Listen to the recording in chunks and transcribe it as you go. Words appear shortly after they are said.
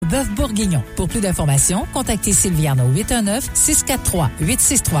bœuf bourguignon. Pour plus d'informations, contactez Sylviane au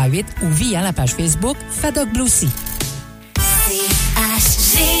 819-643-8638 ou via la page Facebook Faddock Bluesy.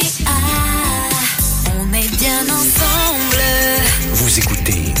 CHGA, on est bien ensemble. Vous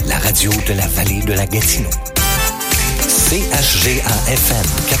écoutez la radio de la vallée de la Gatineau. CHGA-FM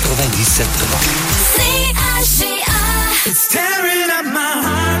 97.3. CHGA. It's tearing up my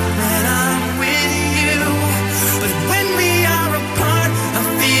heart when I'm with you. But when we are apart, I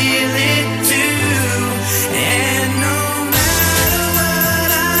feel it too. And no matter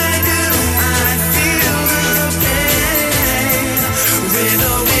what I do, I feel the pain. With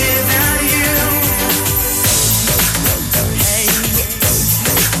or without you. Hey.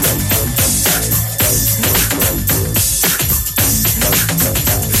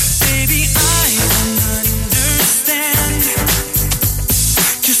 Baby, I don't understand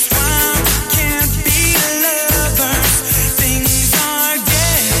just why we can't be lovers. Things are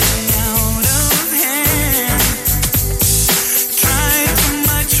getting out of hand. Try too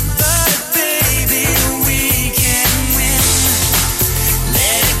much, but baby, we can win.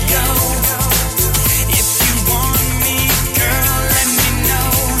 Let it go. If you want me, girl, let me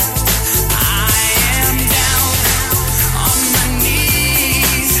know. I am down on my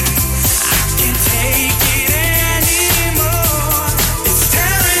knees. I can't take it anymore. It's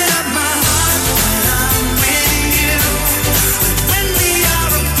tearing up my heart when I'm with you. But when we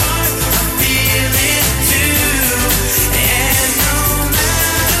are apart, I feel it too. And no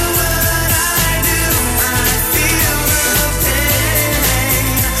matter what I do, I feel the pain.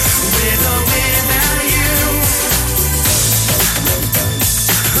 With or without you.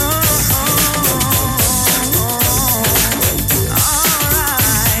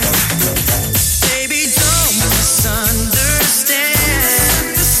 Alright. Baby, don't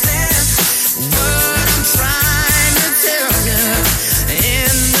misunderstand what I'm trying to tell you.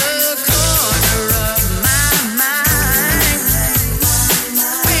 In the corner of my mind,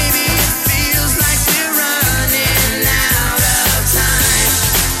 baby, it feels like we're running out of time.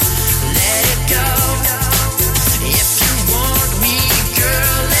 Let it go. If you want me,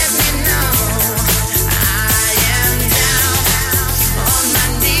 girl, let me know. I am down on my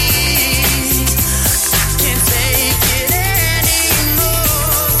knees. I can't take it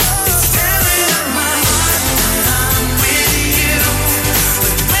anymore. It's tearing up my heart when I'm with you.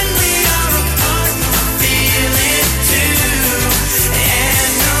 But when we are apart, I feel it too.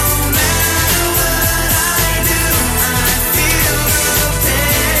 And no matter what I do, I feel the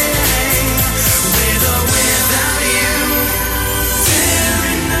pain. With or without you.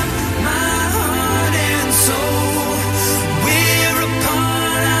 Tearing up my heart and soul. We're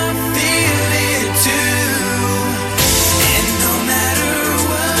apart, I feel it too. And no matter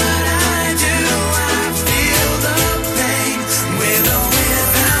what I do, I feel the pain. With or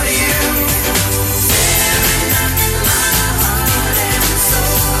without you. Tearing up my heart and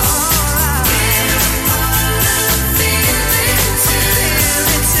soul. We're apart, I feel it too.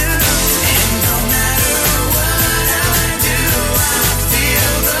 And no matter what I do, I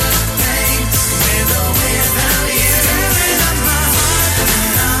feel the pain. With or without you. Tearing up my heart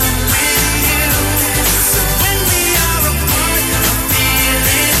when I'm with you. So when we are apart, I feel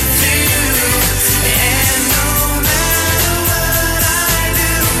it too. And no matter what I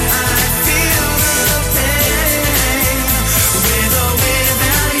do, I feel the pain. With or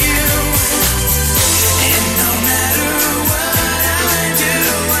without you. And no matter what I do,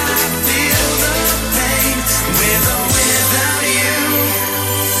 I feel the pain. With or without you.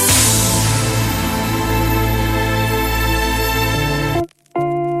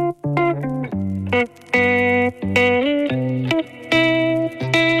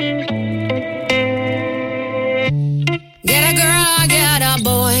 Get a girl, get a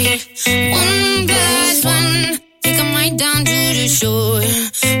boy. 1+1, take 'em right down to the shore.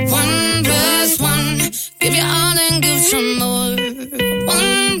 1+1, give you all and give some more.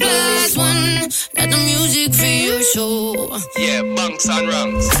 1+1, let the music free your soul. Yeah, bunks and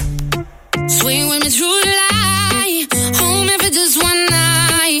rungs. Swing with me through the light. Home if it's just one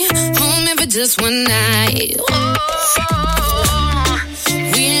night. Home if it's just one night. Oh,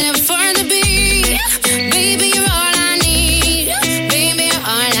 we live for the beat. Baby, you're all I need. Baby, you're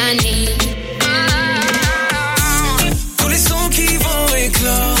all I need. Tous les sons qui vont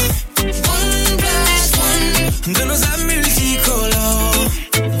éclore 1+1, de nos âmes multicolores.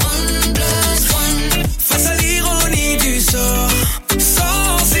 1+1, Face à l'ironie du sort,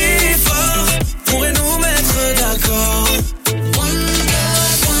 sans effort, pourrait nous mettre d'accord.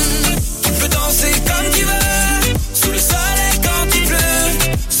 1+1, Tu peux danser comme tu veux, sous le soleil.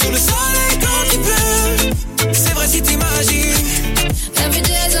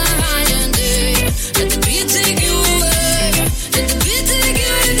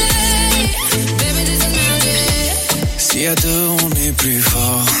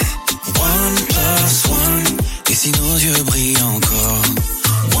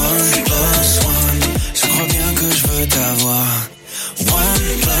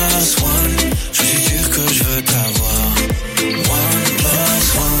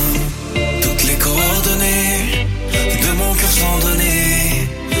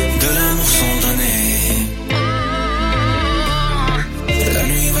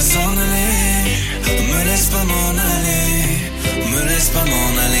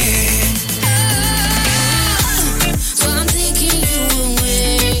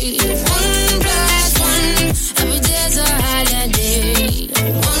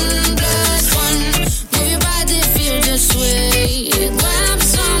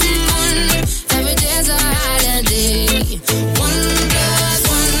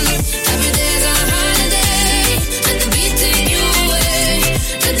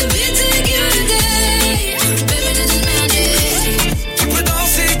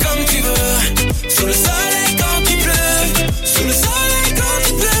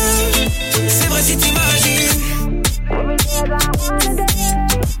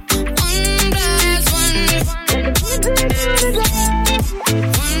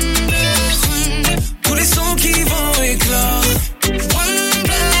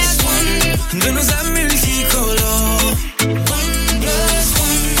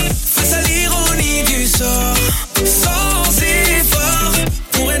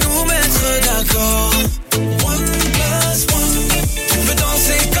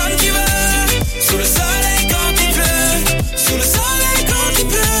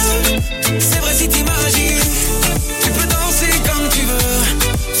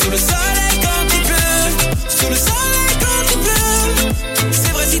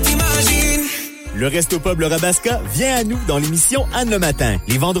 Le Resto Pub Le Rabasca vient à nous dans l'émission Anne le matin.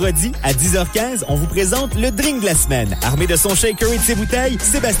 Les vendredis, à 10h15, on vous présente le drink de la semaine. Armé de son shaker et de ses bouteilles,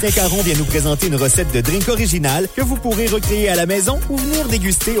 Sébastien Caron vient nous présenter une recette de drink originale que vous pourrez recréer à la maison ou venir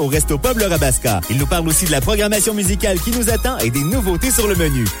déguster au Resto Pub Le Rabasca. Il nous parle aussi de la programmation musicale qui nous attend et des nouveautés sur le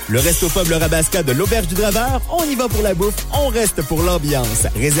menu. Le Resto Pub Le Rabasca de l'Auberge du Draveur, on y va pour la bouffe, on reste pour l'ambiance.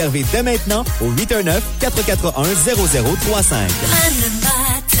 Réservé dès maintenant au 819-441-0035.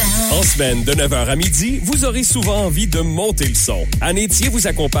 En semaine de 9h à midi, vous aurez souvent envie de monter le son. Anne Etier vous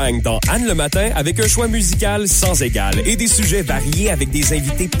accompagne dans Anne le matin avec un choix musical sans égal et des sujets variés avec des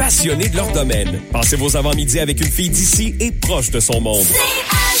invités passionnés de leur domaine. Passez vos avant-midi avec une fille d'ici et proche de son monde.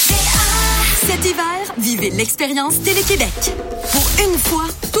 Cet hiver, vivez l'expérience Télé-Québec. Pour une fois,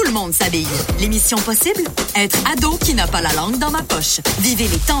 tout le monde s'habille. L'émission possible? Être ado qui n'a pas la langue dans ma poche. Vivez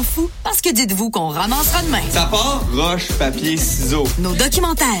les temps fous parce que dites-vous qu'on ramassera demain. Ça part, roche, papier, ciseaux. Nos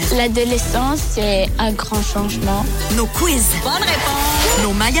documentaires. L'adolescence, c'est un grand changement. Nos quiz. Bonne réponse.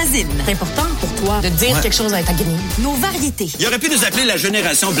 Nos magazines. C'est important pour toi de dire quelque chose avec ta guenille. Nos variétés. Il aurait pu nous appeler la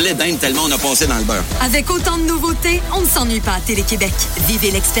génération blé d'Inde tellement on a passé dans le beurre. Avec autant de nouveautés, on ne s'ennuie pas à Télé-Québec.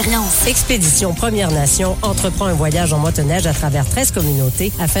 Vivez l'expérience. Expédition Première Nation entreprend un voyage en motoneige à travers 13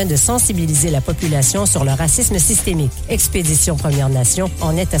 communautés afin de sensibiliser la population sur le racisme systémique. Expédition Première Nation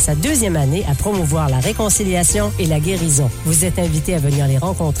en est à sa 2e année à promouvoir la réconciliation et la guérison. Vous êtes invités à venir les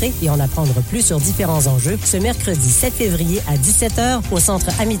rencontrer et en apprendre plus sur différents enjeux ce mercredi 7 février à 17h au Centre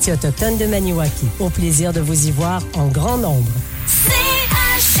Amitié Autochtone de Maniwaki. Au plaisir de vous y voir en grand nombre.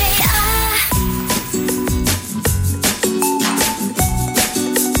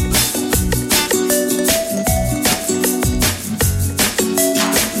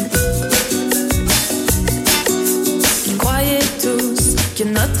 Que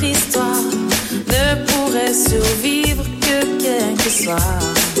notre histoire ne pourrait survivre que quelque soir,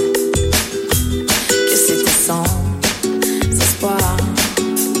 que c'était sans espoir.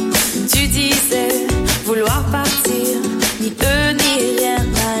 Tu disais vouloir partir, ni eux ni rien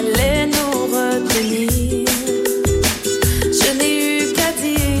n'allait nous retenir. Je n'ai eu qu'à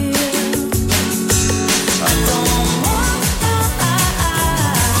dire attends-moi,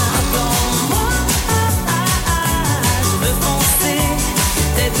 attends-moi, je veux foncer,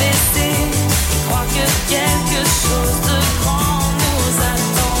 tête baissée, croire que quelque chose de grand nous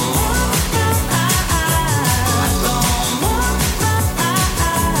attend. Attends-moi,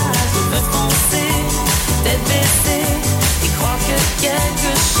 je veux foncer, tête baissée, et croire que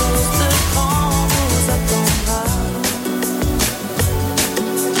quelque chose de grand nous attendra.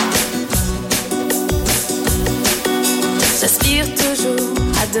 J'aspire toujours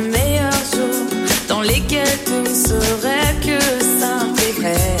à de meilleurs jours dans lesquels tout serait que simple et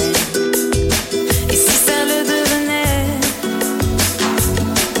vrai. Et si ça le devenait,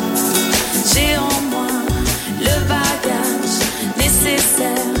 j'ai en moi le bagage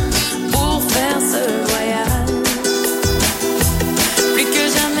nécessaire pour faire ce voyage. Plus que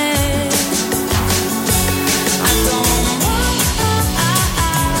jamais, attends-moi,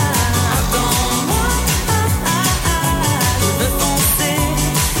 attends-moi, je veux foncer,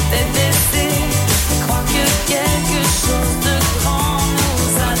 tête baissée, croire que quelque chose de grand nous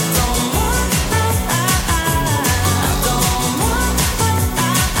attend. Attends-moi,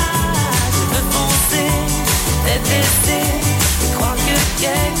 je veux foncer, tête baissée, croire que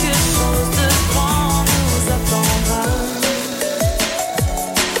quelque chose de grand nous attendra.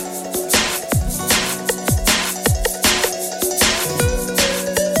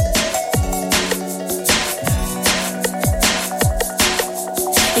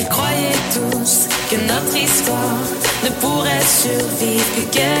 Ils croyaient tous que notre histoire ne pourrait survivre que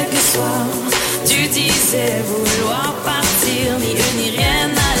quelques soirs. Tu disais vouloir partir, ni eux ni rien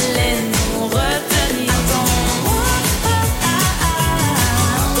n'allait nous retenir. Attends-moi,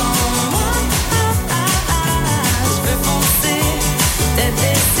 attends-moi, je veux foncer, tête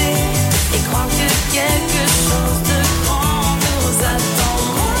baissée, et croire que quelque chose de grand nous attend.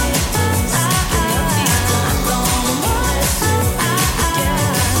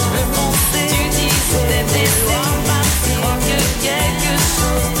 Quelque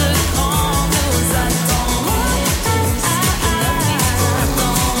chose de grand nous attend.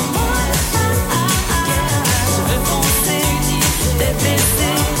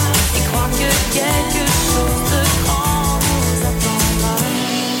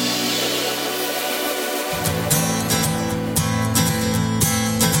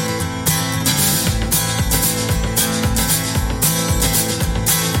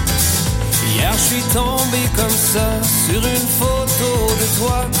 tombé comme ça sur une photo de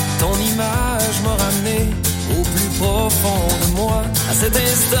toi. Ton image m'a ramené au plus profond de moi. À cet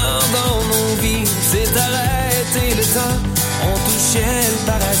instant dans nos vies, s'est arrêté le temps. On touchait le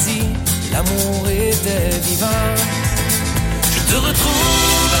paradis, l'amour était vivant. Je te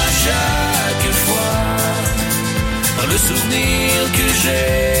retrouve à chaque fois, dans le souvenir que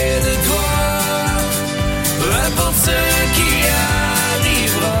j'ai de toi. Peu importe ce qui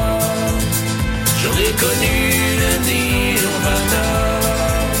arrivera, j'aurais connu le nirvana.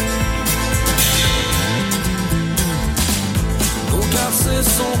 Nos cœurs se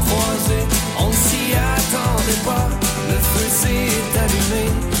sont croisés, on ne s'y attendait pas. Le feu s'est allumé,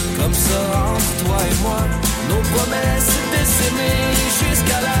 comme ça entre toi et moi. Nos promesses de s'aimer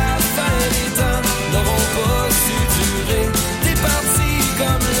jusqu'à la fin des temps n'auront pas su durer. T'es parti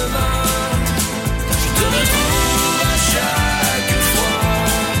comme le vent, je te retrouve à chaque fois,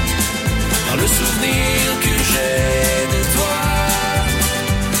 dans le souvenir que j'ai de toi.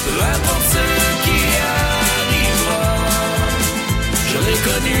 Peu importe ce qui arrivera, j'aurais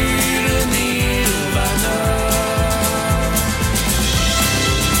connu le nirvana.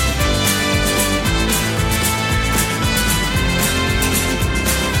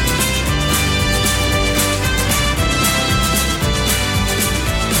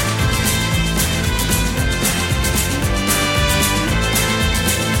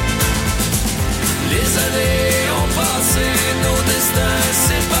 Les années ont passé, nos destins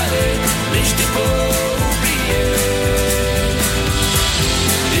séparés, mais je t'ai pas oublié.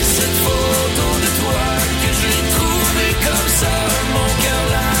 Et cette photo de toi que j'ai trouvée comme ça, mon cœur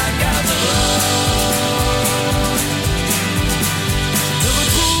la gardera. Je te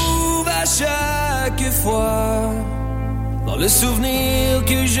retrouve à chaque fois, dans le souvenir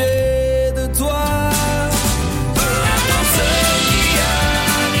que j'ai de toi. Peu importe ce qui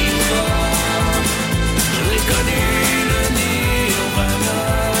arrivera, j'aurais connu le nirvana.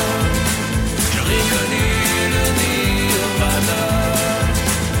 J'aurais connu le nirvana.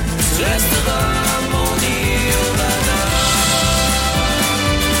 Tu resteras mon nirvana.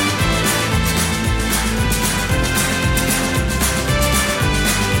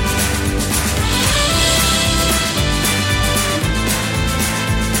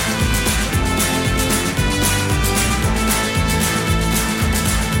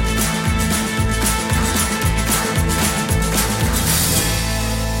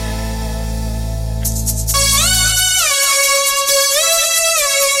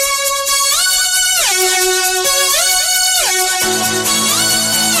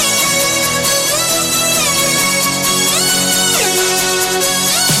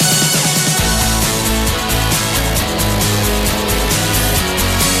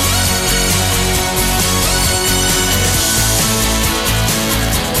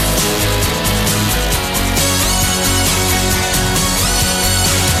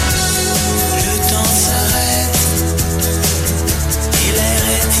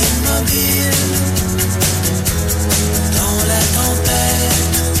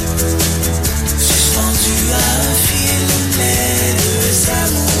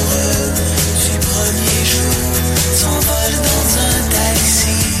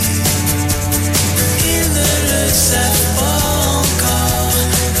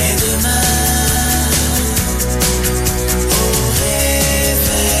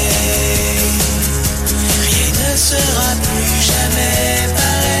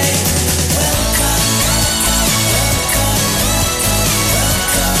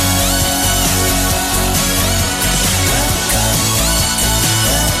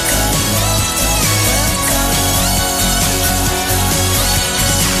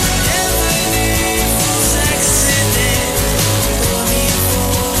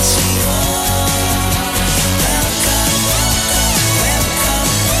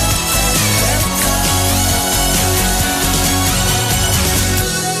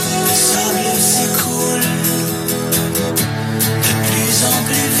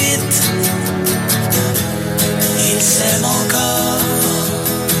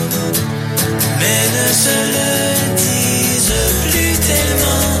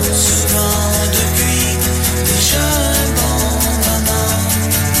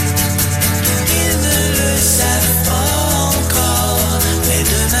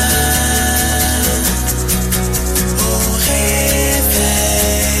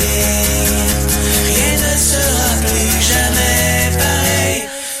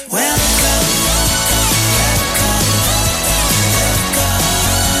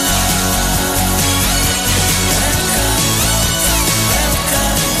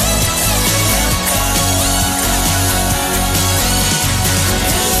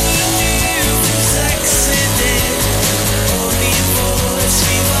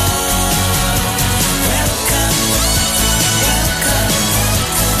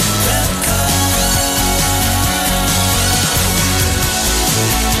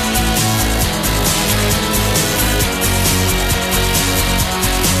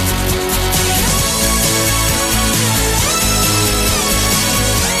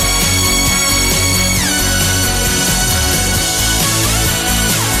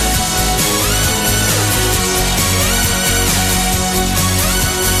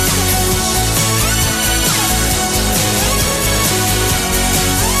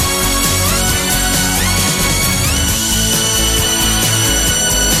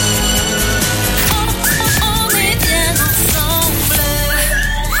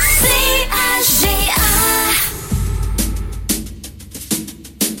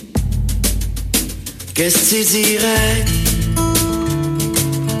 Qu'est-ce que tu dirais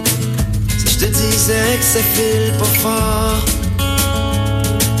si je te disais que ça file pas fort?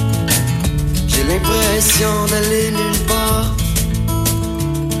 J'ai l'impression d'aller nulle part.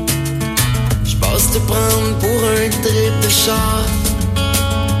 Je passe te prendre pour un trip de char.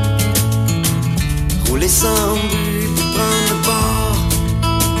 Rouler sans but puis prendre le bord.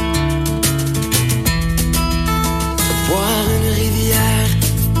 Boire une rivière.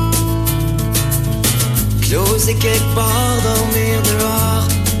 Closer quelque part, dormir dehors.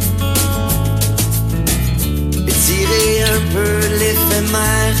 Étirer un peu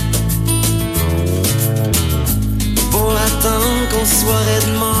l'éphémère. Pour attendre qu'on soit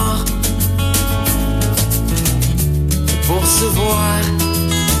raide mort. Pour se voir.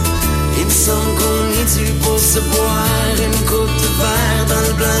 Il me semble qu'on est dû pour se boire une coupe de verre dans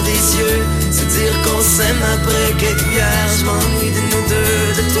le blanc des yeux. Se dire qu'on s'aime après quelques bières. Je m'ennuie de nous deux,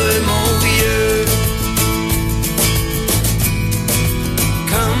 de toi mon vieux.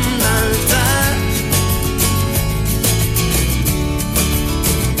 Comme dans le temps.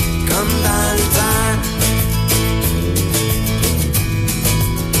 Comme dans le temps.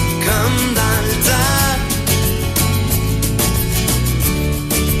 Comme dans le temps.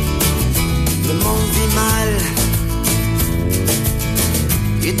 Le monde vit mal,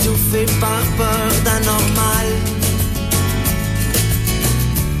 étouffé par peur d'anormal,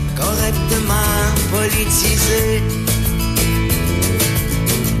 correctement politisé.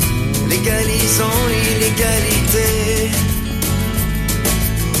 Légalisons l'illégalité.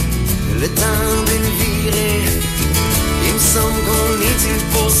 Le temps d'une virée. Il me semble qu'on est dû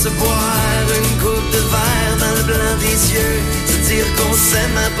pour se boire une coupe de verre dans le blanc des yeux. Se dire qu'on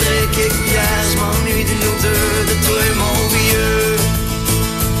s'aime après quelques bières. Je m'ennuie de nous deux, de toi mon vieux.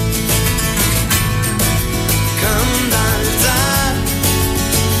 Comme dans le temps.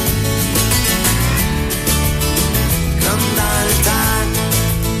 Comme dans le temps.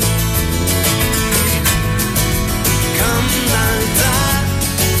 Comme dans le temps.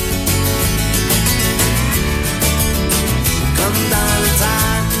 Comme dans le temps.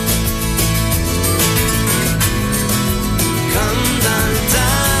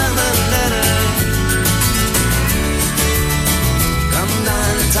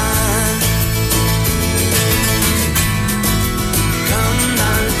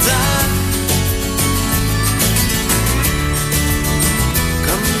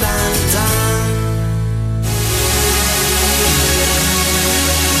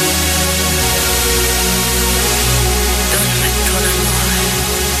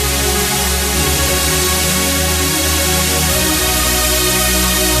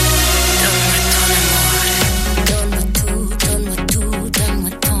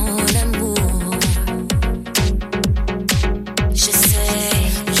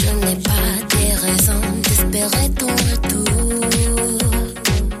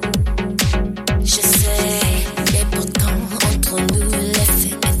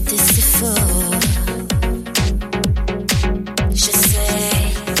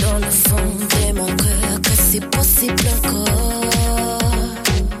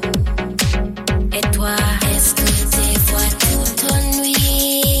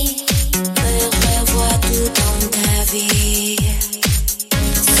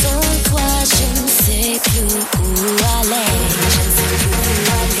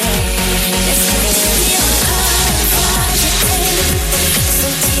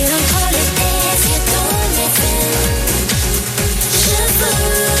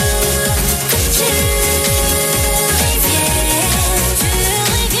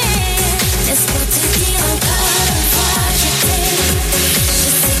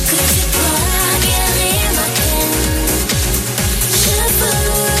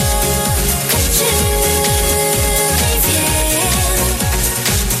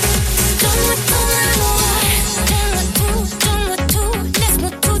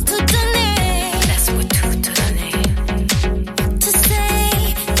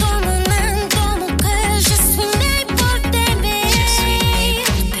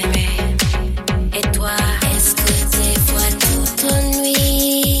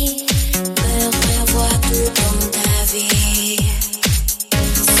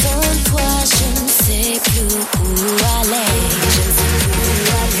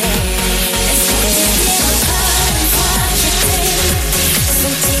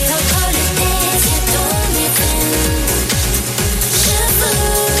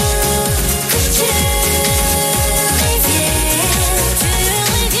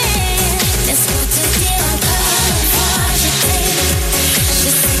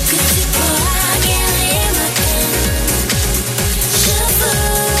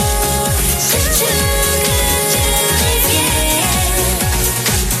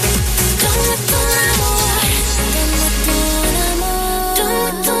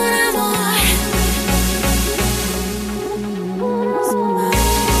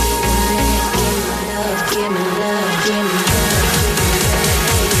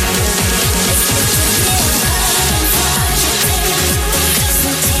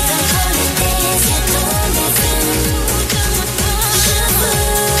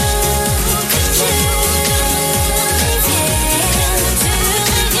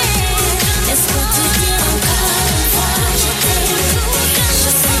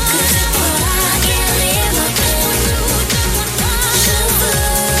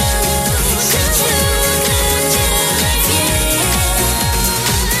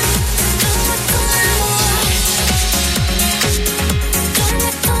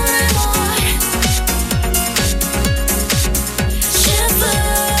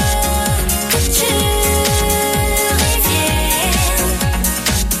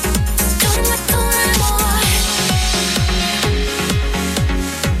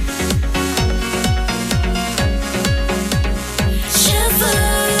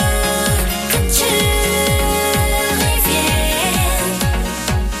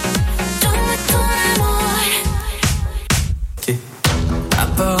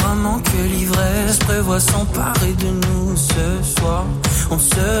 voix s'emparer de nous ce soir. On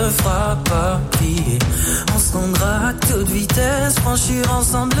se fera pas plier. On se rendra à toute vitesse, franchir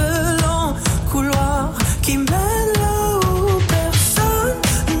ensemble le long couloir qui mène là où personne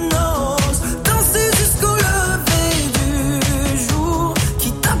n'ose. Danser jusqu'au lever du jour,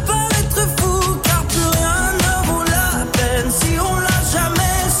 quitte à paraître fou, car plus rien ne vaut la peine. Si on l'a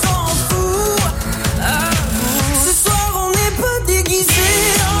jamais, s'en fout. Ce soir on n'est pas déguisés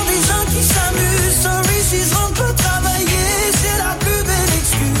en des gens qui s'amusent. Sorry si je rentre pas travailler, c'est la plus belle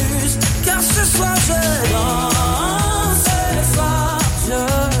excuse. Car ce soir je danse, ce soir je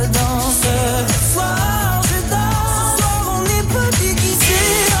danse, ce soir je danse. Ce soir on n'est pas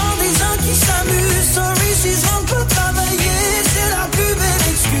déguisés en des gens qui s'amusent. Sorry si je rentre pas travailler, c'est la plus belle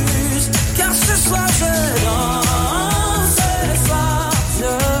excuse. Car ce soir je danse, ce soir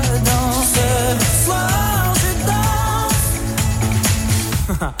je danse, ce soir je danse.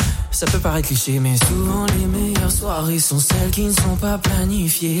 Ça peut paraître cliché, mais souvent les meilleures soirées sont celles qui ne sont pas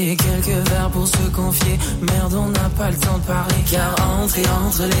planifiées. Quelques verres pour se confier, merde on n'a pas le temps de parler. Car entrer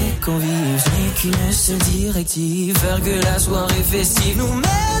entre les convives n'est qu'une seule directive, faire que la soirée festive nous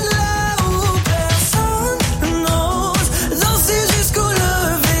mène là où personne n'ose. Danser jusqu'au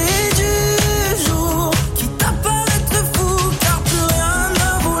lever du jour, quitte à paraître fou, car plus rien ne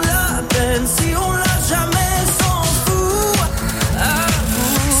vaut la peine. Si on l'a jamais, s'en fout.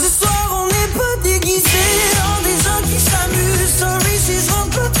 Ce soir on n'est pas déguisés en des gens qui s'amusent. Sorry si je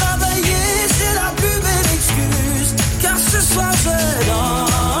rentre pas travailler, c'est la plus belle excuse. Car ce soir je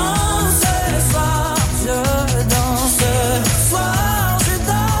danse, ce soir je danse, ce soir je danse. Ce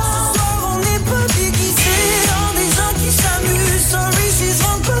soir on n'est pas déguisés en des gens qui s'amusent. Sorry si je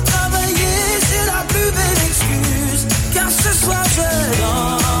rentre pas travailler, c'est la plus belle excuse. Car ce soir je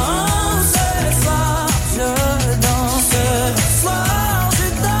danse, ce soir je danse, ce soir je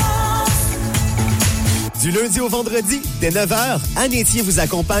danse. Du lundi au vendredi, dès 9h, Anne Etier vous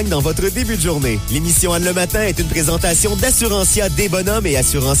accompagne dans votre début de journée. L'émission Anne le matin est une présentation d'Assurantia des Bonhommes et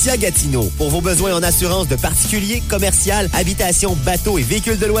Assurantia Gatineau. Pour vos besoins en assurance de particuliers, commercial, habitation, bateaux et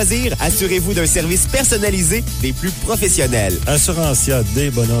véhicules de loisirs, assurez-vous d'un service personnalisé des plus professionnels. Assurantia des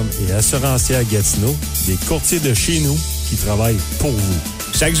Bonhommes et Assurantia Gatineau, des courtiers de chez nous qui travaillent pour vous.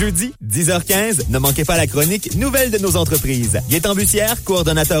 Chaque jeudi, 10h15, ne manquez pas la chronique Nouvelles de nos entreprises. Gaétan Bussière,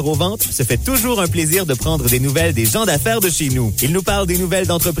 coordonnateur aux ventes, se fait toujours un plaisir de prendre des nouvelles des gens d'affaires de chez nous. Il nous parle des nouvelles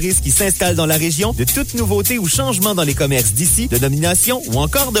d'entreprises qui s'installent dans la région, de toutes nouveautés ou changements dans les commerces d'ici, de nominations ou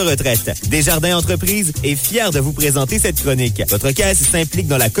encore de retraite. Desjardins Entreprises est fier de vous présenter cette chronique. Votre caisse s'implique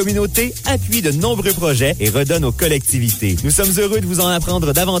dans la communauté, appuie de nombreux projets et redonne aux collectivités. Nous sommes heureux de vous en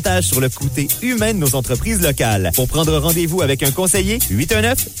apprendre davantage sur le côté humain de nos entreprises locales. Pour prendre rendez-vous avec un conseiller,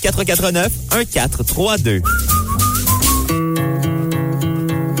 819-449-1432.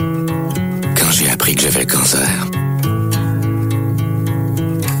 Quand j'ai appris que j'avais le cancer,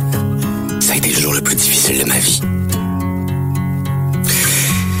 ça a été le jour le plus difficile de ma vie.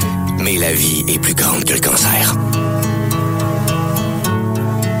 Mais la vie est plus grande que le cancer.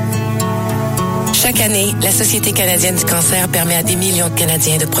 Chaque année, la Société canadienne du cancer permet à des millions de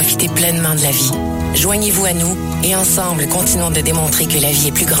Canadiens de profiter pleinement de la vie. Joignez-vous à nous et ensemble, continuons de démontrer que la vie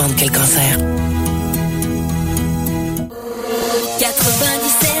est plus grande que le cancer.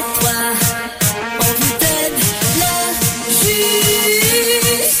 97.3, on vous donne le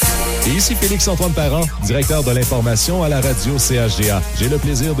juste. Et ici Félix-Antoine Parent, directeur de l'information à la radio CHGA. J'ai le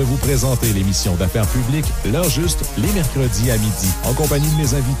plaisir de vous présenter l'émission d'affaires publiques L'heure juste, les mercredis à midi. En compagnie de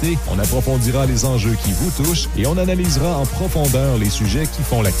mes invités, on approfondira les enjeux qui vous touchent et on analysera en profondeur les sujets qui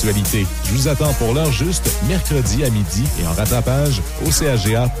font l'actualité. Je vous attends pour L'heure juste, mercredi à midi et en rattrapage au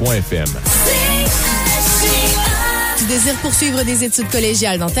chga.fm. Tu désires poursuivre des études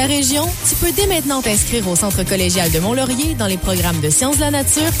collégiales dans ta région? Tu peux dès maintenant t'inscrire au Centre collégial de Mont-Laurier dans les programmes de sciences de la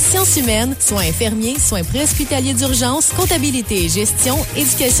nature, sciences humaines, soins infirmiers, soins préhospitaliers d'urgence, comptabilité et gestion,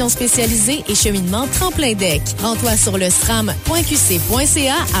 éducation spécialisée et cheminement tremplin deck. Rends-toi sur le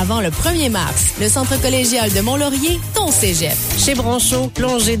sram.qc.ca avant le 1er mars. Le Centre collégial de Mont-Laurier, ton cégep. Chez Bronchot,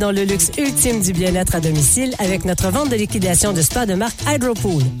 plongez dans le luxe ultime du bien-être à domicile avec notre vente de liquidation de spa de marque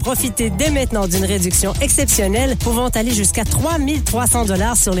Hydropool. Profitez dès maintenant d'une réduction exceptionnelle pouvant aller jusqu'à 3 300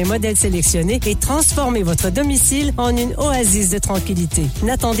 $ sur les modèles sélectionnés et transformer votre domicile en une oasis de tranquillité.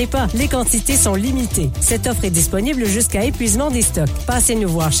 N'attendez pas, les quantités sont limitées. Cette offre est disponible jusqu'à épuisement des stocks. Passez nous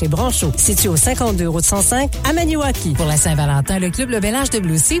voir chez Bronchot, situé au 52 route 105 à Maniwaki. Pour la Saint-Valentin, le Club Le Bel Âge de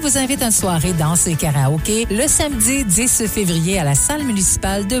Bloussy vous invite à une soirée danse et karaoké le samedi 10 février à la salle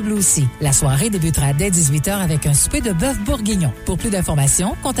municipale de Bloussy. La soirée débutera dès 18h avec un souper de bœuf bourguignon. Pour plus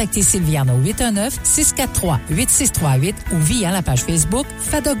d'informations, contactez Sylviane au 819-643-8638 ou via la page Facebook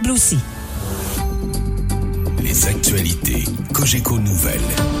Fadoc Bloussy. Les actualités Cogeco Nouvelles.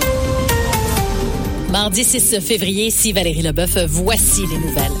 Mardi 6 février, ici Valérie Leboeuf, voici les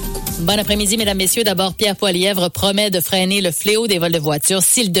nouvelles. Bon après-midi, mesdames, messieurs. D'abord, Pierre Poilievre promet de freiner le fléau des vols de voitures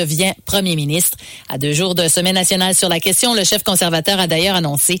s'il devient premier ministre. À 2 jours d'un sommet national sur la question, le chef conservateur a d'ailleurs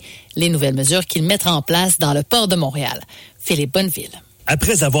annoncé les nouvelles mesures qu'il mettra en place dans le port de Montréal. Philippe Bonneville.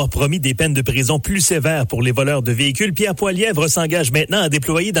 Après avoir promis des peines de prison plus sévères pour les voleurs de véhicules, Pierre Poilievre s'engage maintenant à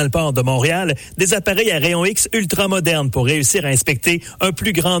déployer dans le port de Montréal des appareils à rayon X ultramodernes pour réussir à inspecter un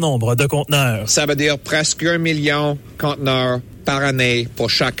plus grand nombre de conteneurs. Ça veut dire presque 1 million de conteneurs par année pour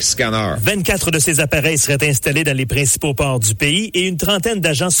chaque scanner. 24 de ces appareils seraient installés dans les principaux ports du pays et une trentaine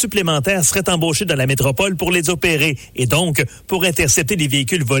d'agents supplémentaires seraient embauchés dans la métropole pour les opérer et donc pour intercepter les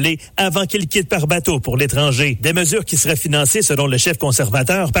véhicules volés avant qu'ils quittent par bateau pour l'étranger. Des mesures qui seraient financées, selon le chef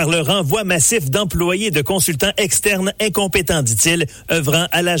conservateur, par le renvoi massif d'employés et de consultants externes incompétents, dit-il, œuvrant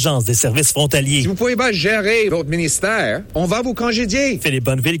à l'Agence des services frontaliers. Si vous ne pouvez pas gérer votre ministère, on va vous congédier. Philippe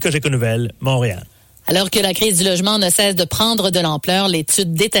Bonneville, Cogeco Nouvelles, Montréal. Alors que la crise du logement ne cesse de prendre de l'ampleur,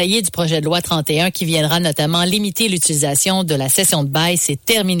 l'étude détaillée du projet de loi 31 qui viendra notamment limiter l'utilisation de la cession de bail s'est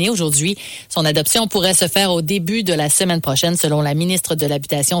terminée aujourd'hui. Son adoption pourrait se faire au début de la semaine prochaine, selon la ministre de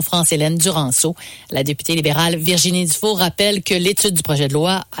l'Habitation, France-Hélène Duranceau. La députée libérale Virginie Dufault rappelle que l'étude du projet de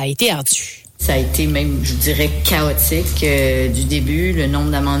loi a été ardue. Ça a été même, je dirais, chaotique du début. Le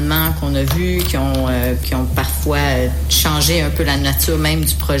nombre d'amendements qu'on a vus qui ont parfois changé un peu la nature même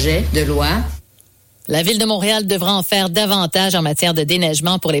du projet de loi. La Ville de Montréal devra en faire davantage en matière de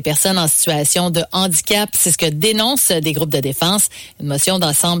déneigement pour les personnes en situation de handicap. C'est ce que dénoncent des groupes de défense. Une motion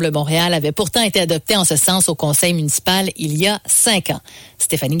d'Ensemble Montréal avait pourtant été adoptée en ce sens au conseil municipal il y a 5 ans.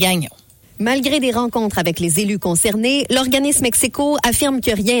 Stéphanie Gagnon. Malgré des rencontres avec les élus concernés, l'organisme Mexico affirme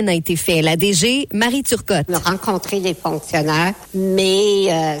que rien n'a été fait. La DG, Marie Turcotte. On a rencontré des fonctionnaires,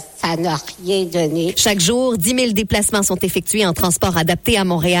 mais ça n'a rien donné. Chaque jour, 10 000 déplacements sont effectués en transport adapté à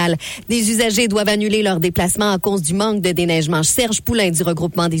Montréal. Des usagers doivent annuler leurs déplacements à cause du manque de déneigement. Serge Poulain du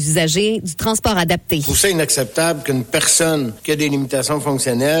regroupement des usagers du transport adapté. Je trouve ça inacceptable qu'une personne qui a des limitations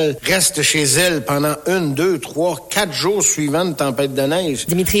fonctionnelles reste chez elle pendant 1, 2, 3, 4 jours suivant une tempête de neige.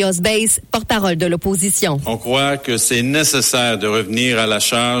 Dimitrios Bays, porte-parole de l'opposition. On croit que c'est nécessaire de revenir à la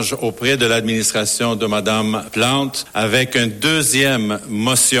charge auprès de l'administration de Mme Plante avec une deuxième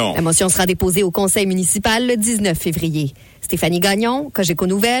motion. La motion sera déposée au conseil municipal le 19 février. Stéphanie Gagnon, Cogeco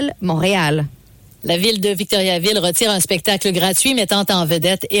Nouvelles, Montréal. La ville de Victoriaville retire un spectacle gratuit mettant en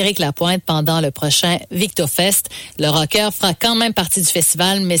vedette Éric Lapointe pendant le prochain VictoFest. Le rocker fera quand même partie du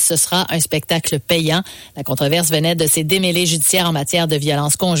festival, mais ce sera un spectacle payant. La controverse venait de ces démêlés judiciaires en matière de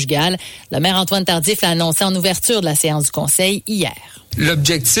violence conjugale. Le maire Antoine Tardif l'a annoncé en ouverture de la séance du conseil hier.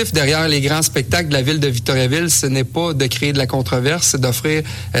 L'objectif derrière les grands spectacles de la ville de Victoriaville, ce n'est pas de créer de la controverse, c'est d'offrir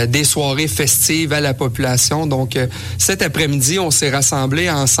des soirées festives à la population. Donc, cet après-midi, on s'est rassemblés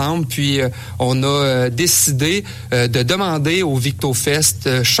ensemble, puis on a décidé de demander au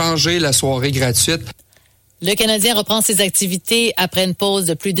VictoFest changer la soirée gratuite. Le Canadien reprend ses activités après une pause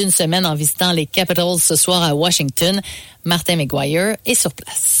de plus d'une semaine en visitant les Capitals ce soir à Washington. Martin McGuire est sur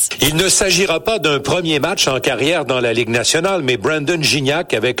place. Il ne s'agira pas d'un premier match en carrière dans la Ligue nationale, mais Brandon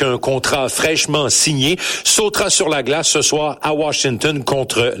Gignac, avec un contrat fraîchement signé, sautera sur la glace ce soir à Washington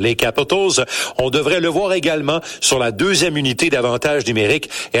contre les Capitals. On devrait le voir également sur la deuxième unité d'avantage numérique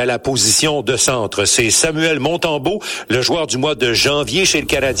et à la position de centre. C'est Samuel Montembeault, le joueur du mois de janvier chez le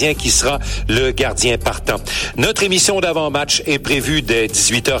Canadien, qui sera le gardien partant. Notre émission d'avant-match est prévue dès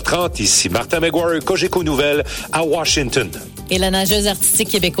 18h30. Ici Martin McGuire, Cogeco Nouvelles, à Washington. Et la nageuse artistique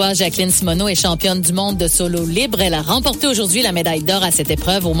québécoise Jacqueline Simoneau est championne du monde de solo libre. Elle a remporté aujourd'hui la médaille d'or à cette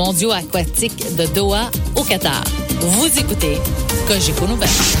épreuve aux mondiaux aquatiques de Doha, au Qatar. Vous écoutez Cogeco Nouvelles.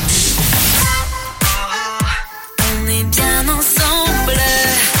 On est bien ensemble.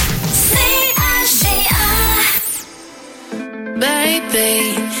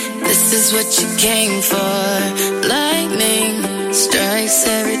 Baby, this is what you came for. Lightning strikes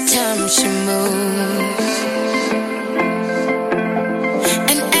every time she moves.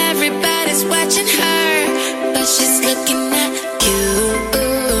 Watching her, but she's looking at you.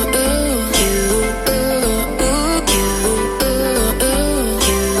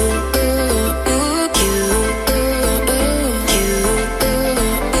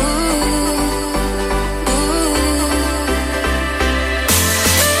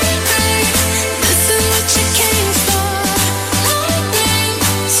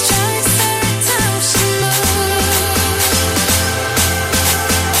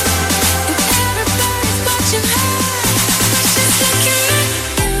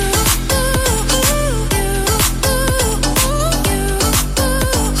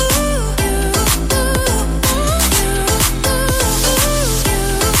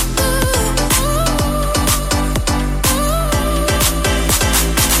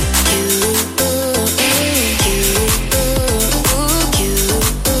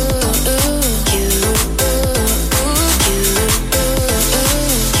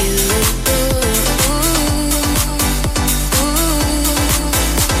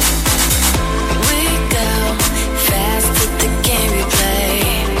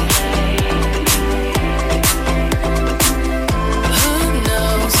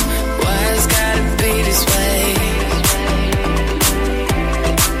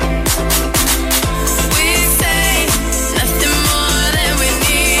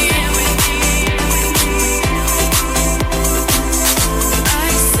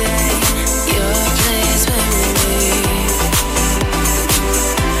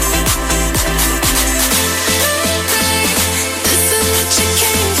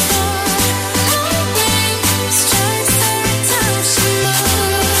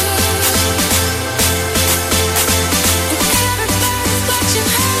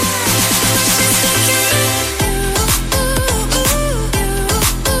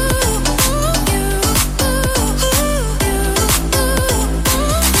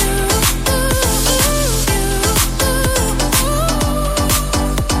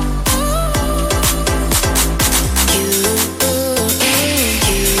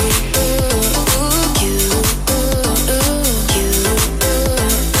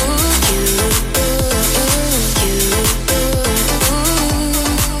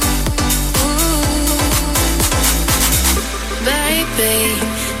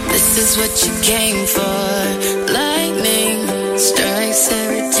 what you came for. Lightning strikes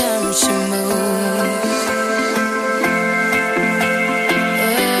every time she moves.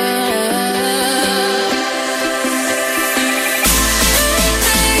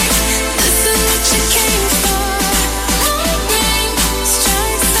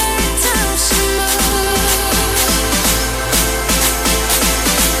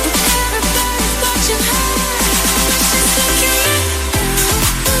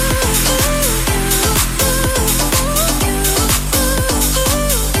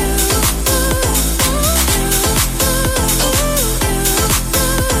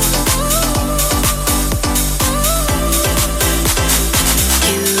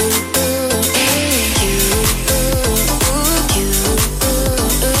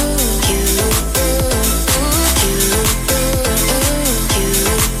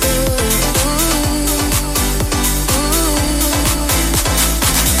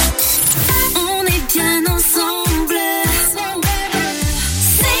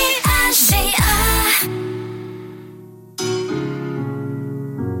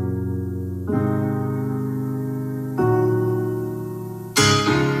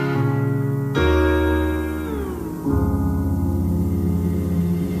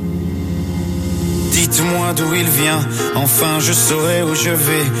 Dites-moi d'où il vient, enfin je saurai où je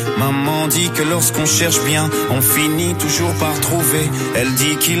vais. Maman dit que lorsqu'on cherche bien, on finit toujours par trouver. Elle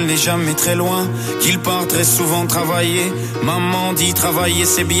dit qu'il n'est jamais très loin, qu'il part très souvent travailler. Maman dit travailler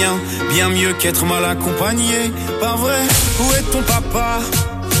c'est bien, bien mieux qu'être mal accompagné. Pas vrai, où est ton papa?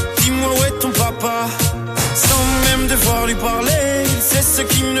 Dis-moi où est ton papa? Sans même devoir lui parler, il sait ce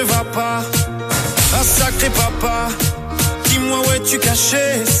qui ne va pas. Ah sacré papa, dis-moi où es-tu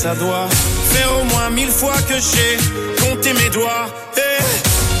caché? Ça doit faire au moins 1000 fois que j'ai compté mes doigts. Hey.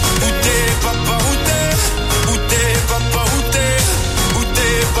 Où t'es papa, où t'es? Où t'es papa, où t'es? Où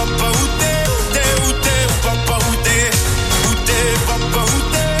t'es papa, où t'es? Où t'es, où t'es, où papa, où t'es? Où t'es papa, où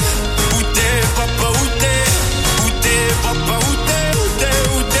t'es? Où t'es papa, où t'es? Où t'es papa, où t'es? Où t'es,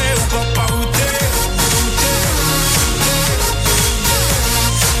 où t'es, où papa, où t'es?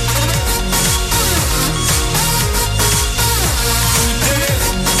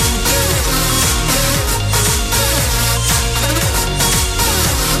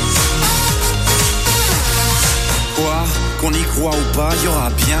 Qu'on y croit ou pas, il y aura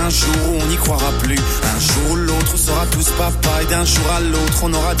bien un jour où on n'y croira plus. Un jour ou l'autre, on sera tous papa et d'un jour à l'autre,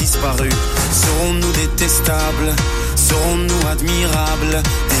 on aura disparu. Serons-nous détestables? Serons-nous admirables?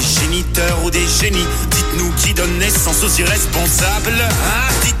 Des géniteurs ou des génies? Dites-nous qui donne naissance aux irresponsables.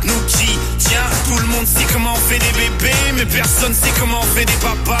 Hein? Dites-nous qui? Tiens, tout le monde sait comment on fait des bébés, mais personne sait comment on fait des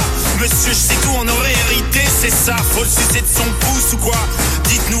papas. Monsieur, je sais tout, on aurait hérité, c'est ça. Faut le sucer de son pouce ou quoi?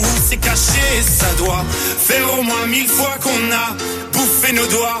 Dites-nous où c'est caché, ça doit faire au moins 1000 fois qu'on a bouffé nos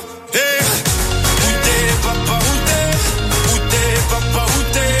doigts. Hey. Où t'es papa, où t'es? Où t'es papa, où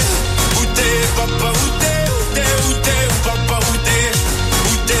t'es? Où t'es papa, où t'es? Où t'es, où t'es, où papa, où t'es?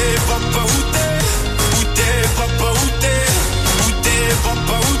 Où t'es papa, où t'es? Où t'es papa, où t'es? Où t'es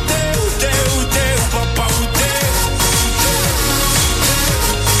papa, où t'es? Où t'es, où t'es, où papa, où t'es?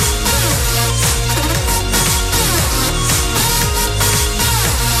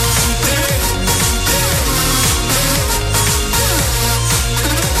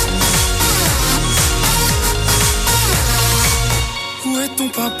 Où est ton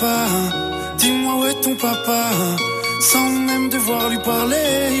papa? Dis-moi où est ton papa? Sans même devoir lui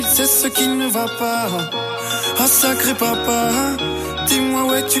parler, il sait ce qui ne va pas. Ah sacré papa, dis-moi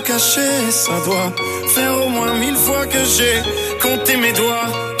où es-tu caché? Ça doit faire au moins 1000 fois que j'ai compté mes doigts.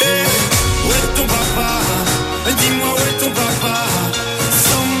 Hey, où est ton papa? Dis-moi où est ton papa?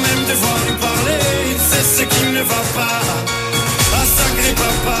 Sans même devoir lui parler, il sait ce qui ne va pas. Ah sacré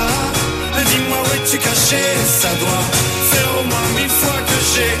papa, dis-moi où es-tu caché? Ça doit faire au moins 1000 fois que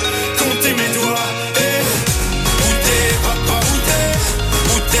j'ai compté mes doigts. Hey, où t'es papa, où t'es?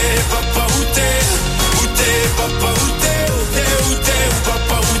 Où t'es papa, où t'es? Où t'es papa, où t'es? Où t'es, où t'es, où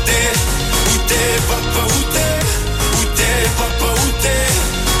papa, où t'es? Où t'es papa, où t'es? Où t'es papa, où t'es?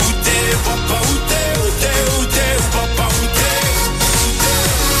 Où t'es papa, où t'es? Où t'es, où t'es, où papa, où t'es?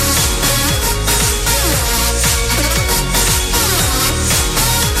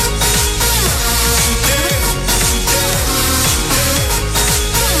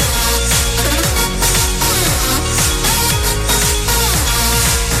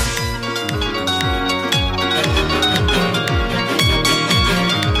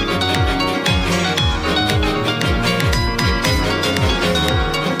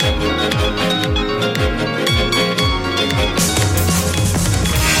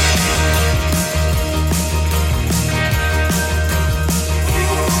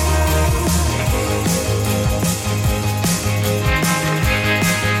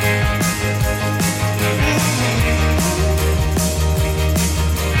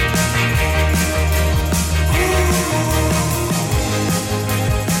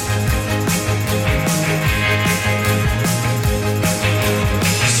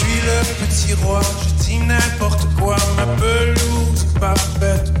 tiroir, j'ai dit n'importe quoi, ma pelouse est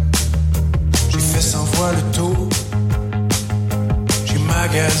parfaite. J'ai fait 100 fois le tour, j'ai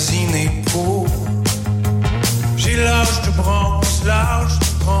magasiné pour. J'ai l'âge de bronze, l'âge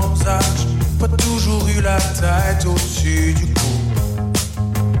de bronzage, pas toujours eu la tête au-dessus du cou.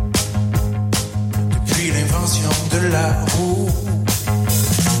 Depuis l'invention de la roue.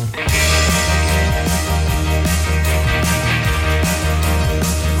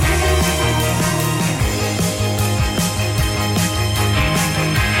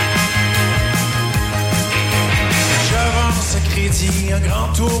 J'avance à crédit, un grand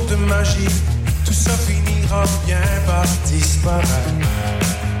tour de magie. Tout ça finira bien par disparaître.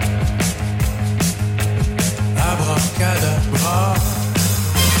 Abracadabra.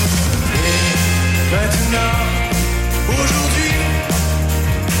 Et maintenant, aujourd'hui,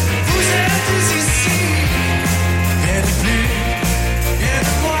 vous êtes tous ici. Bien de plus, bien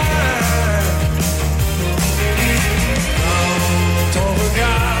de moins. Dans ton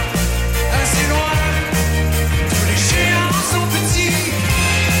regard, assez loin, tous les géants sont petits.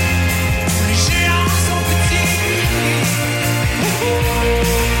 Tous les géants sont petits.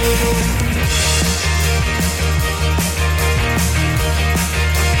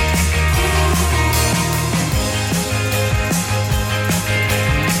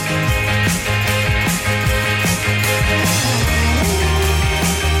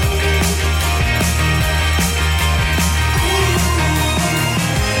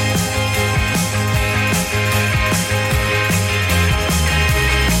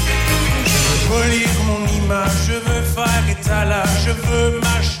 Polir mon image, je veux faire étalage, je veux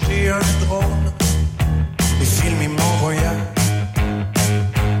m'acheter un drone et filmer mon voyage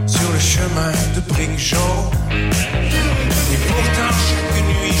sur le chemin de briques jaunes. Et pourtant chaque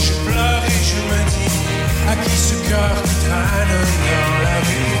nuit je pleure et je me dis à qui ce cœur qui traîne dans la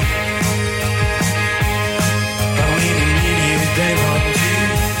rue. Parmi des milliers d'invendus.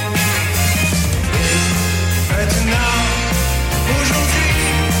 Maintenant, aujourd'hui,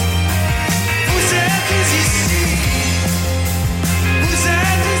 vous êtes tous ici, vous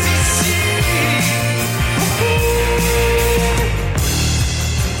êtes tous ici.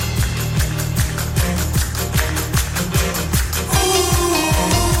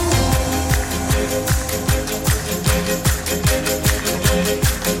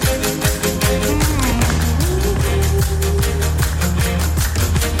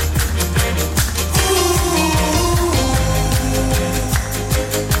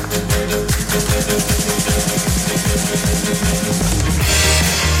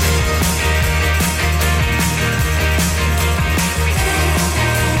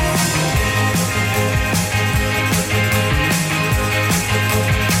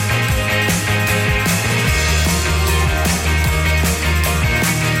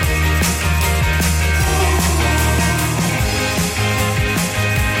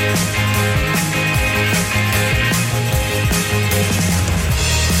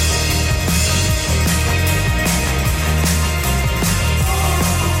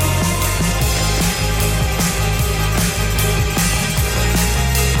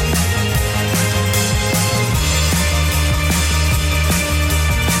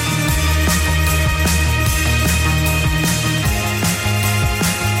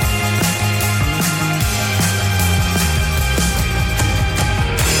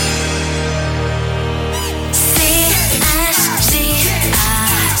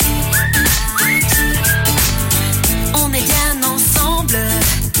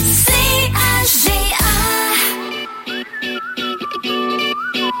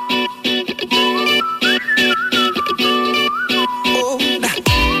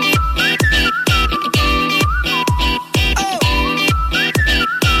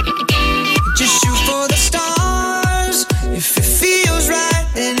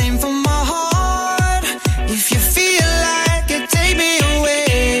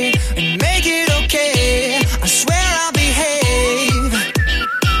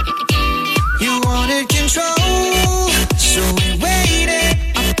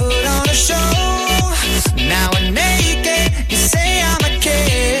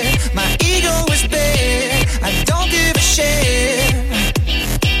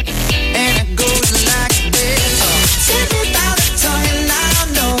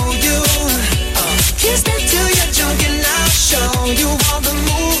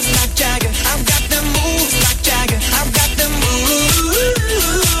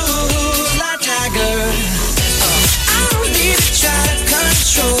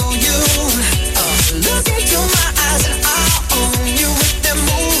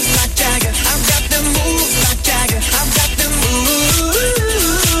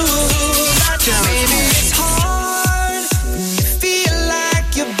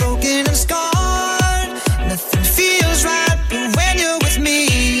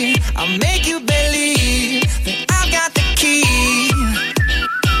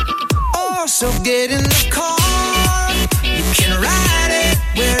 So get in the car, you can ride it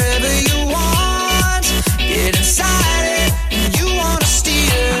wherever you want. Get inside it, and you wanna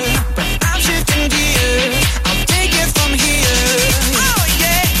steer, but I'm shifting gear. I'll take it from here. Oh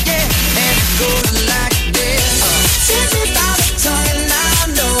yeah, yeah, and it goes like this. Take me by the tongue and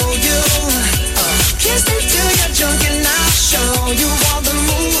I'll know you. Kiss me till you're drunk and I'll show you all the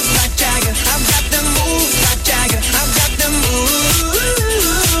moves like Jagger. I've got the moves like Jagger. I've got the moves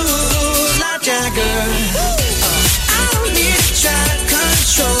like Jagger. I don't need to try to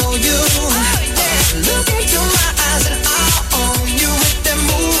control you. Look into my eyes and I'll own you with the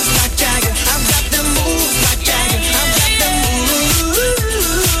moves like Jagger. I've got the moves like Jagger. I've got the moves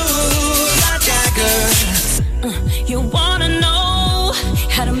like Jagger. You wanna know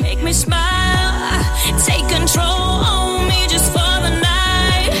how to make me smile? Take control on me just for the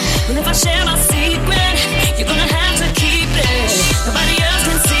night. And if I share my secret, you're gonna have to keep it. Nobody else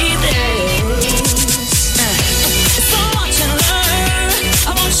can see this. So watch and learn.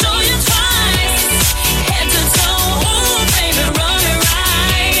 I won't show you twice. Head to toe, ooh, baby, run it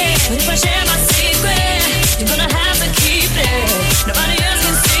right. But if I share my secret, you're gonna have to keep it. Nobody else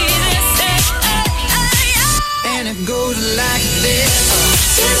can see this. And it goes like this.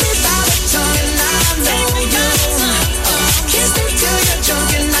 Take me by the tongue and I'll know you. Kiss me till you're drunk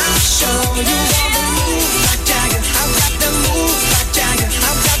and I'll show you all the moves like Jagger. I've got the moves like Jagger.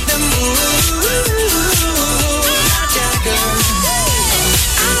 I've got the moves like Jagger.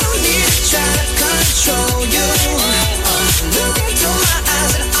 I don't need to try to control you. Look into my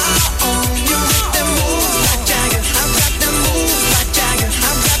eyes and I'll own you with the moves like Jagger. I've got the moves like Jagger.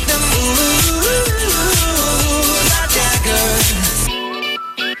 I've got the moves like Jagger.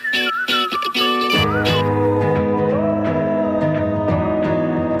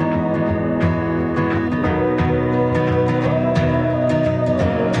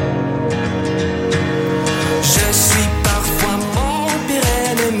 Je suis parfois mon pire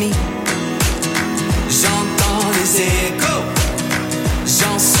ennemi. J'entends les échos,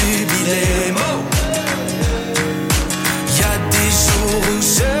 j'en subis les mots. Y a des jours où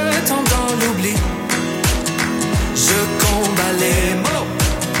je tombe dans l'oubli. Je combats les mots,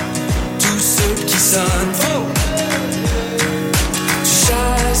 tous ceux qui sonnent faux. Tu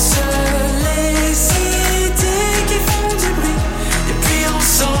chasses les idées qui font du bruit, et puis on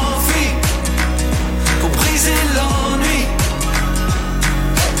s'enfuit pour briser l'ennui.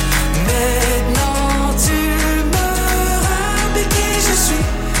 Maintenant tu me rappelles qui je suis.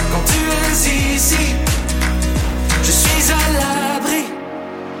 Quand tu es ici, je suis à l'abri.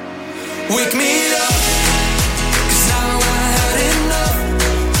 Wake me up, 'cause now I had enough.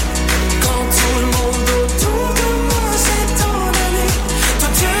 Quand tout le monde autour de moi s'est en allé, toi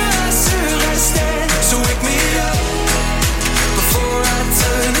tu as su rester. So wake me up before I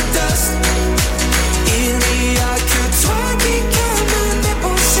turn to dust. Il n'y a que toi qui calme mes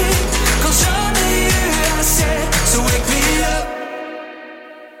pensées quand j'en ai eu assez. So wake me up.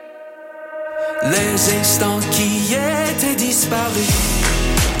 Les instants qui étaient disparus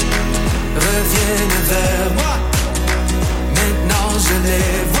reviennent vers moi. Maintenant je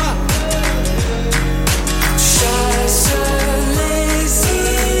les vois. Tu chasses les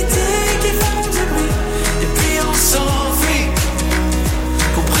idées qui font du bruit, et puis on s'enfuit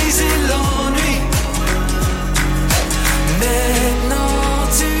pour briser l'ennui. Maintenant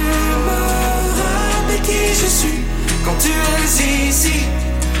tu me rappelles qui je suis. Quand tu es ici,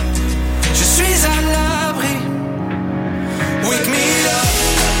 je suis à l'abri. Wake me up,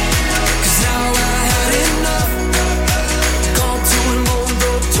 'cause now I had enough. Quand tout le monde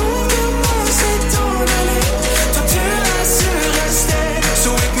autour de moi s'est en allé, toi tu as su rester. So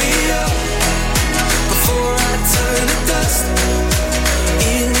wake me up before I turn to dust.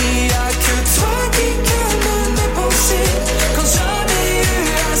 Il n'y a que toi qui calme mes pensées quand j'en ai eu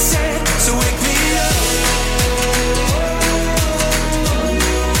assez. So wake me up.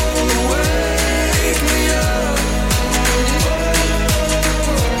 Wake me up.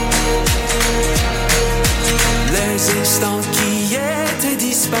 Les instants qui étaient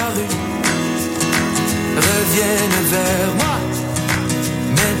disparus reviennent vers moi.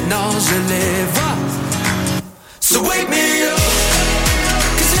 Maintenant je les vois. So wake me up,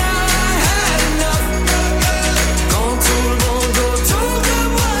 'cause now I had enough. Quand tout le monde autour de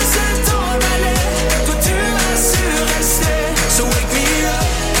moi s'est en allé, toi tu as su rester. So wake me up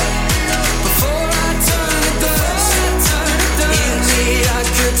before I turn to dust. Il n'y a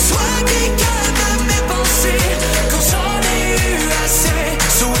que toi qui calme mes pensées quand j'en ai eu assez.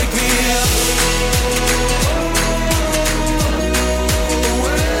 So wake me up.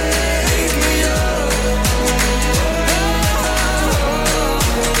 Wake me up.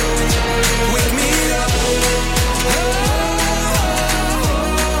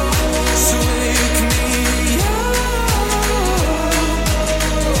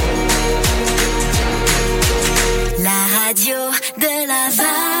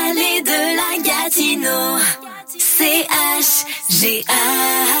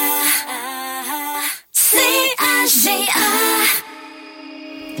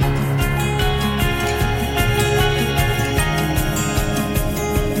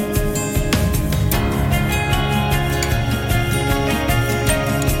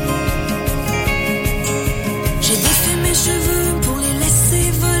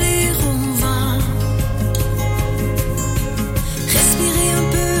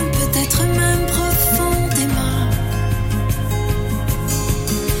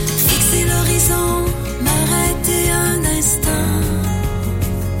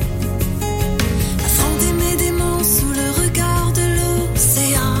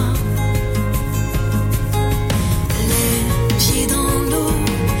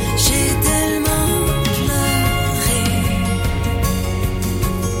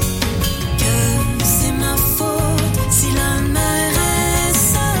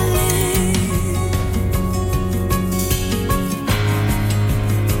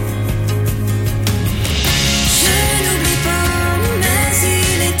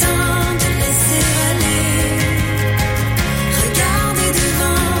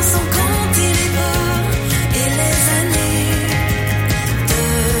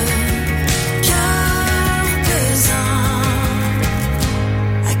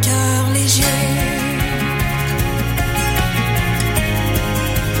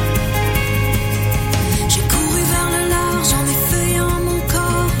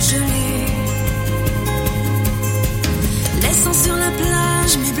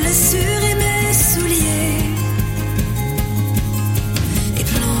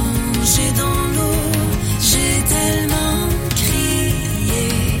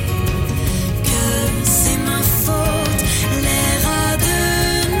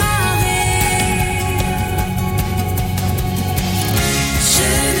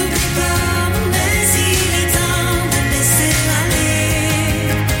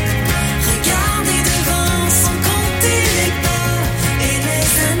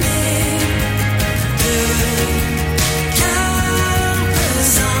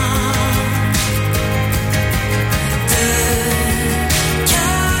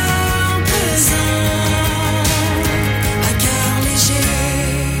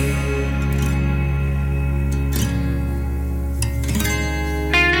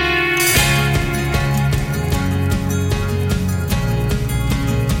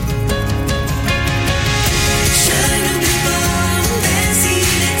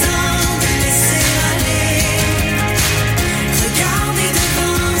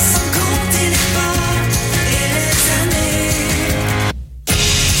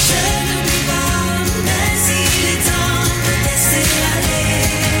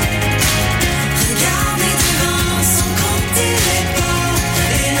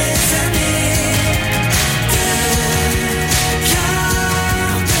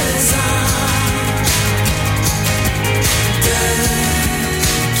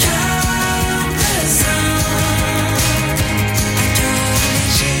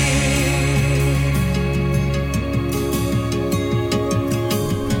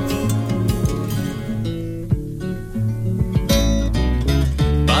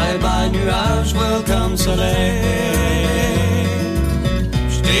 nuage, welcome soleil.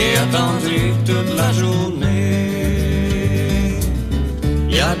 Je t'ai attendu toute la journée.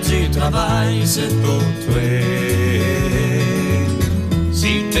 Y a du travail, c'est pour toi.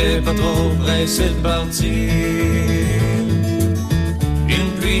 Si t'es pas trop pressé de partir,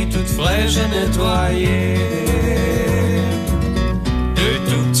 une pluie toute fraîche à nettoyer, deux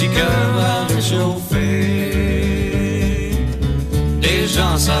tout petits cœurs à réchauffer, des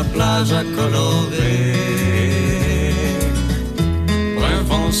gens sa plage à colorer, brun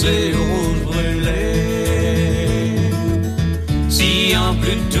foncé ou rouge brûlé. Si en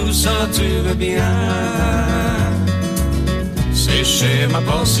plus de tout ça tu veux bien sécher ma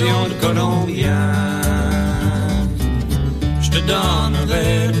portion de colombien, je te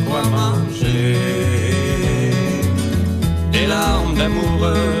donnerai de quoi manger, des larmes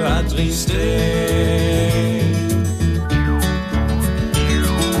d'amoureux attristés.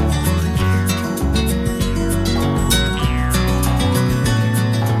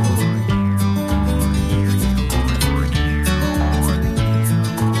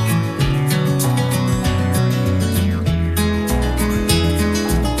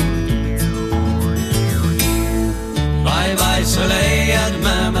 Soleil, à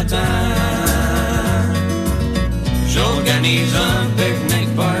demain matin, j'organise un picnic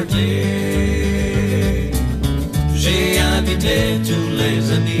party. J'ai invité tous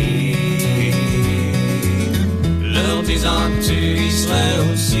les amis, leur disant que tu y serais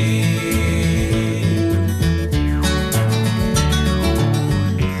aussi.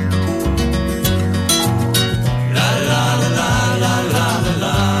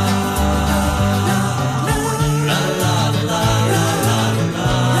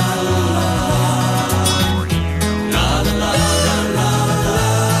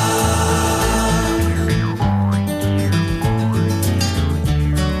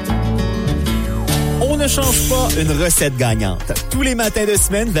 une recette gagnante. Tous les matins de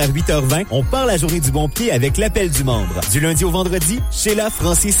semaine, vers 8h20, on part la journée du bon pied avec l'appel du membre. Du lundi au vendredi, Sheila,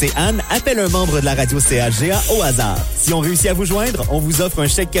 Francis et Anne appellent un membre de la radio CHGA au hasard. Si on réussit à vous joindre, on vous offre un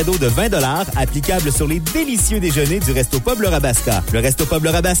chèque cadeau de 20 $ applicable sur les délicieux déjeuners du Resto Pub Le Rabasca. Le Resto Pub Le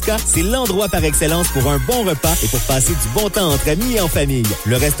Rabasca, c'est l'endroit par excellence pour un bon repas et pour passer du bon temps entre amis et en famille.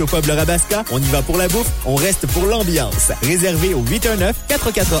 Le Resto Pub Le Rabasca, on y va pour la bouffe, on reste pour l'ambiance. Réservé au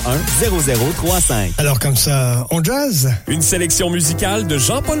 819-441-0035. Alors comme ça, on jazz? Une sélection musicale de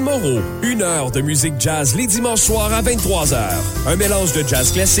Jean-Paul Moreau. 1 heure de musique jazz les dimanches soirs à 23h. Un mélange de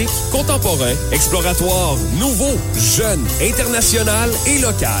jazz classique, contemporain, exploratoire, nouveau, jeune, international et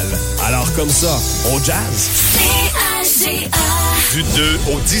local. Alors comme ça, on jazz? Du 2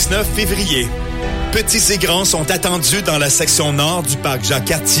 au 19 février. Petits et grands sont attendus dans la section nord du parc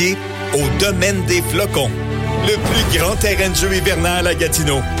Jacques-Cartier au Domaine des Flocons. Le plus grand terrain de jeu hivernal à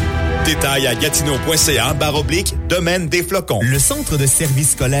Gatineau. Détails à gatineau.ca/Domaine des Flocons. Le Centre de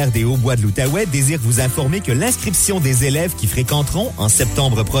service scolaire des Hauts-Bois de l'Outaouais désire vous informer que l'inscription des élèves qui fréquenteront en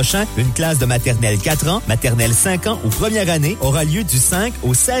septembre prochain une classe de maternelle 4 ans, maternelle 5 ans ou première année aura lieu du 5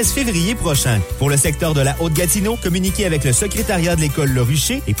 au 16 février prochain. Pour le secteur de la Haute-Gatineau, communiquez avec le secrétariat de l'école Le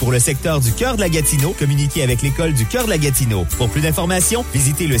Rucher et pour le secteur du Cœur de la Gatineau, communiquez avec l'école du Cœur de la Gatineau. Pour plus d'informations,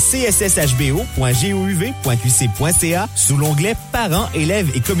 visitez le csshbo.gouv.qc.ca sous l'onglet Parents, élèves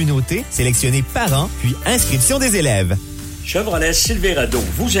et communautés. Sélectionnez parents, puis inscription des élèves. Chevrolet Silverado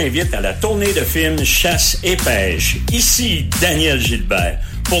vous invite à la tournée de films Chasse et pêche. Ici Daniel Gilbert.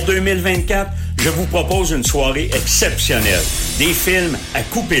 Pour 2024, je vous propose une soirée exceptionnelle. Des films à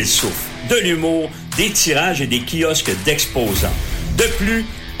couper le souffle, de l'humour, des tirages et des kiosques d'exposants. De plus,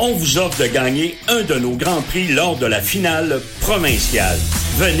 on vous offre de gagner un de nos grands prix lors de la finale provinciale.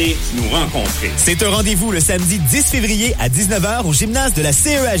 Venez nous rencontrer. C'est un rendez-vous le samedi 10 février à 19h au gymnase de la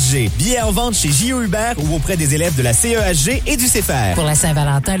CEHG. Billets en vente chez J.O. Hubert ou auprès des élèves de la CEHG et du CFR. Pour la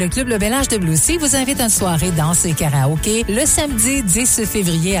Saint-Valentin, le Club Le Bel Âge de Bloussy vous invite à une soirée danse et karaoké le samedi 10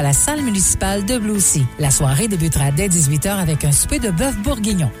 février à la salle municipale de Bloussy. La soirée débutera dès 18h avec un souper de bœuf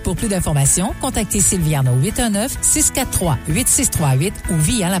bourguignon. Pour plus d'informations, contactez Sylviane au 819-643-8638 ou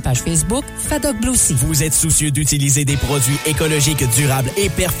via la page Facebook Fadoc Bloussy. Vous êtes soucieux d'utiliser des produits écologiques, durables et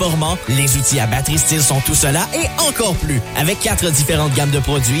performants? Les outils à batterie Steel sont tout cela et encore plus. Avec 4 différentes gammes de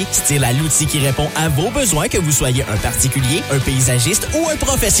produits, Steel a l'outil qui répond à vos besoins, que vous soyez un particulier, un paysagiste ou un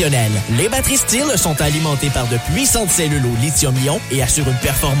professionnel. Les batteries Steel sont alimentées par de puissantes cellules au lithium-ion et assurent une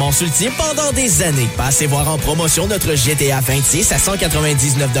performance ultime pendant des années. Passez voir en promotion notre GTA 26 à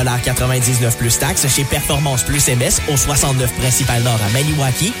 199,99$ plus taxes chez Performance Plus MS au 69 Principal Nord à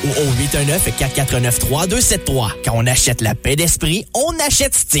Maniwaki ou au 819-449-3273. Quand on achète la paix d'esprit, on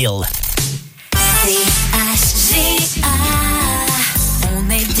achète Steel. CHGA, on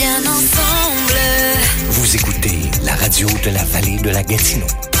est bien ensemble. Vous écoutez la radio de la vallée de la Gatineau.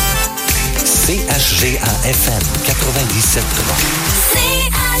 CHGA FM 97.3.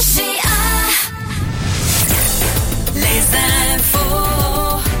 CHGA, les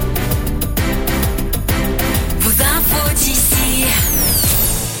infos, vos infos d'ici.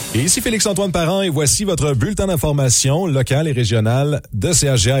 Et ici Félix-Antoine Parent et voici votre bulletin d'information locale et régionale de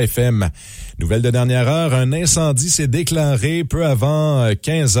CHGA FM. Nouvelle de dernière heure, un incendie s'est déclaré peu avant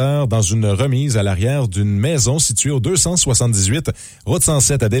 15 heures dans une remise à l'arrière d'une maison située au 278 route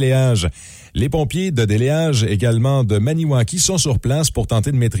 107 à Déléage. Les pompiers de Déléage, également de Maniwaki, sont sur place pour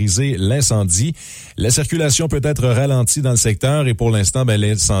tenter de maîtriser l'incendie. La circulation peut être ralentie dans le secteur et pour l'instant,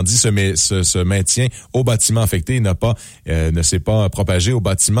 l'incendie se maintient au bâtiment affecté et ne s'est pas propagé au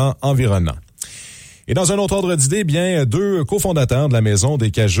bâtiment environnant. Et dans un autre ordre d'idée, 2 cofondateurs de la Maison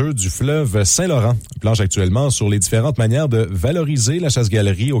des Cageux du fleuve Saint-Laurent planchent actuellement sur les différentes manières de valoriser la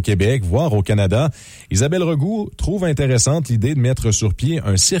chasse-galerie au Québec, voire au Canada. Isabelle Regout trouve intéressante l'idée de mettre sur pied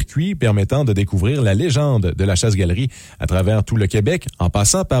un circuit permettant de découvrir la légende de la chasse-galerie à travers tout le Québec, en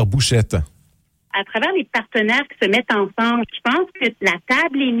passant par Bouchette. À travers les partenaires qui se mettent ensemble, je pense que la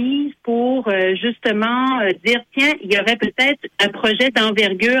table est mise pour justement dire, tiens, il y aurait peut-être un projet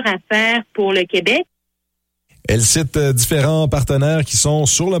d'envergure à faire pour le Québec. Elle cite différents partenaires qui sont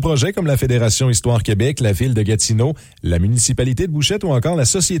sur le projet, comme la Fédération Histoire Québec, la Ville de Gatineau, la municipalité de Bouchette ou encore la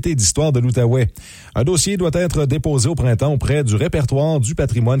Société d'Histoire de l'Outaouais. Un dossier doit être déposé au printemps auprès du répertoire du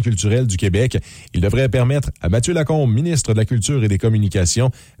patrimoine culturel du Québec. Il devrait permettre à Mathieu Lacombe, ministre de la Culture et des Communications,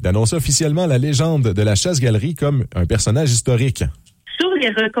 d'annoncer officiellement la légende de la chasse-galerie comme un personnage historique. Sur les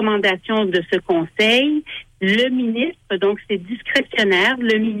recommandations de ce conseil, le ministre, donc c'est discrétionnaire,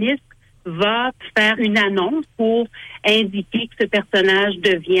 le ministre va faire une annonce pour indiquer que ce personnage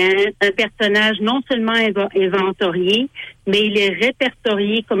devient un personnage non seulement inventorié, mais il est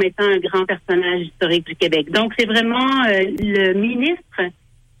répertorié comme étant un grand personnage historique du Québec. Donc, c'est vraiment le ministre,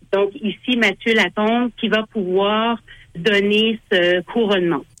 donc ici Mathieu Lacombe, qui va pouvoir donner ce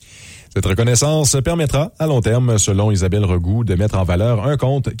couronnement. Cette reconnaissance permettra, à long terme, selon Isabelle Regout, de mettre en valeur un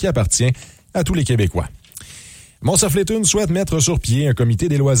compte qui appartient à tous les Québécois. Montserrat-Flétune souhaite mettre sur pied un comité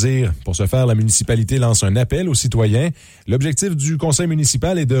des loisirs. Pour ce faire, la municipalité lance un appel aux citoyens. L'objectif du conseil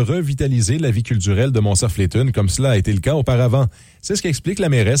municipal est de revitaliser la vie culturelle de Montserrat-Flétune, comme cela a été le cas auparavant. C'est ce qu'explique la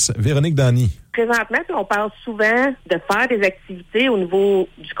mairesse Véronique Dany. Présentement, on parle souvent de faire des activités au niveau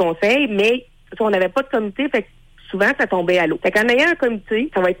du conseil, mais on n'avait pas de comité, fait que souvent, ça tombait à l'eau. Fait qu'en ayant un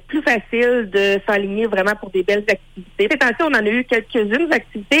comité, ça va être plus facile de s'aligner vraiment pour des belles activités. Cette année, on en a eu quelques-unes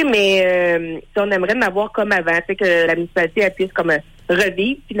activités, mais on aimerait en avoir comme avant, que la municipalité puisse comme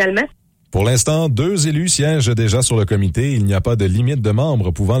revivre finalement. Pour l'instant, 2 élus siègent déjà sur le comité. Il n'y a pas de limite de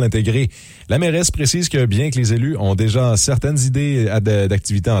membres pouvant l'intégrer. La mairesse précise que bien que les élus ont déjà certaines idées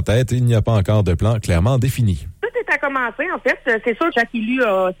d'activités en tête, il n'y a pas encore de plan clairement défini. À commencer, en fait. C'est sûr que chaque élu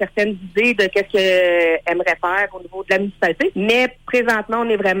a certaines idées de qu'est-ce qu'il aimerait faire au niveau de la municipalité, mais présentement, on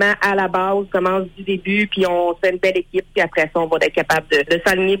est vraiment à la base, on commence du début, puis on se fait une belle équipe, puis après ça, on va être capable de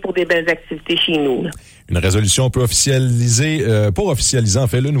s'aligner pour des belles activités chez nous. Une résolution pour officialiser en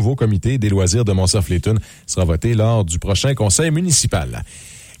fait le nouveau comité des loisirs de Montserrat-Flétune sera votée lors du prochain conseil municipal.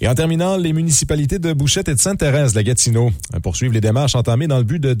 Et en terminant, les municipalités de Bouchette et de Sainte-Thérèse de la Gatineau poursuivent les démarches entamées dans le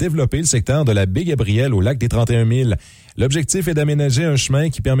but de développer le secteur de la Baie-Gabrielle au lac des 31 000. L'objectif est d'aménager un chemin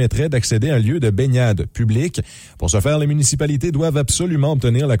qui permettrait d'accéder à un lieu de baignade public. Pour ce faire, les municipalités doivent absolument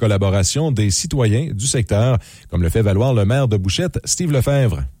obtenir la collaboration des citoyens du secteur, comme le fait valoir le maire de Bouchette, Steve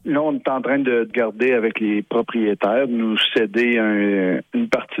Lefebvre. Là, on est en train de garder avec les propriétaires, de nous céder une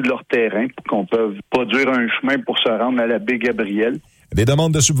partie de leur terrain pour qu'on puisse produire un chemin pour se rendre à la Baie-Gabrielle. Des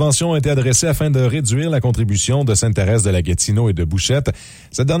demandes de subventions ont été adressées afin de réduire la contribution de Sainte-Thérèse de la Gatineau et de Bouchette.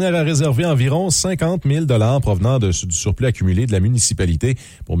 Cette dernière a réservé environ 50 000 $ provenant du surplus accumulé de la municipalité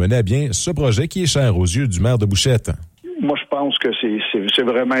pour mener à bien ce projet qui est cher aux yeux du maire de Bouchette. Moi, je pense que c'est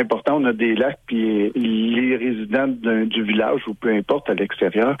vraiment important. On a des lacs, puis les résidents du village, ou peu importe, à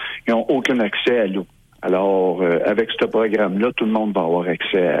l'extérieur, ils n'ont aucun accès à l'eau. Alors, avec ce programme-là, tout le monde va avoir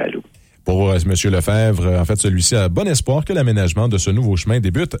accès à l'eau. Pour M. Lefebvre, en fait, celui-ci a bon espoir que l'aménagement de ce nouveau chemin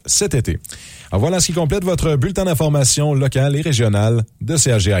débute cet été. Alors voilà ce qui complète votre bulletin d'information locale et régionale de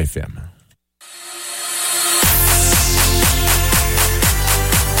CHGA-FM.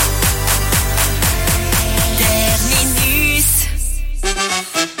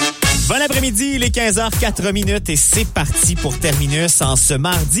 Bon après-midi, il est 15h04 et c'est parti pour Terminus en ce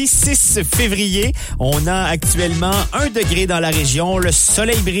mardi 6 février. On a actuellement 1 degré dans la région. Le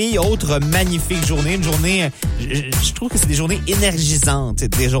soleil brille, autre magnifique journée. Une journée, je trouve que c'est des journées énergisantes,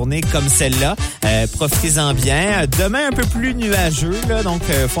 des journées comme celle-là. Profitez-en bien. Demain, un peu plus nuageux, là, donc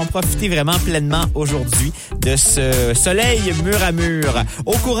faut en profiter vraiment pleinement aujourd'hui de ce soleil mur à mur.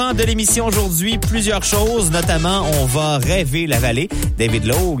 Au courant de l'émission aujourd'hui, plusieurs choses, notamment on va rêver la vallée. David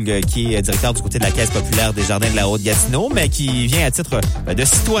Logue, qui est directeur du côté de la Caisse populaire des Jardins de la Haute-Gatineau, mais qui vient à titre de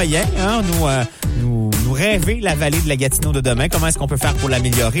citoyen, nous rêver la vallée de la Gatineau de demain. Comment est-ce qu'on peut faire pour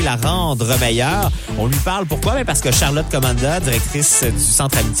l'améliorer, la rendre meilleure? On lui parle pourquoi? Parce que Charlotte Commanda, directrice du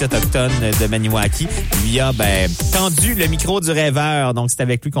Centre Amitié Autochtone de Maniwaki, lui a tendu le micro du rêveur. Donc, c'est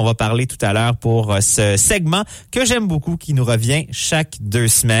avec lui qu'on va parler tout à l'heure pour ce segment que j'aime beaucoup, qui nous revient chaque 2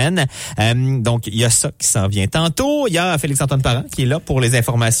 semaines. Donc, il y a ça qui s'en vient tantôt. Il y a Félix-Antoine Parent qui est là pour les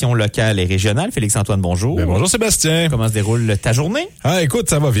informations locales et régionales. Félix-Antoine, bonjour. Bonjour Sébastien. Comment se déroule ta journée? Écoute,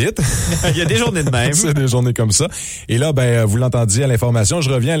 ça va vite. Il y a des journées de même. C'est des journées comme ça. Et là, vous l'entendiez à l'information. Je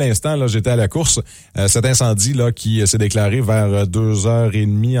reviens à l'instant. Là, j'étais à la course. Cet incendie là qui s'est déclaré vers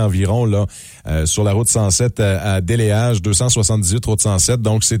 2h30 environ là sur la route 107 à Déléage, 278 route 107.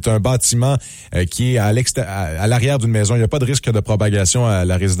 Donc, c'est un bâtiment qui est à l'arrière d'une maison. Il n'y a pas de risque de propagation à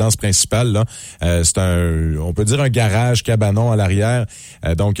la résidence principale. Là, c'est on peut dire un garage cabanon à l'arrière.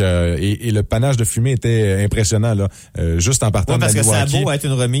 Donc, et le panache de fumée était impressionnant là, juste en partant de parce que ça a Maniwaki. beau être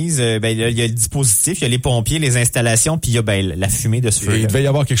une remise, il y a le dispositif, il y a les pompiers, les installations, puis il y a la fumée de ce feu. Il devait y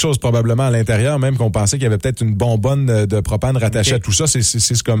avoir quelque chose probablement à l'intérieur, même qu'on pensait qu'il y avait peut-être une bonbonne de propane rattachée à tout ça.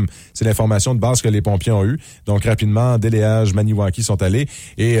 C'est l'information de base que les pompiers ont eue. Donc rapidement, Déléage, Maniwaki sont allés.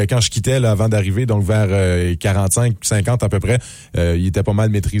 Et quand je quittais là, avant d'arriver, donc vers 45-50 à peu près, il était pas mal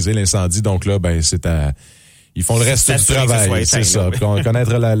maîtrisé l'incendie. Donc là, ils font le reste du travail. C'est ça. Puis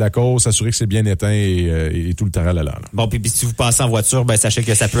connaître la cause, s'assurer que c'est bien éteint et tout le tralala. Bon, puis si vous passez en voiture, ben sachez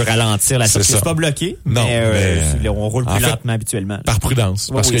que ça peut ralentir la sortie. C'est pas bloqué, mais on roule plus lentement habituellement. Par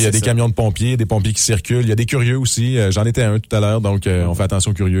prudence, parce qu'il y a des camions de pompiers, des pompiers qui circulent, il y a des curieux aussi. J'en étais un tout à l'heure, donc on fait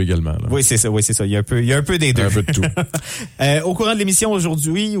attention aux curieux également. Là. Oui, c'est ça. Il y a un peu des deux. Un peu de tout. Au courant de l'émission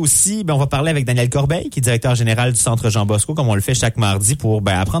aujourd'hui aussi, on va parler avec Daniel Corbeil, qui est directeur général du Centre Jean Bosco, comme on le fait chaque mardi, pour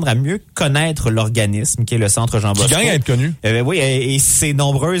apprendre à mieux connaître l'organisme qui est le Centre Jean Bosco. Qui gagne à être connu. Oui, et ses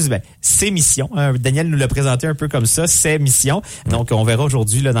nombreuses, ses missions. Daniel nous l'a présenté un peu comme ça, ses missions. Donc, on verra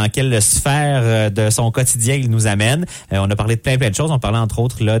aujourd'hui dans quelle sphère de son quotidien il nous amène. On a parlé de plein de choses. On parlait entre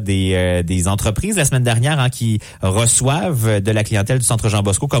autres là des entreprises la semaine dernière qui reçoivent de la clientèle du Centre Jean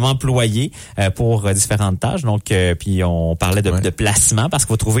Bosco comme employés pour différentes tâches. Donc, puis on parlait de placement parce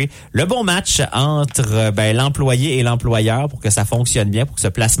qu'il faut trouver le bon match entre l'employé et l'employeur pour que ça fonctionne bien, pour que ce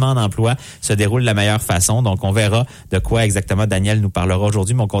placement d'emploi se déroule de la meilleure façon. Donc, on verra de quoi exactement Daniel nous parlera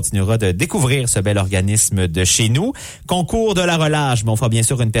aujourd'hui, mais on continuera de découvrir ce bel organisme de chez nous. Concours de la relâche, on fera bien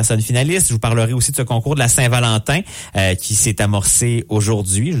sûr une personne finaliste. Je vous parlerai aussi de ce concours de la Saint-Valentin qui s'est amorcé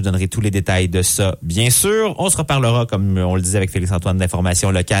aujourd'hui. Je vous donnerai tous les détails de ça, bien sûr. On se reparlera, comme on le disait avec Félix-Antoine,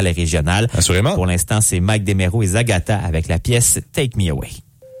 d'informations locales et régionales. Assurément. Pour l'instant, c'est Mike Desméraud et Zagata avec la pièce Take Me Away.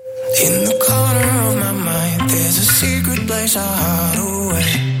 In the corner of my mind, there's a secret place I hide away.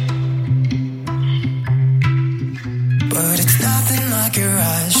 But it's nothing like your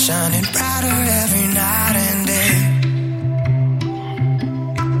eyes shining brighter every night and day.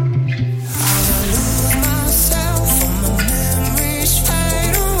 As I lose myself, all my memories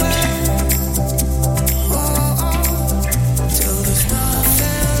fade away. Till there's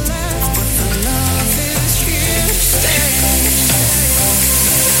nothing left, but the love is here to stay.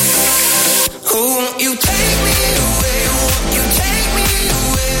 Oh, won't you take me away? Won't you take me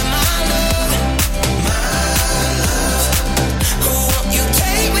away, my love? Won't you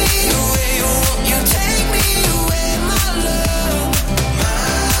take me away? Won't you take me away, my love?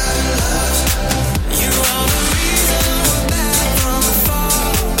 You are the reason we're back from afar.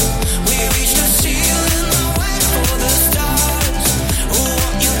 We reached the ceiling, the way for the stars.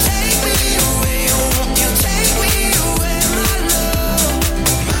 Won't you take me away? Won't you take me away, my love?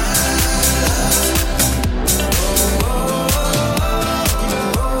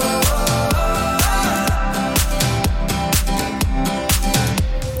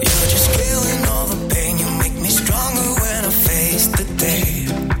 You're just killing all the pain. You make me stronger when I face the day.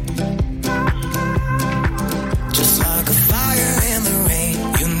 Just like a fire in the rain.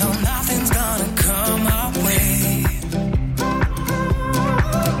 You know nothing's gonna come our way.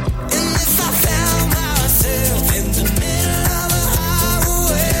 And if I found myself in the middle of a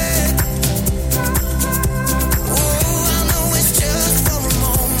highway, I know it's just for a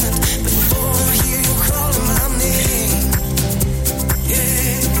moment before I hear you calling my name.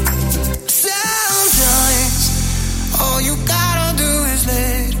 Sometimes all you gotta do is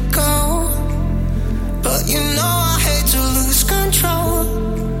let it go. But you know I hate to lose control.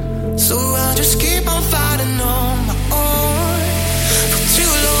 So I'll just keep on fighting on my own for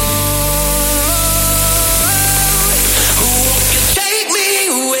too long. Won't you take me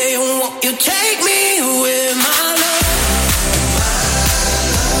away? Won't you take me away, my love?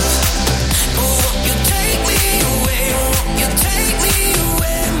 Won't you take me away? Won't you take me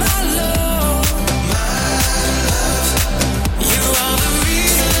away, my love? You are the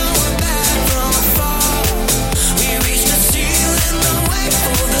reason we're back from afar. We reached the ceiling, the way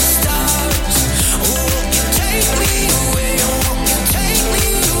for the stars. Won't you take me away? Won't you take me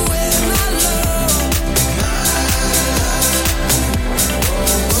away, my love?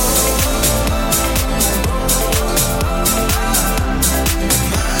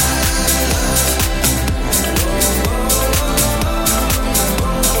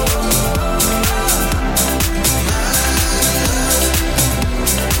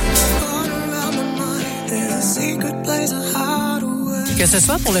 There's a secret place I hide away. Que ce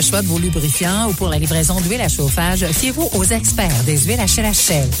soit pour le choix de vos lubrifiants ou pour la livraison d'huile à chauffage, fiez-vous aux experts des huiles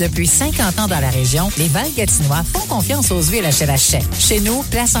HL. Depuis 50 ans dans la région, les Val-Gatinois font confiance aux huiles HL. Chez nous,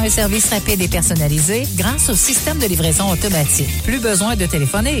 plaçons un service rapide et personnalisé grâce au système de livraison automatique. Plus besoin de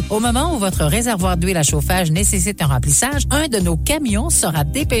téléphoner. Au moment où votre réservoir d'huile à chauffage nécessite un remplissage, un de nos camions sera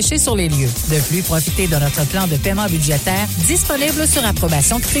dépêché sur les lieux. De plus, profitez de notre plan de paiement budgétaire disponible sur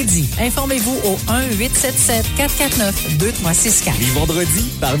approbation de crédit. Informez-vous au 1-877-449-2364. Les vendredis vendredi,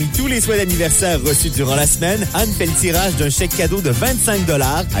 parmi tous les souhaits d'anniversaire reçus durant la semaine, Anne fait le tirage d'un chèque cadeau de 25 $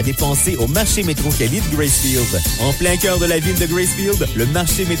 à dépenser au marché Métro-Cali de Gracefield. En plein cœur de la ville de Gracefield, le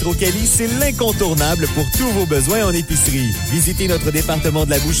marché Métro-Cali, c'est l'incontournable pour tous vos besoins en épicerie. Visitez notre département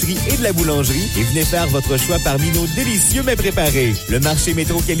de la boucherie et de la boulangerie et venez faire votre choix parmi nos délicieux mets préparés. Le marché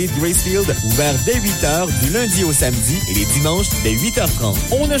Métro-Cali de Gracefield, ouvert dès 8h du lundi au samedi et les dimanches dès 8h30.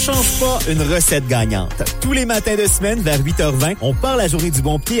 On ne change pas une recette gagnante. Tous les matins de semaine vers 8h20, on part la journée du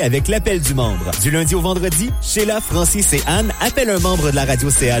bon pied avec l'appel du membre. Du lundi au vendredi, Sheila, Francis et Anne appellent un membre de la radio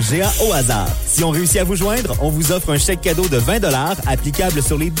CHGA au hasard. Si on réussit à vous joindre, on vous offre un chèque cadeau de 20 $ applicable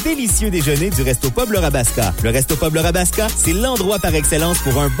sur les délicieux déjeuners du Resto Pub Le Rabasca. Le Resto Pub Le Rabasca, c'est l'endroit par excellence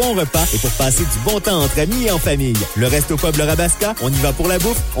pour un bon repas et pour passer du bon temps entre amis et en famille. Le Resto Pub Le Rabasca, on y va pour la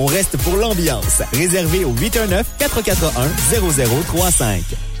bouffe, on reste pour l'ambiance. Réservé au 819-441-0035.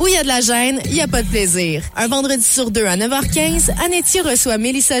 Où il y a de la gêne, il n'y a pas de plaisir. Un vendredi sur deux à 9h15, Anetti reçoit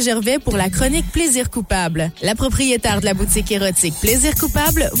Mélissa Gervais pour la chronique Plaisir coupable. La propriétaire de la boutique érotique Plaisir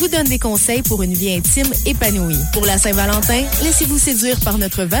coupable vous donne des conseils pour une vie intime épanouie. Pour la Saint-Valentin, laissez-vous séduire par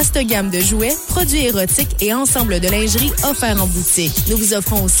notre vaste gamme de jouets, produits érotiques et ensemble de lingerie offerts en boutique. Nous vous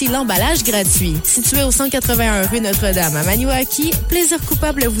offrons aussi l'emballage gratuit. Situé au 181 rue Notre-Dame à Maniwaki, Plaisir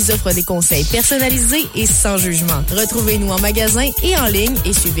coupable vous offre des conseils personnalisés et sans jugement. Retrouvez-nous en magasin et en ligne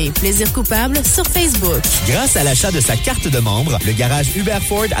et suivez Plaisir coupable sur Facebook. Grâce à l'achat de sa carte de membre, le garage Hubert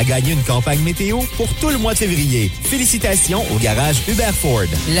Ford a gagné une campagne météo pour tout le mois de février. Félicitations au garage Hubert Ford.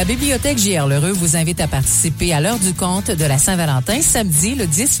 La bibliothèque J.R. Lheureux vous invite à participer à l'heure du conte de la Saint-Valentin samedi le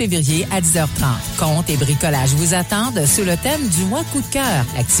 10 février à 10h30. Contes et bricolage vous attendent sous le thème du mois coup de cœur.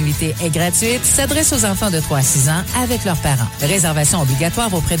 L'activité est gratuite, s'adresse aux enfants de 3 à 6 ans avec leurs parents. Réservation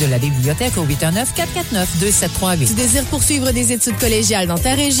obligatoire auprès de la bibliothèque au 819-449-2738. Tu désires poursuivre des études collégiales dans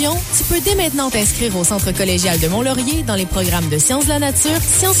ta région? Tu peux dès maintenant t'inscrire au Centre collégial de Mont-Laurier dans les programmes de sciences de la nature,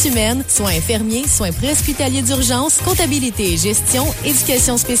 sciences humaines, soins infirmiers, soins préhospitaliers d'urgence, comptabilité et gestion,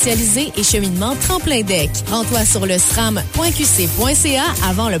 éducation spécialisée et cheminement tremplin deck. Rends-toi sur le sram.qc.ca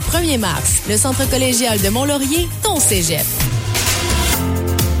avant le 1er mars. Le Centre collégial de Mont-Laurier, ton cégep.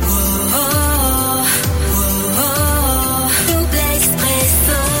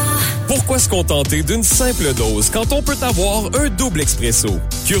 Pourquoi se contenter d'une simple dose quand on peut avoir un double expresso?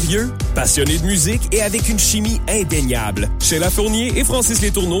 Curieux, passionné de musique et avec une chimie indéniable. Sheila Fournier et Francis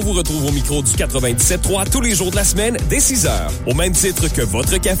Letourneau vous retrouvent au micro du 97.3 tous les jours de la semaine dès 6 heures. Au même titre que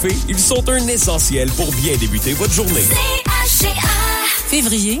votre café, ils sont un essentiel pour bien débuter votre journée.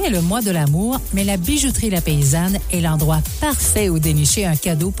 Février est le mois de l'amour, mais la bijouterie La Paysanne est l'endroit parfait où dénicher un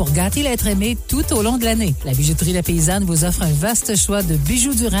cadeau pour gâter l'être aimé tout au long de l'année. La bijouterie La Paysanne vous offre un vaste choix de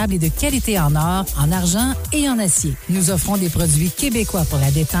bijoux durables et de qualité en or, en argent et en acier. Nous offrons des produits québécois pour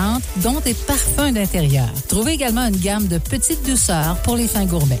la détente, dont des parfums d'intérieur. Trouvez également une gamme de petites douceurs pour les fins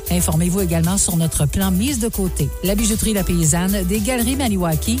gourmets. Informez-vous également sur notre plan mise de côté. La bijouterie La Paysanne des Galeries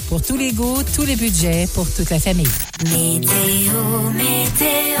Maniwaki pour tous les goûts, tous les budgets, pour toute la famille. Météo,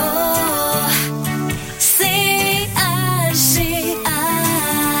 C-A-G-A.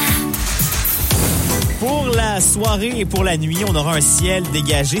 Pour la soirée et pour la nuit, on aura un ciel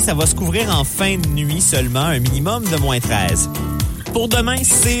dégagé. Ça va se couvrir en fin de nuit seulement, un minimum de moins 13. Pour demain,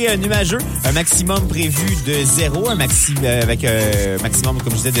 c'est nuageux. Un maximum prévu de 0, avec maximum,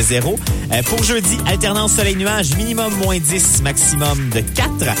 comme je disais, de 0. Pour jeudi, alternance soleil-nuage, minimum moins 10, maximum de 4.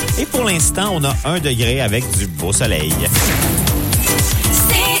 Et pour l'instant, on a 1 degré avec du beau soleil.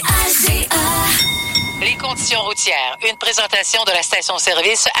 Les conditions routières. Une présentation de la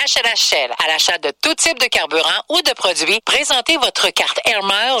station-service HLHL. À l'achat de tout type de carburant ou de produits, présentez votre carte Air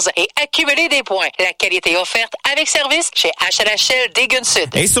Miles et accumulez des points. La qualité offerte avec service chez HLHL Dégun Sud.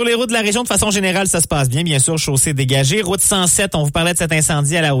 Et sur les routes de la région, de façon générale, ça se passe bien. Bien sûr, chaussée dégagée. Route 107, on vous parlait de cet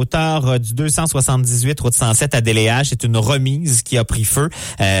incendie à la hauteur du 278, route 107 à Déléage. C'est une remise qui a pris feu.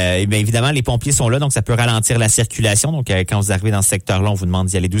 Et bien évidemment, les pompiers sont là, donc ça peut ralentir la circulation. Donc, quand vous arrivez dans ce secteur-là, on vous demande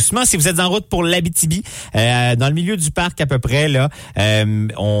d'y aller doucement. Si vous êtes en route pour l'Abitibi, dans le milieu du parc à peu près, là,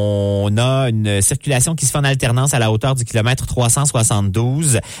 on a une circulation qui se fait en alternance à la hauteur du kilomètre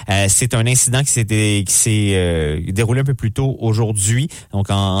 372. C'est un incident qui s'est déroulé un peu plus tôt aujourd'hui, donc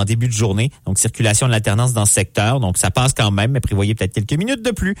en début de journée. Donc, circulation de l'alternance dans ce secteur. Donc, ça passe quand même, mais prévoyez peut-être quelques minutes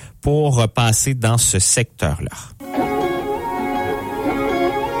de plus pour passer dans ce secteur-là.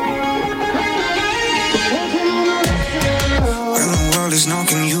 Is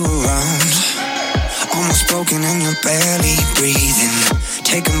knocking you around, almost broken and you're barely breathing.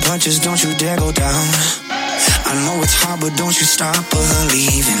 Taking punches, don't you dare go down. I know it's hard, but don't you stop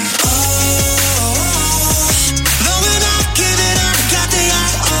believing. No, we're not giving up, got the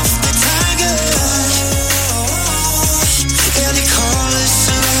eye of the tiger. Yeah, they call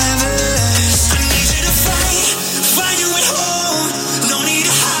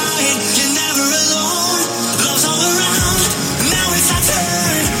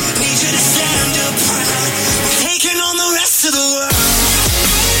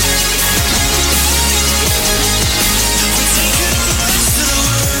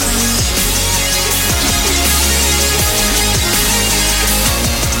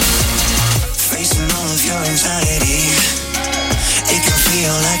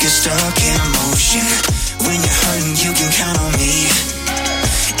get stuck in motion. When you're hurting, you can count on me.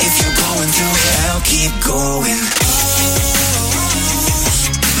 If you're going through hell, keep going.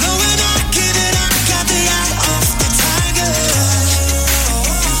 No, we're not giving up, got the eye of the tiger.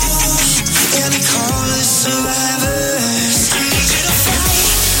 Yeah, they call us survivors. I need you to fight,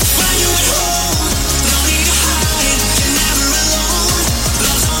 find you at home. No need to hide, you're never alone.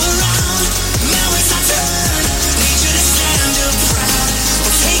 Love's all around, now it's our turn. Need you to stand up proud.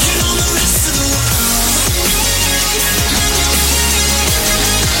 We're taking on the rest of the world. We're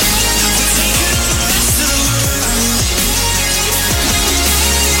taking on the rest of the world.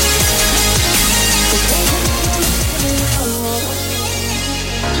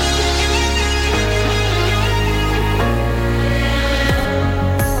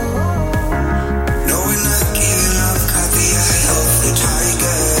 No, we're not giving up, got the eye of the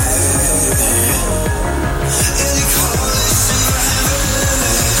tiger. Yeah, they call us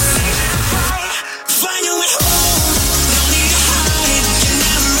survivors. Find you at home, no need to hide, you're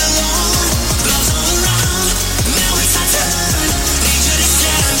never alone. Love's all around, now it's our turn. Need you to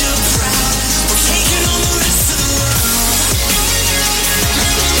stand up proud. We're taking on the rest of the world.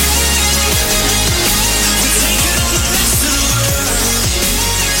 We're taking on the rest of the world.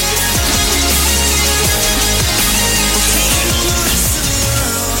 We're taking on the rest of the world.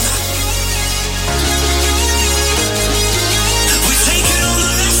 We're taking on the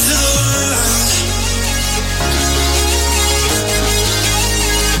rest of the world.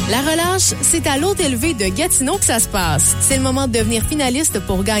 La relâche, c'est à l'hôtel élevé de Gatineau que ça se passe. C'est le moment de devenir finaliste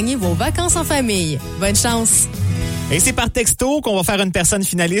pour gagner vos vacances en famille. Bonne chance! Et c'est par texto qu'on va faire une personne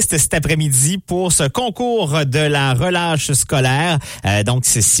finaliste cet après-midi pour ce concours de la relâche scolaire. Donc,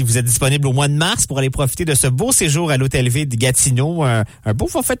 si vous êtes disponible au mois de mars pour aller profiter de ce beau séjour à l'Hôtel V de Gatineau, un beau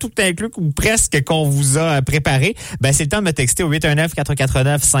forfait tout inclus ou presque qu'on vous a préparé, ben c'est le temps de me texter au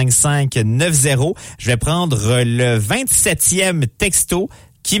 819-449-5590. Je vais prendre le 27e texto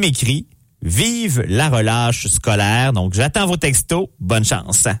qui m'écrit « Vive la relâche scolaire ». Donc, j'attends vos textos. Bonne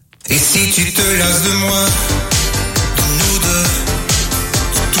chance. Et si tu te lasses de moi, de nous deux,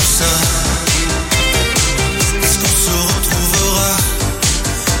 de tout ça, est-ce qu'on se retrouvera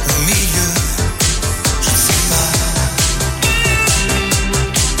au milieu? Je ne sais pas.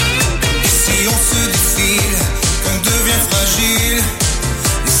 Et si on se défile, qu'on devient fragile,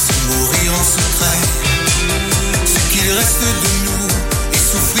 laissez mourir en secret ce qu'il reste de nous et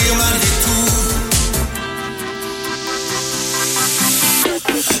souffrir malgré tout.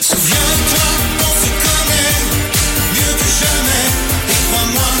 Souviens-toi, on se connaît mieux que jamais. Et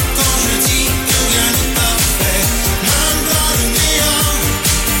crois-moi quand je dis que rien n'est parfait. Même dans le néant,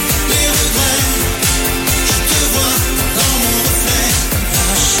 les regrets, je te vois dans mon reflet. La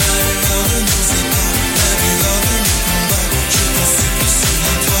chaleur de nos épaules, la lueur de nos combats. Je t'en supplie,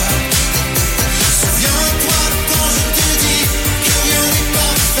 souviens-toi. Souviens-toi quand je te dis que rien n'est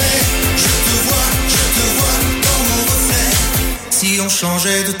parfait. Je te vois dans mon reflet. Si on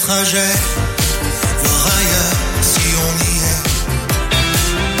changeait de trajet, voir ailleurs si on y est,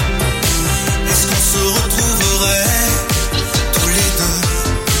 est-ce qu'on se retrouverait tous les deux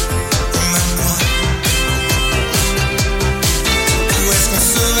au même point? Ou est-ce qu'on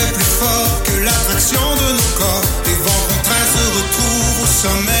serait plus fort que l'attraction de nos corps? Des vents contraints se retrouvent au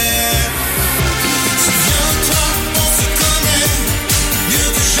sommet. Souviens-toi, on se connaît mieux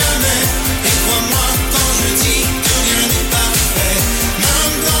que jamais. Et crois-moi quand je dis que rien n'est parfait.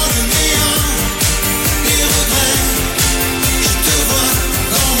 Même dans le néant, les regrets, je te vois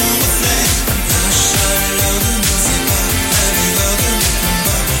dans mon reflet. La chaleur de nos épaules, la lueur de nos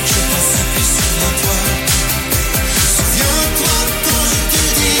combats. Je t'en supplie, souviens-toi. Souviens-toi quand je te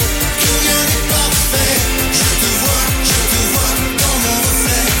dis que rien n'est parfait. Je te vois dans mon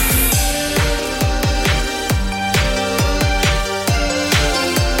reflet.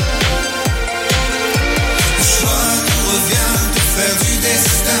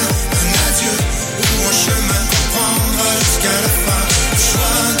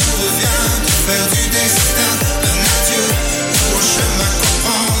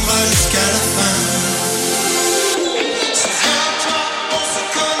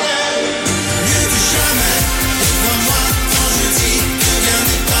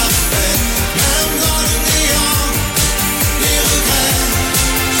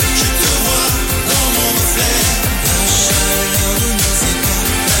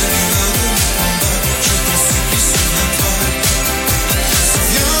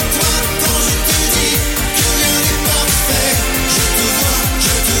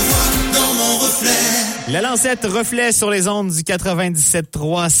 107 reflets sur les ondes du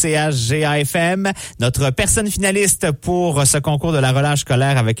 97.3 CHGA-FM. Notre personne finaliste pour ce concours de la relâche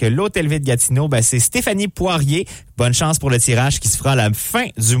scolaire avec l'Hôtel Ville de Gatineau, c'est Stéphanie Poirier. Bonne chance pour le tirage qui se fera à la fin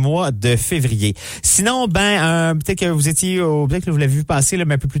du mois de février. Sinon, peut-être que peut-être que vous l'avez vu passer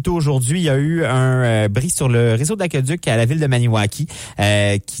mais un peu plus tôt aujourd'hui, il y a eu un bris sur le réseau d'aqueduc à la ville de Maniwaki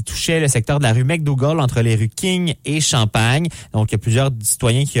qui touchait le secteur de la rue McDougall entre les rues King et Champagne. Donc, il y a plusieurs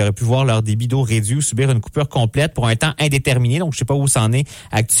citoyens qui auraient pu voir leur débit d'eau réduit ou subir une coupure complète pour un temps indéterminé. Donc, je sais pas où ça en est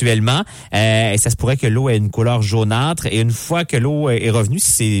actuellement. Et ça se pourrait que l'eau ait une couleur jaunâtre. Et une fois que l'eau est revenue,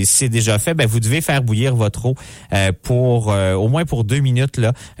 si c'est déjà fait, vous devez faire bouillir votre eau pour au moins pour 2 minutes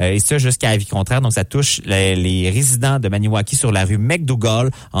là, et ça jusqu'à avis contraire. Donc ça touche les résidents de Maniwaki sur la rue McDougall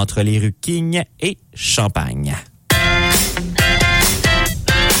entre les rues King et Champagne.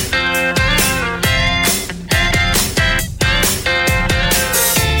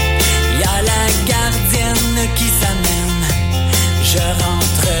 Il y a la gardienne qui s'amène. Je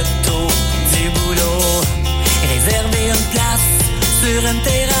rentre tôt du boulot. Réserver une place sur une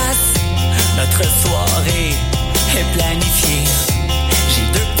terrasse. Notre soirée est planifiée. J'ai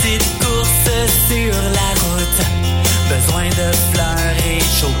 2 petites courses sur la route. Besoin de fleurs et de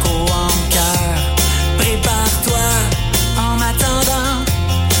choco en cœur. Prépare-toi en m'attendant.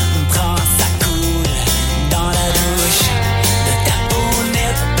 Prends ça cool dans la douche. De ta peau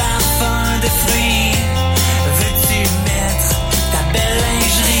nette, parfum de fruits. Veux-tu mettre ta belle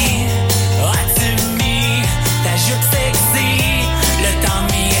lingerie? As-tu mis ta jupe sexy? Le temps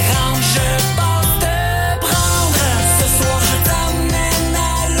m'y rentre, je pense te prendre. Ce soir je t'emmène à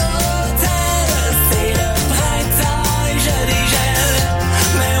l'hôtel. C'est le printemps et je dégèle.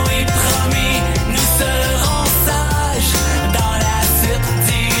 Mais oui, promis, nous serons sages dans la suite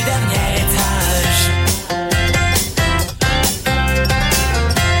du dernier étage.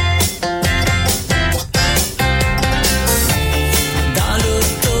 Dans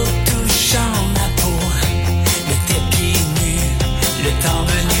l'auto touchant ma peau, de tes pieds nus, le temps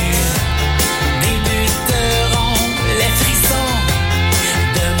venu, débuteront les frissons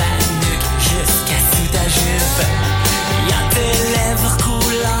de ma nuque jusqu'à sous ta jupe. Y'a tes lèvres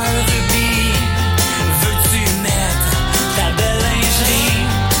couleur rubis. Veux-tu mettre ta belle lingerie?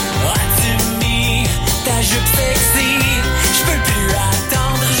 As-tu mis ta jupe sexy? J'peux plus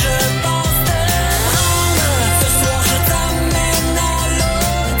attendre, je pense te prendre. Ce soir je t'emmène à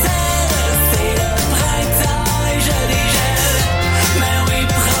l'hôtel. C'est le printemps et je dégèle. Mais oui,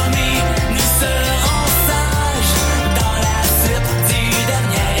 promis, nous serons sages dans la suite du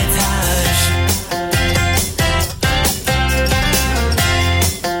dernier étage.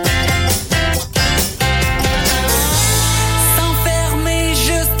 S'enfermer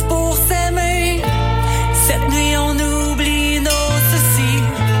juste pour s'aimer. Cette nuit on oublie nos soucis.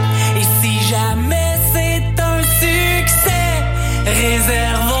 Et si jamais c'est un succès,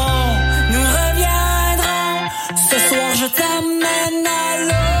 réservons, nous reviendrons. Ce soir je t'emmène à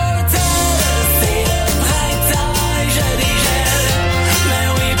l'hôtel. C'est le printemps et je dégèle. Mais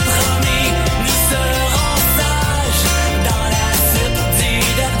oui, promis, nous serons sages dans la suite du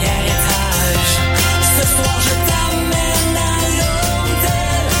dernier étage. Ce soir je t'emmène à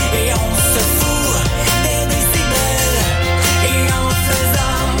l'hôtel. Et on se fout des décibels. Et en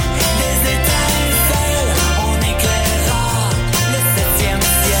faisant des étincelles, on éclairera le 7e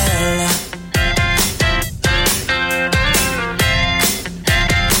ciel.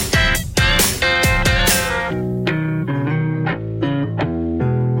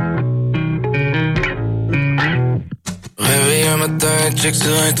 Réveillé un matin, check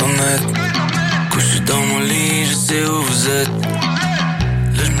sur internet. Couché dans mon lit, je sais où vous êtes.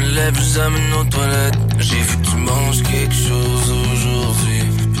 Là je me lève, je vous amène aux toilettes. J'ai vu que tu manges quelque chose aujourd'hui.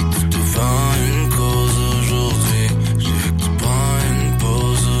 Puis que tu te vends une cause aujourd'hui. J'ai vu que tu prends une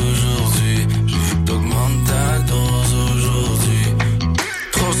pause aujourd'hui. J'ai vu que t'augmentes ta dose aujourd'hui.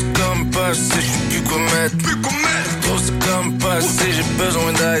 Trop c'est comme passé, je sais plus quoi mettre. Trop c'est comme passé, j'ai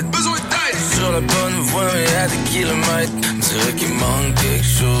besoin d'aide. Sur la bonne voie, mais à des kilomètres. Dirais qu'il manque quelque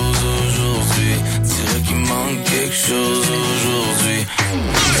chose aujourd'hui. Dirais qu'il manque quelque chose aujourd'hui.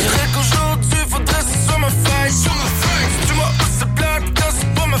 Dirais qu'aujourd'hui faudrait que ce soit ma fête. Si tu m'as où c'est plate, quand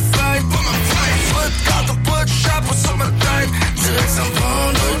c'est pas ma fête. Pas de carton, pas de chapeau sur ma tête. Dirais que ça me prend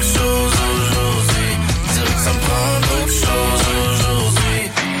d'autres choses aujourd'hui. Dirais que ça me prend d'autres choses aujourd'hui.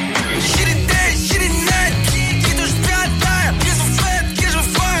 J'ai des days, j'ai des nights qui touchent bien à terre. Qu'est-ce qu'on fait, qu'est-ce que je veux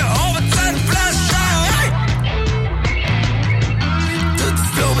faire? On va te faire une place chère. Hey! Tout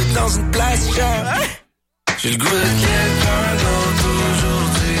fleuvé dans une place chère. Hey! J'ai le goût d'être quelqu'un d'autre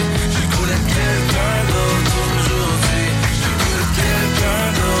aujourd'hui. J'ai le goût d'être quelqu'un d'autre aujourd'hui. J'ai le goût d'être quelqu'un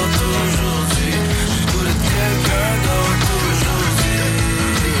d'autre aujourd'hui. J'ai le goût d'être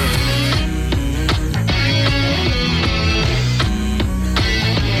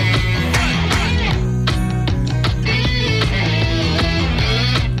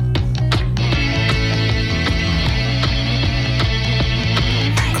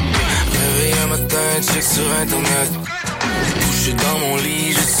Internet. Couché dans mon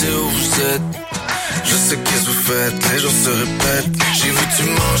lit, je sais où vous êtes. Je sais qu'est-ce que vous faites, les jours se répètent. J'ai vu tu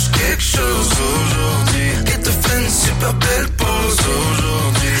manges quelque chose aujourd'hui. Et te fait une super belle pause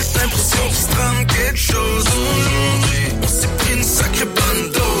aujourd'hui. L'impression qu'il se trame quelque chose aujourd'hui. On s'est pris une sacrée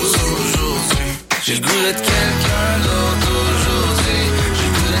bonne dose aujourd'hui. J'ai le goût d'être quelqu'un d'autre aujourd'hui. J'ai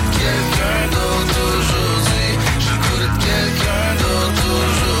le goût d'être quelqu'un d'autre aujourd'hui. J'ai le goût d'être quelqu'un d'autre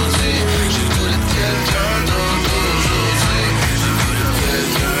aujourd'hui. J'ai le goût d'être quelqu'un d'autre aujourd'hui. J'ai le goût d'être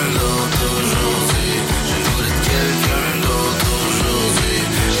quelqu'un d'autre aujourd'hui. J'ai le goût d'être quelqu'un d'autre aujourd'hui.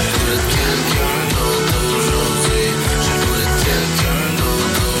 J'ai le goût d'être quelqu'un d'autre aujourd'hui. J'ai le goût d'être quelqu'un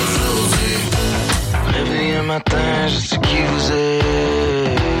d'autre aujourd'hui. Réveillé un matin, je sais qui vous êtes.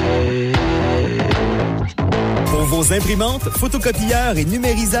 Pour vos imprimantes, photocopieurs et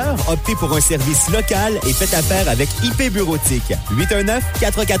numériseurs, optez pour un service local et faites affaire avec IP Bureautique.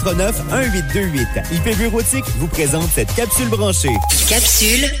 819-449-1828. IP Bureautique vous présente cette capsule branchée.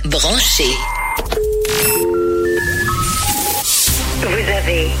 Capsule branchée. Vous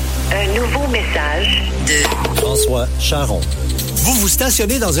avez un nouveau message de François Charon. Vous vous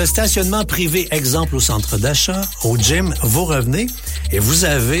stationnez dans un stationnement privé, exemple au centre d'achat, au gym, vous revenez et vous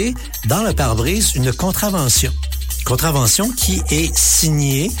avez dans le pare-brise une contravention. Contravention qui est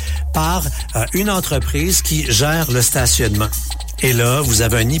signée par une entreprise qui gère le stationnement. Et là, vous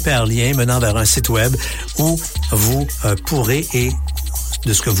avez un hyperlien menant vers un site web où vous pourrez, et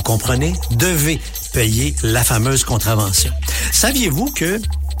de ce que vous comprenez, devez payer la fameuse contravention. Saviez-vous que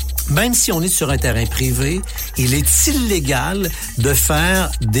même si on est sur un terrain privé, il est illégal de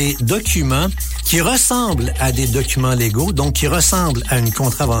faire des documents qui ressemblent à des documents légaux, donc qui ressemblent à une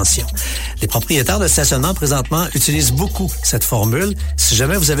contravention. Les propriétaires de stationnement, présentement, utilisent beaucoup cette formule. Si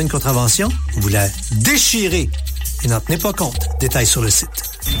jamais vous avez une contravention, vous la déchirez et n'en tenez pas compte. Détails sur le site.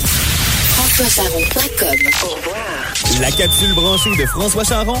 FrançoisCharon.com. Au revoir. La capsule branchée de François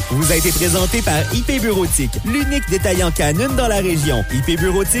Charon vous a été présentée par IP Bureautique, l'unique détaillant Canon dans la région. IP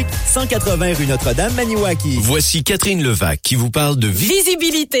Bureautique, 180 rue Notre-Dame, Maniwaki. Voici Catherine Levac qui vous parle de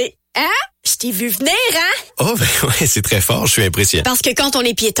visibilité. Hein? Je t'ai vu venir, hein? Oh, ben ouais, c'est très fort, je suis impressionné. Parce que quand on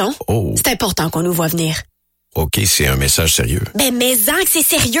est piéton, c'est important qu'on nous voit venir. OK, c'est un message sérieux. Ben, que c'est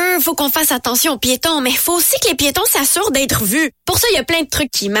sérieux. Faut qu'on fasse attention aux piétons, mais faut aussi que les piétons s'assurent d'être vus. Pour ça, il y a plein de trucs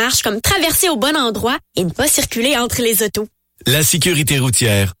qui marchent, comme traverser au bon endroit et ne pas circuler entre les autos. La sécurité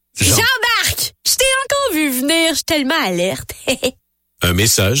routière. J'embarque! Je t'ai encore vu venir, je suis tellement alerte. Un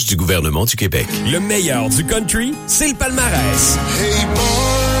message du gouvernement du Québec. Le meilleur du country, c'est le palmarès. Hey,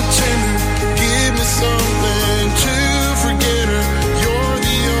 bartender, give me something to forget her. You're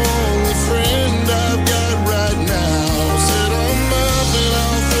the only friend I've got right now. Set 'em up and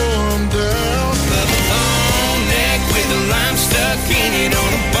I'll throw 'em down. The long neck with the lime stuck in it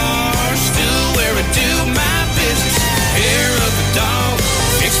on a bar stool where I do my business. Hair of a dog,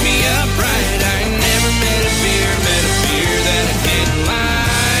 fix me up right. I ain't never met a beer that I didn't like.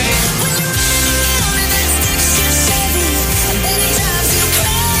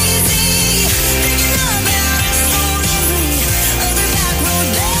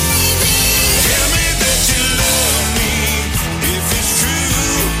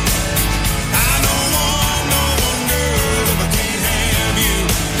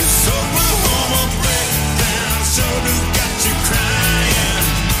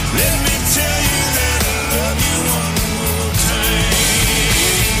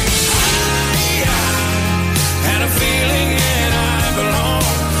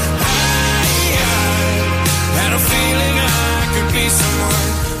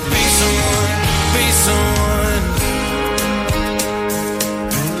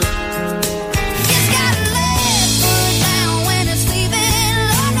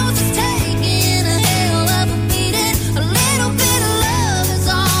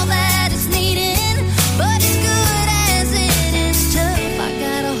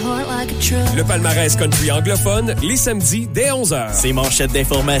 Le palmarès country anglophone, les samedis dès 11h. Ces manchettes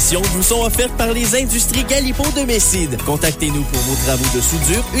d'information vous sont offertes par les industries Galipo de Messine. Contactez-nous pour vos travaux de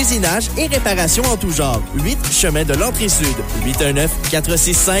soudure, usinage et réparation en tout genre. 8 chemin de l'entrée sud.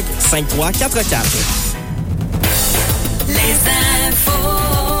 819-465-5344. Les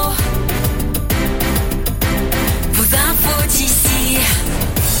infos. Vos infos d'ici.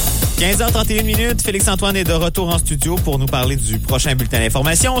 15h31, Félix-Antoine est de retour en studio pour nous parler du prochain bulletin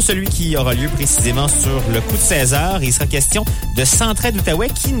d'information, celui qui aura lieu précisément sur le coup de 16h. Il sera question de Centraide Outaouais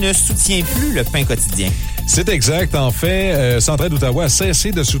qui ne soutient plus le pain quotidien. C'est exact. En fait, Centraide d'Ottawa a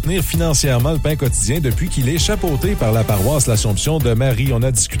cessé de soutenir financièrement le pain quotidien depuis qu'il est chapeauté par la paroisse l'Assomption de Marie. On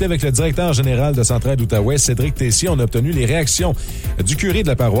a discuté avec le directeur général de Centraide d'Outaouais, Cédric Tessier. On a obtenu les réactions du curé de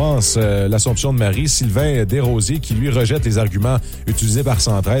la paroisse l'Assomption de Marie, Sylvain Desrosiers, qui lui rejette les arguments utilisés par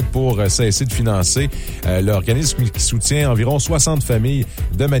Centraide pour cesser de financer l'organisme qui soutient environ 60 familles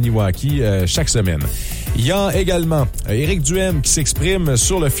de Maniwaki chaque semaine. Il y a également Éric Duhaime qui s'exprime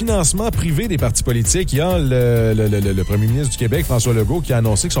sur le financement privé des partis politiques. Il y a le premier ministre du Québec, François Legault, qui a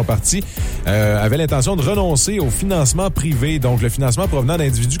annoncé que son parti avait l'intention de renoncer au financement privé, donc le financement provenant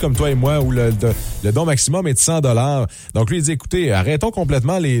d'individus comme toi et moi, où le don maximum est de 100 $. Donc lui, il dit, écoutez, arrêtons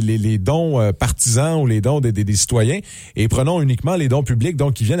complètement les dons partisans ou les dons des citoyens et prenons uniquement les dons publics,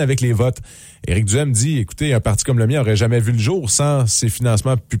 donc qui viennent avec les votes. Éric Duhaime dit, écoutez, un parti comme le mien aurait jamais vu le jour sans ces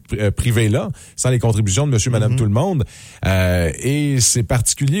financements privés-là, sans les contributions de monsieur, madame, tout le monde. Et c'est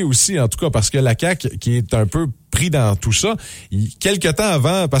particulier aussi, en tout cas, parce que la CAQ, qui est un peu pris dans tout ça, quelque temps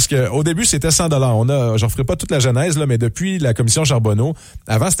avant, parce que au début, c'était 100 $. Je referai pas toute la genèse, là, mais depuis la commission Charbonneau,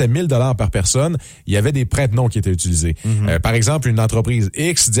 avant, c'était 1000 $ par personne. Il y avait des prête-noms qui étaient utilisés. Par exemple, une entreprise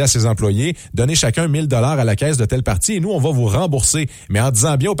X dit à ses employés, donnez chacun 1000 $ à la caisse de tel parti et nous, on va vous rembourser. Mais en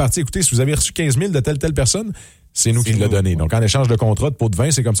disant bien au parti, écoutez, si vous avez reçu 15 000 de telle personne, c'est nous qui l'a donné. Donc, en échange de contrat de pot de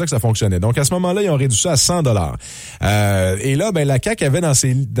vin, c'est comme ça que ça fonctionnait. Donc, à ce moment-là, ils ont réduit ça à 100 $. Et là, ben, la CAQ avait dans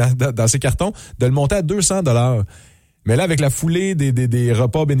ses cartons de le monter à 200 $. Mais là, avec la foulée des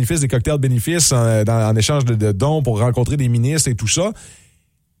repas bénéfices, des cocktails bénéfices en échange de dons pour rencontrer des ministres et tout ça,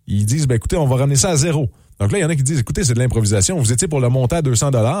 ils disent, ben, écoutez, on va ramener ça à zéro. Donc là, il y en a qui disent, écoutez, c'est de l'improvisation. Vous étiez pour le monter à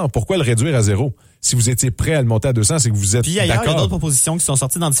 200 $. Pourquoi le réduire à zéro? Si vous étiez prêt à le monter à 200, c'est que vous êtes d'accord. Puis ailleurs, il y a d'autres propositions qui sont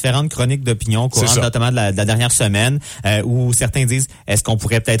sorties dans différentes chroniques d'opinion courantes, notamment de la dernière semaine, où certains disent, est-ce qu'on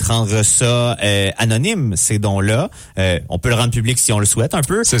pourrait peut-être rendre ça anonyme, ces dons-là? On peut le rendre public si on le souhaite un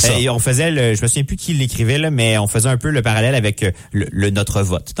peu. C'est ça. Et on faisait, je me souviens plus qui l'écrivait, là, mais on faisait un peu le parallèle avec notre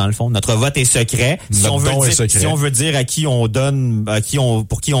vote, dans le fond. Notre vote est secret. Si on veut dire à qui on donne,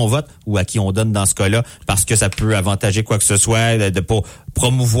 pour qui on vote, ou à qui on donne dans ce cas-là, parce que ça peut avantager quoi que ce soit, pour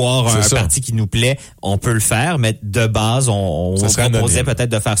promouvoir un parti qui nous plaît, on peut le faire, mais de base, on proposait peut-être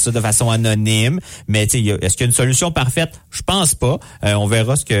de faire ça de façon anonyme. Mais est-ce qu'il y a une solution parfaite? Je pense pas. On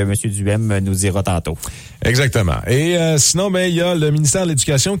verra ce que M. Duhaime nous dira tantôt. Exactement. Et sinon, ben il y a le ministère de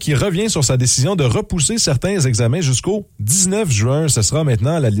l'Éducation qui revient sur sa décision de repousser certains examens jusqu'au 19 juin. Ce sera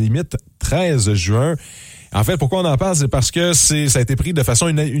maintenant à la limite 13 juin. En fait, pourquoi on en parle, c'est parce que ça a été pris de façon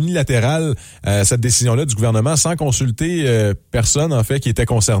unilatérale, cette décision-là du gouvernement, sans consulter personne, en fait, qui était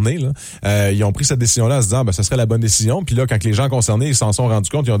concerné. Là. Ils ont pris cette décision-là en se disant, ça serait la bonne décision. Puis là, quand les gens concernés ils s'en sont rendus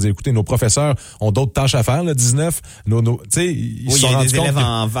compte, ils ont dit, écoutez, nos professeurs ont d'autres tâches à faire, le 19. Tu sais, ils se sont rendus compte. Il y a des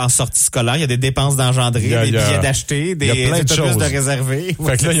élèves en sortie scolaire, il y a des dépenses d'engendrer, des billets d'acheter, des autobus de réserver.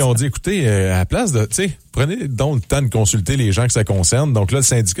 Fait que là, ils ont dit, écoutez, à la place de, tu sais, prenez donc le temps de consulter les gens que ça concerne. Donc là, le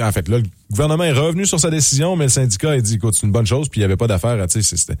syndicat, en fait, là, le gouvernement est revenu sur sa décision, mais le syndicat a dit, écoute, c'est une bonne chose, puis il n'y avait pas d'affaire, tu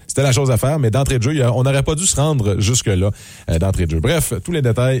sais, c'était la chose à faire, mais d'entrée de jeu, on n'aurait pas dû se rendre jusque-là, d'entrée de jeu. Bref, tous les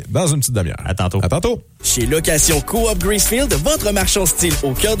détails dans une petite demi-heure. À tantôt. À tantôt. Chez Location Coop Gracefield, votre marchand style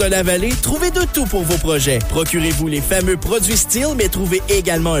au cœur de la vallée, trouvez de tout pour vos projets. Procurez-vous les fameux produits style, mais trouvez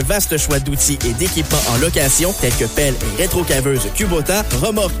également un vaste choix d'outils et d'équipements en location, tels que pelles et rétrocaveuses Kubota,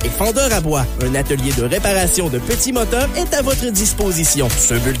 remorques et fendeurs à bois. Un atelier de réparation de petits moteurs est à votre disposition.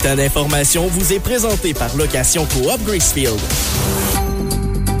 Ce bulletin d'information vous est présenté par Location Coop Gracefield.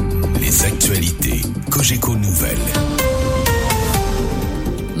 Les actualités Cogeco Nouvelles.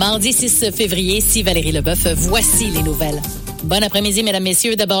 Mardi 6 février, ici Valérie Leboeuf, voici les nouvelles. Bon après-midi, mesdames,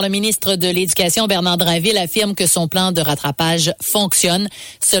 messieurs. D'abord, le ministre de l'Éducation, Bernard Drinville, affirme que son plan de rattrapage fonctionne.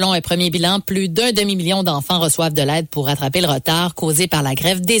 Selon un premier bilan, plus d'1 demi-million d'enfants reçoivent de l'aide pour rattraper le retard causé par la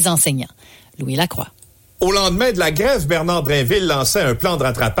grève des enseignants. Louis Lacroix. Au lendemain de la grève, Bernard Drinville lançait un plan de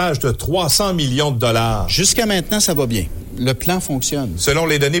rattrapage de 300 millions de dollars. Jusqu'à maintenant, ça va bien. Le plan fonctionne. Selon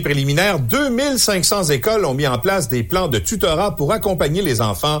les données préliminaires, 2500 écoles ont mis en place des plans de tutorat pour accompagner les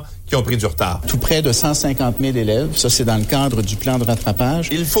enfants qui ont pris du retard. Tout près de 150 000 élèves. Ça, c'est dans le cadre du plan de rattrapage.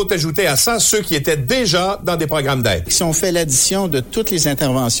 Il faut ajouter à ça ceux qui étaient déjà dans des programmes d'aide. Si on fait l'addition de toutes les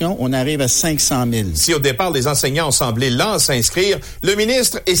interventions, on arrive à 500 000. Si au départ, les enseignants ont semblé lents à s'inscrire, le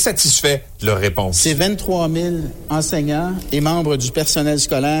ministre est satisfait de leur réponse. C'est 23 000 enseignants et membres du personnel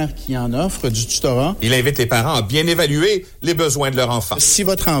scolaire qui en offrent du tutorat. Il invite les parents à bien évaluer les besoins de leur enfant. Si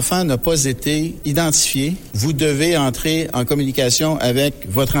votre enfant n'a pas été identifié, vous devez entrer en communication avec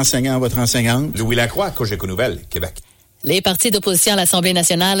votre enseignant, votre enseignante. Louis Lacroix, Cogeco Nouvelles, Québec. Les partis d'opposition à l'Assemblée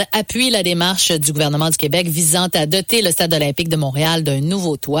nationale appuient la démarche du gouvernement du Québec visant à doter le Stade olympique de Montréal d'un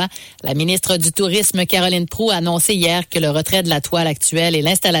nouveau toit. La ministre du Tourisme, Caroline Proulx, a annoncé hier que le retrait de la toile actuelle et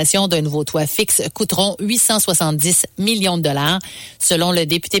l'installation d'un nouveau toit fixe coûteront 870 millions de dollars. Selon le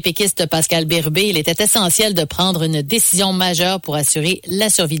député péquiste Pascal Bérubé, il était essentiel de prendre une décision majeure pour assurer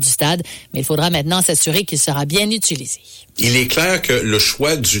la survie du stade, mais il faudra maintenant s'assurer qu'il sera bien utilisé. Il est clair que le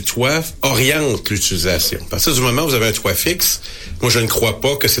choix du toit oriente l'utilisation. À partir du moment où vous avez un toit fixe, moi je ne crois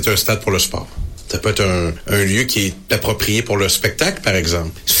pas que c'est un stade pour le sport. Ça peut être un lieu qui est approprié pour le spectacle, par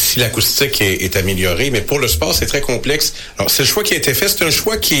exemple, si l'acoustique est améliorée. Mais pour le sport, c'est très complexe. Alors, c'est le choix qui a été fait. C'est un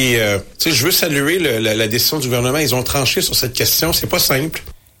choix qui... je veux saluer la décision du gouvernement. Ils ont tranché sur cette question. C'est pas simple.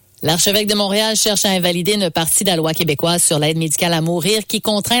 L'archevêque de Montréal cherche à invalider une partie de la loi québécoise sur l'aide médicale à mourir qui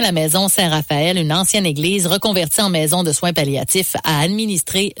contraint la maison Saint-Raphaël, une ancienne église reconvertie en maison de soins palliatifs, à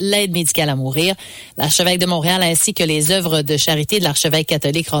administrer l'aide médicale à mourir. L'archevêque de Montréal ainsi que les œuvres de charité de l'archevêque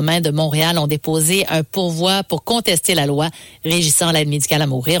catholique romain de Montréal ont déposé un pourvoi pour contester la loi régissant l'aide médicale à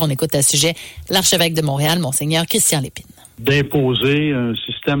mourir. On écoute à ce sujet l'archevêque de Montréal, Monseigneur Christian Lépine. D'imposer un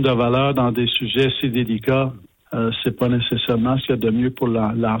système de valeurs dans des sujets si délicats, c'est pas nécessairement ce qu'il y a de mieux pour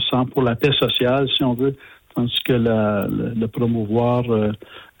l'ensemble, pour la paix sociale, si on veut, tandis que le promouvoir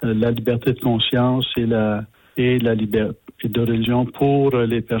la liberté de conscience et la liberté de religion pour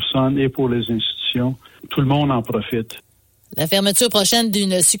les personnes et pour les institutions. Tout le monde en profite. La fermeture prochaine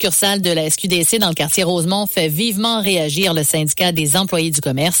d'une succursale de la SQDC dans le quartier Rosemont fait vivement réagir le syndicat des employés du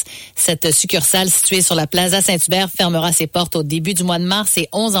commerce. Cette succursale située sur la Plaza Saint-Hubert fermera ses portes au début du mois de mars et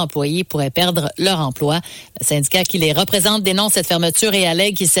 11 employés pourraient perdre leur emploi. Le syndicat qui les représente dénonce cette fermeture et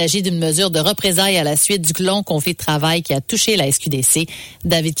allègue qu'il s'agit d'une mesure de représailles à la suite du long conflit de travail qui a touché la SQDC.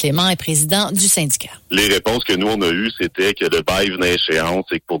 David Clément est président du syndicat. Les réponses que nous, on a eues, c'était que le bail venait à échéance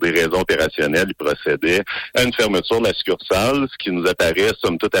et que pour des raisons opérationnelles, il procédait à une fermeture de la succursale. Ce qui nous apparaît,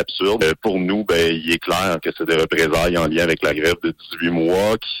 somme toute, absurde. Pour nous, il est clair que c'est des représailles en lien avec la grève de 18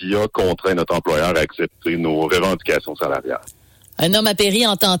 mois qui a contraint notre employeur à accepter nos revendications salariales. Un homme a péri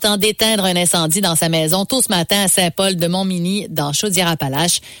en tentant d'éteindre un incendie dans sa maison tôt ce matin à Saint-Paul-de-Montmagny, dans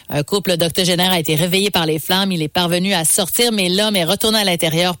Chaudière-Appalaches. Un couple d'octogénaires a été réveillé par les flammes. Il est parvenu à sortir, mais l'homme est retourné à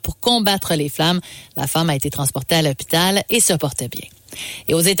l'intérieur pour combattre les flammes. La femme a été transportée à l'hôpital et se porte bien.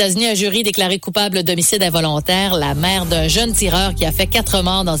 Et aux États-Unis, un jury déclaré coupable d'homicide involontaire la mère d'un jeune tireur qui a fait 4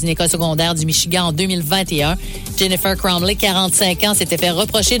 morts dans une école secondaire du Michigan en 2021. Jennifer Cromley, 45 ans, s'était fait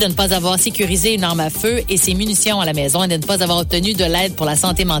reprocher de ne pas avoir sécurisé une arme à feu et ses munitions à la maison et de ne pas avoir obtenu de l'aide pour la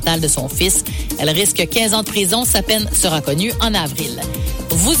santé mentale de son fils. Elle risque 15 ans de prison. Sa peine sera connue en avril.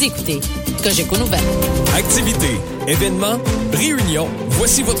 Vous écoutez Cogeco Nouvelles. Activités, événements, réunions,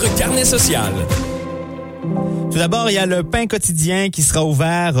 voici votre carnet social. Tout d'abord, il y a le pain quotidien qui sera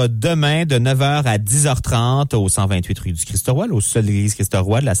ouvert demain de 9h à 10h30 au 128 rue du Christ-Roi, au sol de l'église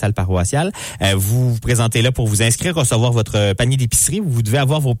Christ-Roi de la salle paroissiale. Vous vous présentez là pour vous inscrire, recevoir votre panier d'épicerie. Vous devez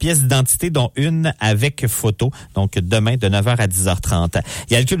avoir vos pièces d'identité, dont une avec photo. Donc, demain de 9h à 10h30.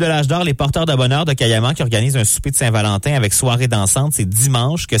 Il y a le Club de l'Âge d'Or, les porteurs de bonheur de Caillaman qui organise un souper de Saint-Valentin avec soirée dansante. C'est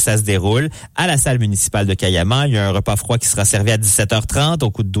dimanche que ça se déroule à la salle municipale de Caillaman. Il y a un repas froid qui sera servi à 17h30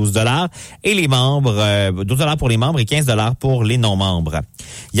 au coût de $12. Et les membres, $12 pour les membres et $15 pour les non-membres.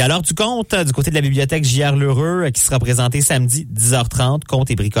 Il y a l'heure du conte du côté de la bibliothèque J.R. Lheureux qui sera présentée samedi 10h30, conte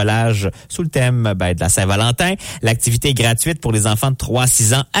et bricolage sous le thème de la Saint-Valentin. L'activité est gratuite pour les enfants de 3 à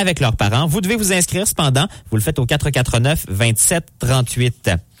 6 ans avec leurs parents. Vous devez vous inscrire cependant. Vous le faites au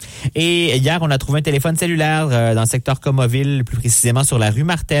 449-2738. Et hier, on a trouvé un téléphone cellulaire dans le secteur Comoville, plus précisément sur la rue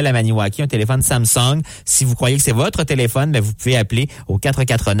Martel à Maniwaki, un téléphone Samsung. Si vous croyez que c'est votre téléphone, vous pouvez appeler au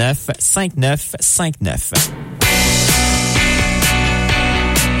 449-5959.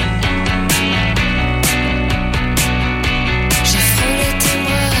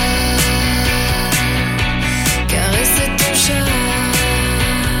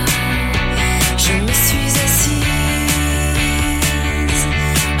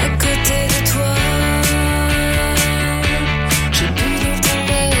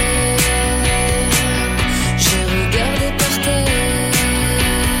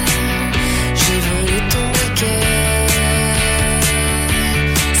 J'ai volé ton cœur.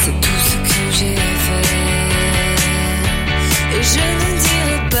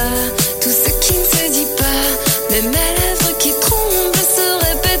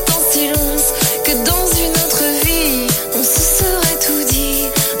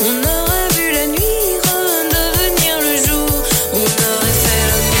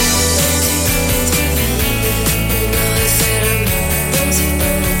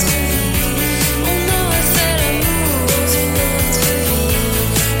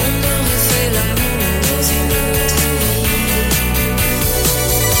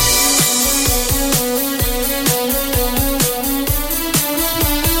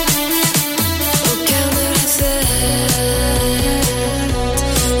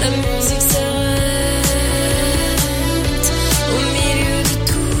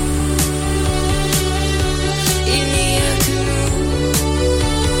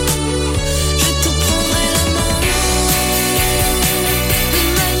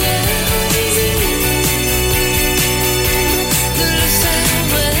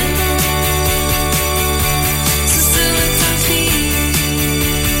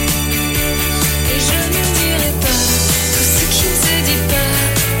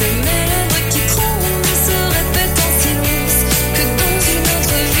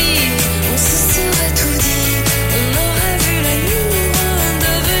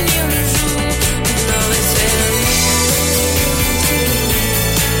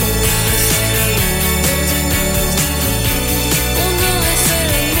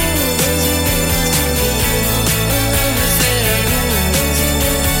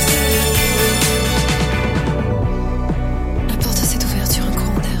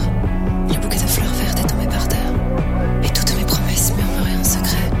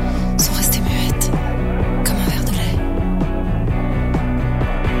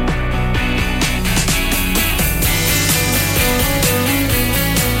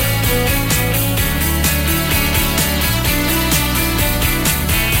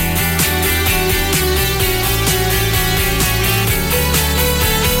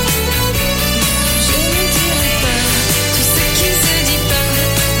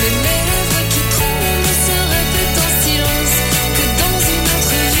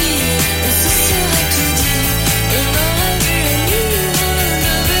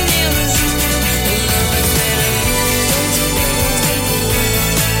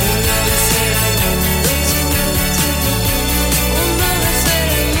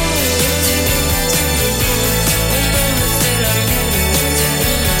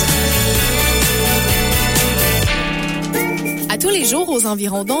 aux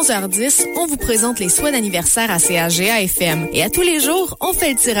environs d'11h10, on vous présente les souhaits d'anniversaire à CHGA FM. Et à tous les jours, on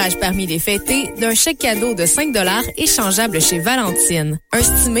fait le tirage parmi les fêtés d'un chèque cadeau de 5 $ échangeable chez Valentine. Un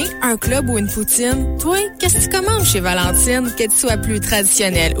stimé, un club ou une poutine? Toi, qu'est-ce que tu commandes chez Valentine? Que tu sois plus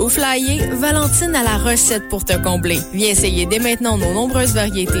traditionnel ou flyé, Valentine a la recette pour te combler. Viens essayer dès maintenant nos nombreuses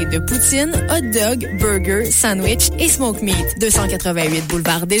variétés de poutine, hot dog, burger, sandwich et smoke meat. 288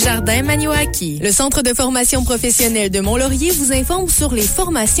 boulevard Desjardins, Maniwaki. Le Centre de formation professionnelle de Mont-Laurier vous informe sur les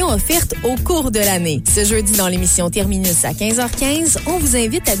formations offertes au cours de l'année. Ce jeudi, dans l'émission Terminus à 15h15, on vous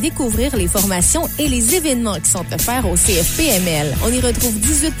invite à découvrir les formations et les événements qui sont offerts au CFPML. On y retrouve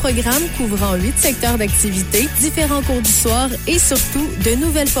 18 programmes couvrant 8 secteurs d'activité, différents cours du soir et surtout de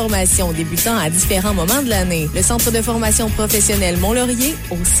nouvelles formations débutant à différents moments de l'année. Le Centre de formation professionnelle Mont-Laurier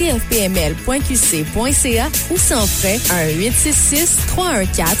au cfpml.qc.ca ou sans frais,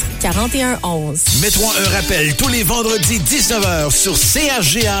 1-866-314-4111. Mets-toi un rappel tous les vendredis 19h sur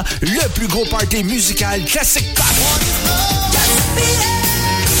CHGA, le plus gros party musical classique pop.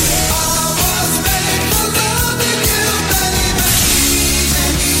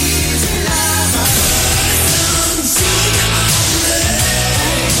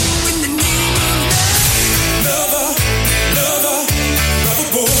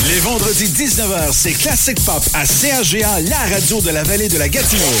 Les vendredis 19h, c'est Classic Pop à CHGA, la radio de la vallée de la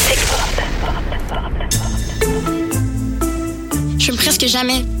Gatineau. Je fume presque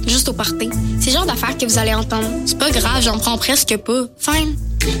jamais, juste au party. C'est le genre d'affaires que vous allez entendre. C'est pas grave, j'en prends presque pas. Fine.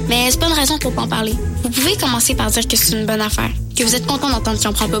 Mais c'est pas une raison pour pas en parler. Vous pouvez commencer par dire que c'est une bonne affaire, que vous êtes content d'entendre qu'il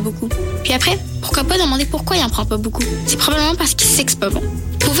en prend pas beaucoup. Puis après, pourquoi pas demander pourquoi il en prend pas beaucoup. C'est probablement parce qu'il sait que c'est pas bon.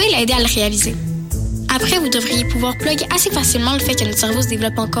 Vous pouvez l'aider à le réaliser. Après, vous devriez pouvoir plugger assez facilement le fait que notre cerveau se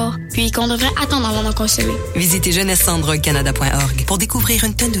développe encore, puis qu'on devrait attendre avant d'en consommer. Visitez jeunessesandroguecanada.org pour découvrir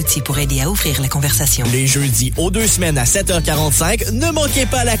une tonne d'outils pour aider à ouvrir la conversation. Les jeudis aux 2 semaines à 7h45, ne manquez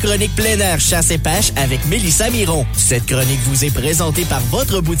pas la chronique plein air chasse et pêche avec Mélissa Miron. Cette chronique vous est présentée par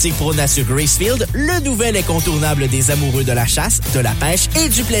votre boutique Pro Nature Gracefield, le nouvel incontournable des amoureux de la chasse, de la pêche et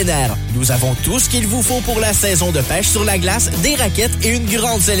du plein air. Nous avons tout ce qu'il vous faut pour la saison de pêche sur la glace, des raquettes et une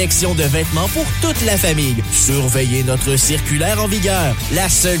grande sélection de vêtements pour toute la famille. Surveillez notre circulaire en vigueur. La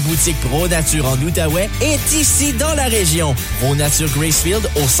seule boutique Pro Nature en Outaouais est ici dans la région. Pro Nature Gracefield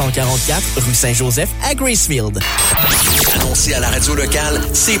au 144 rue Saint-Joseph à Gracefield. Annoncer à la radio locale,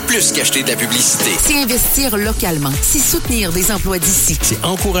 c'est plus qu'acheter de la publicité. C'est investir localement. C'est soutenir des emplois d'ici. C'est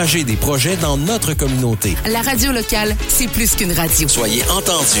encourager des projets dans notre communauté. La radio locale, c'est plus qu'une radio. Soyez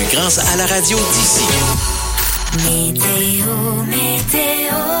entendus grâce à la radio d'ici. Météo,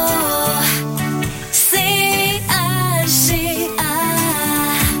 météo.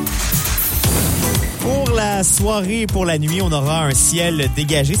 Pour la soirée, pour la nuit, on aura un ciel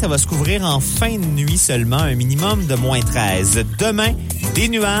dégagé. Ça va se couvrir en fin de nuit seulement, un minimum de -13. Demain, des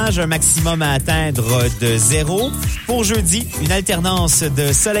nuages, un maximum à atteindre de 0. Pour jeudi, une alternance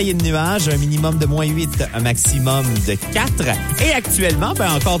de soleil et de nuages, un minimum de -8, un maximum de 4. Et actuellement,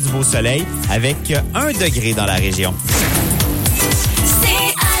 encore du beau soleil avec 1 degré dans la région.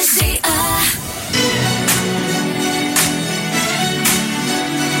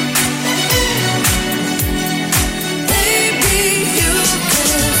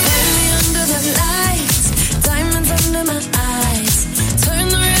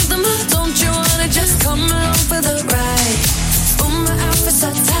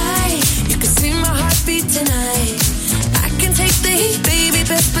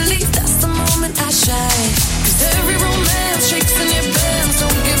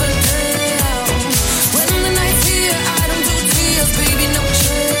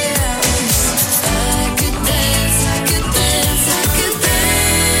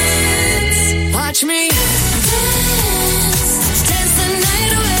 Watch me dance, dance the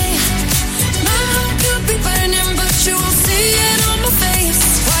night away. My heart could be burning, but you won't see it on my face.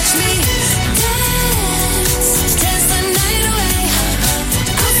 Watch me dance, dance the night away.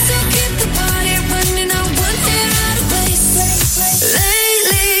 I'll still keep the party running, I won't get out of place.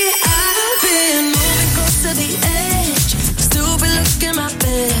 Lately, I've been moving close to the edge, still be looking my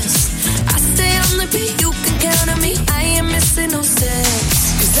best. I stay on the beat, you can count on me, I ain't missing no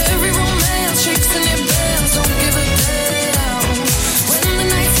steps. 'Cause every romance shakes in your bells, don't give a damn. When the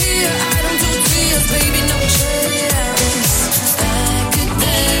night's here, I don't do tears, baby, no chance. I could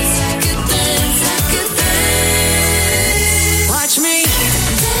dance, I could dance, I could dance. Watch me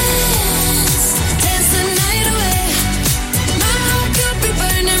dance, dance the night away. My heart could be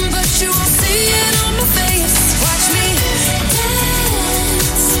burning, but you won't see it on my face. Watch me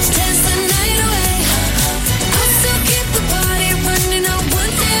dance,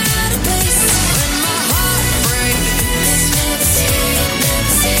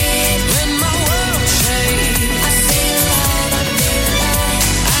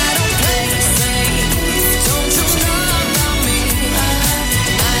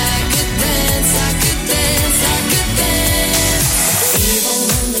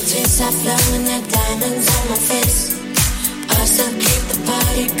 the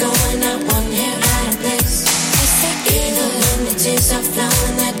party going, not one hair out of place. Even when the tears are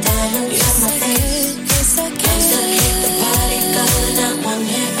flowing, that diamond's on my face. Can still keep the party going, not one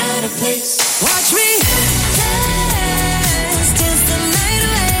hair out of place. Watch me dance, dance the night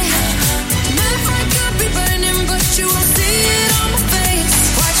away. My heart could be burning, but you won't see it on my face.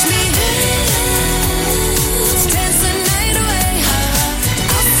 Watch me dance, dance the night away.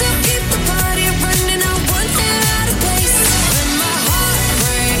 I'll still keep the party running, not one hair out of place. When my heart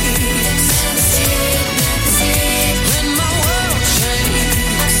breaks, when my world shakes,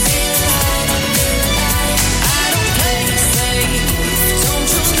 I don't play safe. Don't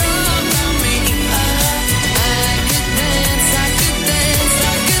you know about me? I could dance, I could dance,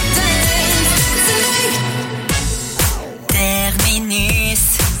 I could dance tonight. Terminus.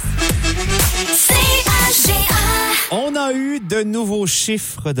 CHGA. On a eu de nouveaux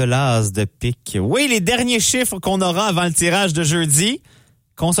chiffres de l'as de pique. Oui, les derniers chiffres qu'on aura avant le tirage de jeudi.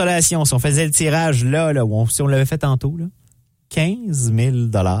 Consolation, si on faisait le tirage là si on l'avait fait tantôt, là, 15 000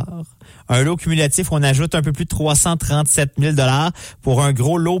 $. Un lot cumulatif, on ajoute un peu plus de 337 000 $ pour un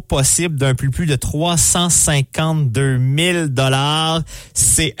gros lot possible d'un peu plus de 352 000 $.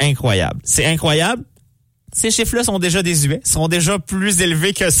 C'est incroyable. C'est incroyable. Ces chiffres-là sont déjà désuets, sont déjà plus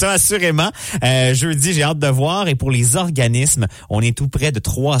élevés que ça, assurément. Jeudi, j'ai hâte de voir. Et pour les organismes, on est tout près de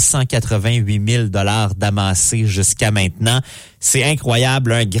 388 000 $ d'amassés jusqu'à maintenant. C'est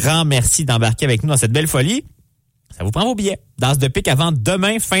incroyable. Un grand merci d'embarquer avec nous dans cette belle folie. Ça vous prend vos billets. Danse de pique avant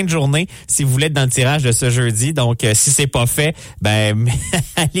demain, fin de journée, si vous voulez être dans le tirage de ce jeudi. Donc, si c'est pas fait,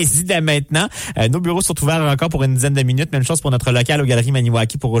 allez-y dès maintenant. Nos bureaux sont ouverts encore pour une dizaine de minutes. Même chose pour notre local aux Galeries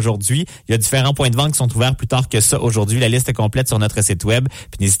Maniwaki pour aujourd'hui. Il y a différents points de vente qui sont ouverts plus tard que ça aujourd'hui. La liste est complète sur notre site web.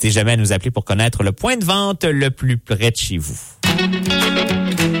 Puis n'hésitez jamais à nous appeler pour connaître le point de vente le plus près de chez vous.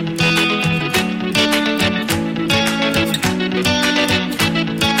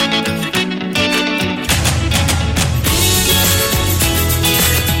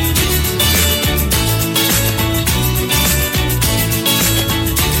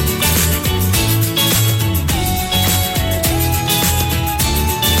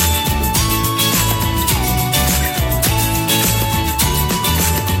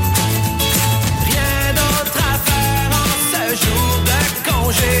 Rien d'autre à faire en ce jour de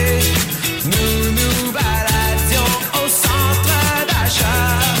congé. Nous nous baladions au centre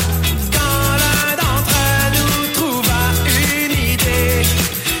d'achat. Quand l'un d'entre nous trouva une idée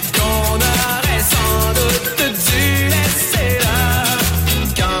qu'on aurait sans doute dû laisser là.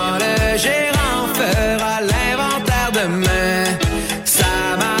 Quand le gérant fera l'inventaire demain, sa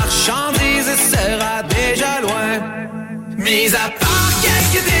marchandise sera déjà loin. Mis à part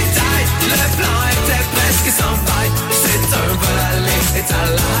quelques détails, le plan était presque sans faille. C'est un vol aller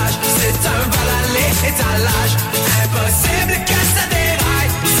étalage, c'est un vol aller étalage. Impossible que ça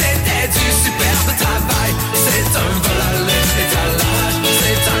déraille, c'était du superbe travail. C'est un vol aller étalage,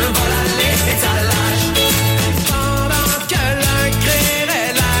 c'est un vol aller étalage. Pendant que l'un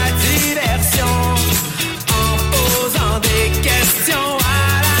créerait la diversion, en posant des questions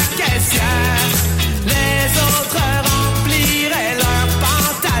à la caissière, les autres rempliraient leurs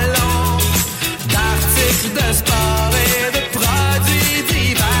pantalons d'articles de sport et de produits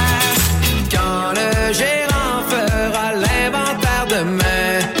divers. Quand le gérant fera l'inventaire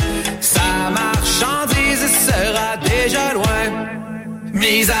demain, sa marchandise sera déjà loin.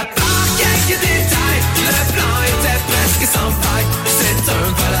 Mis à part quelques détails, le plan était presque sans faille. C'est un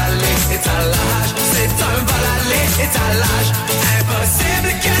vol aller étalage, c'est un vol aller étalage. Impossible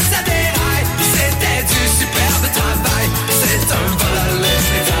que ça déraille, c'était du superbe travail. C'est un vol aller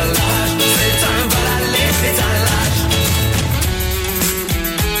étalage, c'est un vol aller étalage.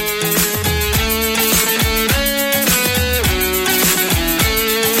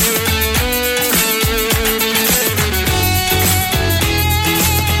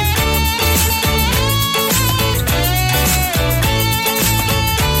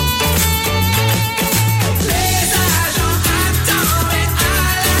 Les agents attendaient à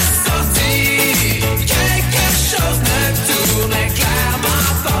la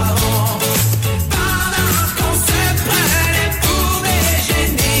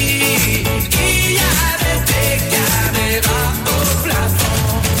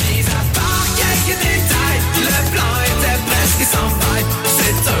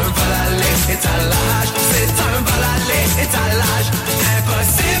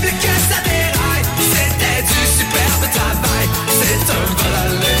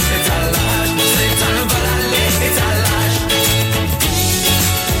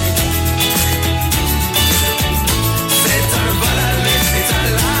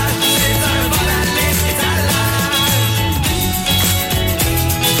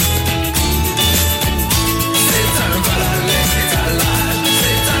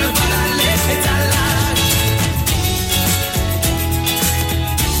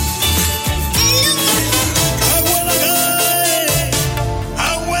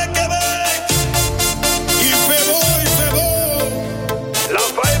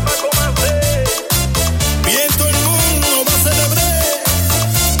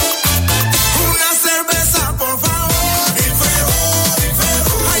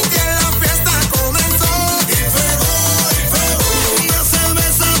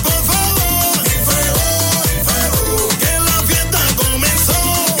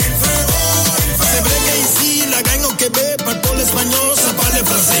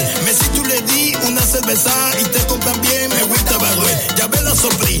cerveza y te compran bien, me gusta barrer. Ya me la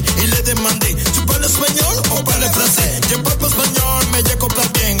soplí y le demandé, ¿tú hablas español o hablas francés? Yo papo español, me ya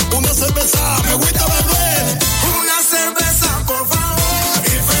comprar bien. Una cerveza, me gusta barrer. Una cerveza, por favor.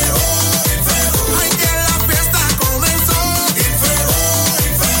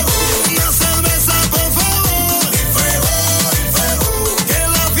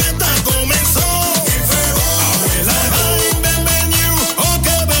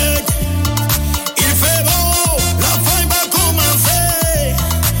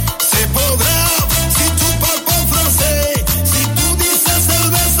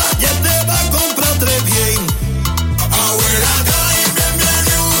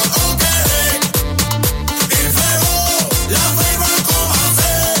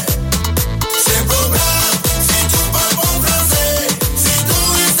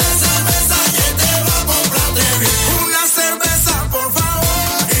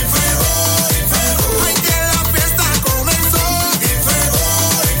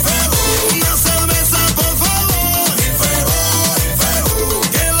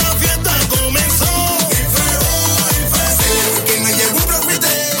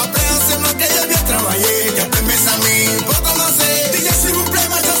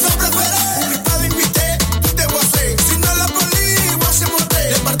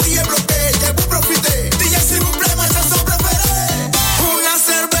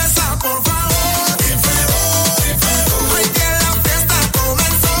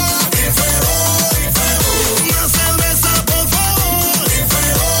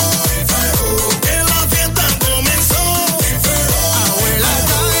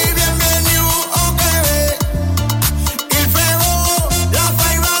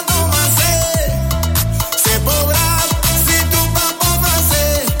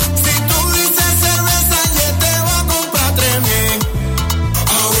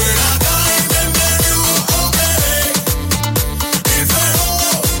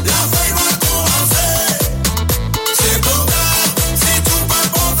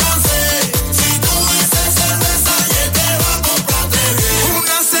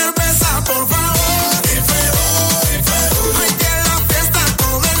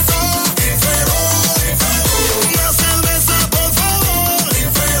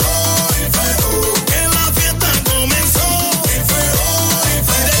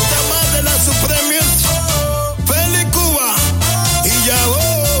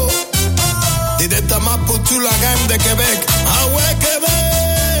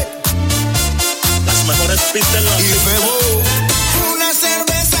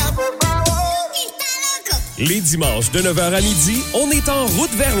 Les dimanches de 9h à midi, on est en route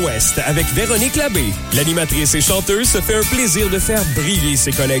vers l'Ouest avec Véronique Labbé. L'animatrice et chanteuse se fait un plaisir de faire briller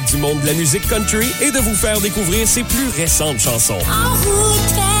ses collègues du monde de la musique country et de vous faire découvrir ses plus récentes chansons. En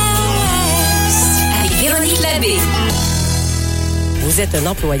route vers l'Ouest avec Véronique Labbé. Vous êtes un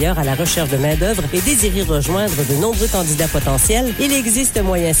employeur à la recherche de main-d'œuvre et désirez rejoindre de nombreux candidats potentiels? Il existe un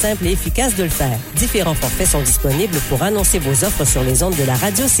moyen simple et efficace de le faire. Différents forfaits sont disponibles pour annoncer vos offres sur les ondes de la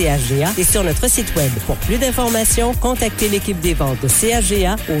radio CHGA et sur notre site web. Pour plus d'informations, contactez l'équipe des ventes de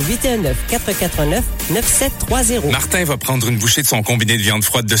CHGA au 819-449-9730. Martin va prendre une bouchée de son combiné de viande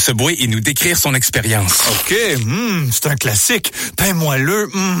froide de Subway et nous décrire son expérience. OK, c'est un classique. Pain moelleux,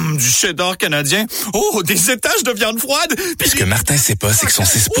 du cheddar canadien. Oh, des étages de viande froide. Puis ce que Martin sait pas, c'est que son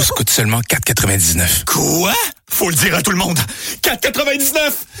 6 pouces coûte seulement 4,99. Quoi? Faut le dire à tout le monde.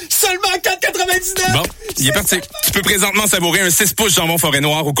 4,99! Seulement 4,99! Bon, il est parti. Tu peux présentement savourer un 6 pouces jambon forêt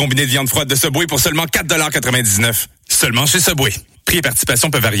noire au combiné de viande froide de Subway pour seulement 4,99 $. Seulement chez Subway. Prix et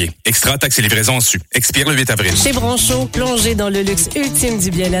participation peuvent varier. Extra, taxes et livraison en su. Expire le 8 avril. Chez Broncho, plongez dans le luxe ultime du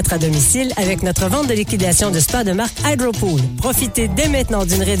bien-être à domicile avec notre vente de liquidation de spa de marque Hydropool. Profitez dès maintenant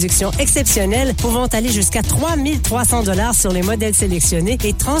d'une réduction exceptionnelle pouvant aller jusqu'à 3 300 $ sur les modèles sélectionnés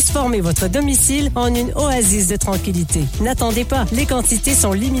et transformer votre domicile en une oasis de tranquillité. N'attendez pas, les quantités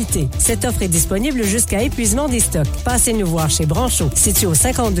sont limitées. Cette offre est disponible jusqu'à épuisement des stocks. Passez nous voir chez Broncho, situé au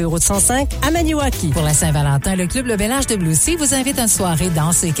 52 route 105 à Maniwaki. Pour la Saint-Valentin, le Club Le Bellage de Bloussy vous invite à une soirée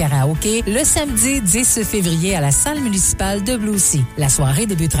danse et karaoké le samedi 10 février à la salle municipale de Bloussy. La soirée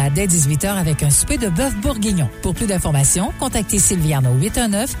débutera dès 18h avec un souper de bœuf bourguignon. Pour plus d'informations, contactez Sylviane au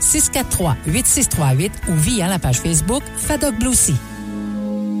 819-643-8638 ou via la page Facebook Fadoc Bloussy.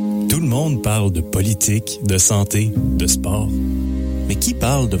 Tout le monde parle de politique, de santé, de sport. Mais qui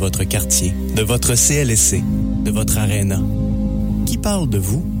parle de votre quartier, de votre CLSC, de votre aréna? Qui parle de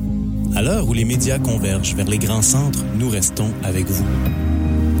vous? À l'heure où les médias convergent vers les grands centres, nous restons avec vous.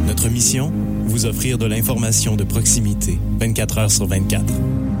 Notre mission, vous offrir de l'information de proximité, 24 heures sur 24.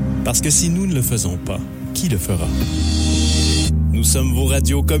 Parce que si nous ne le faisons pas, qui le fera? Nous sommes vos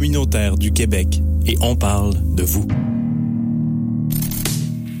radios communautaires du Québec, et on parle de vous.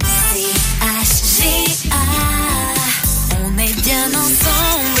 CHGA, on est bien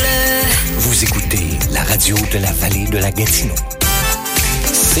ensemble. Vous écoutez la radio de la vallée de la Gatineau.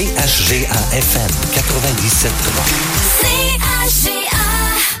 CHGA-FM 97.3. CHGA,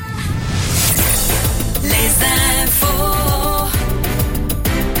 les infos,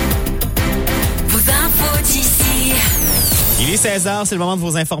 vos infos d'ici. Il est 16h, c'est le moment de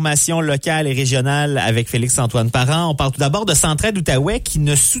vos informations locales et régionales avec Félix-Antoine Parent. On parle tout d'abord de Centraide Outaouais qui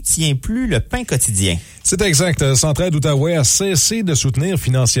ne soutient plus le pain quotidien. C'est exact. Centraide Outaouais a cessé de soutenir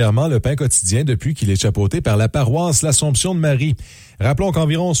financièrement le pain quotidien depuis qu'il est chapeauté par la paroisse l'Assomption de Marie. Rappelons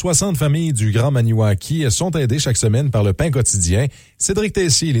qu'environ 60 familles du Grand Maniwaki sont aidées chaque semaine par le pain quotidien. Cédric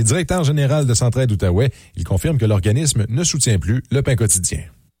Tessier, il est directeur général de Centraide Outaouais. Il confirme que l'organisme ne soutient plus le pain quotidien.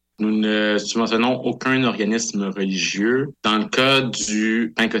 Nous ne subventionnons aucun organisme religieux. Dans le cas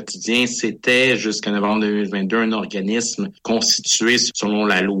du pain quotidien, c'était jusqu'à novembre 2022 un organisme constitué selon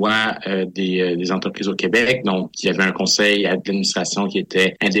la loi des entreprises au Québec. Donc, il y avait un conseil d'administration qui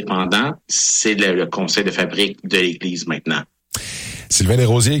était indépendant. C'est le conseil de fabrique de l'Église maintenant. Sylvain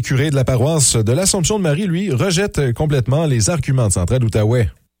Desrosiers, curé de la paroisse de l'Assomption de Marie, lui, rejette complètement les arguments de Centraide Outaouais.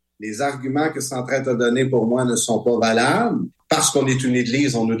 Les arguments que Centraide a donnés pour moi ne sont pas valables. Parce qu'on est une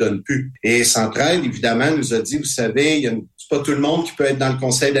église, on nous donne plus. Et Centraide, évidemment, nous a dit, vous savez, c'est pas tout le monde qui peut être dans le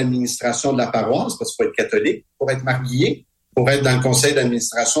conseil d'administration de la paroisse, parce qu'il faut être catholique pour être marié. Pour être dans le conseil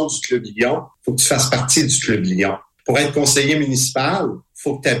d'administration du Club Lyon, il faut que tu fasses partie du Club Lyon. Pour être conseiller municipal, il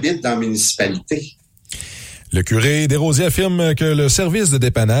faut que tu habites dans la municipalité. Le curé Desrosiers affirme que le service de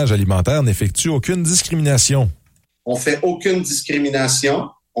dépannage alimentaire n'effectue aucune discrimination. On fait aucune discrimination.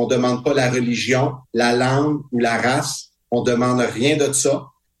 On demande pas la religion, la langue ou la race. On demande rien de ça.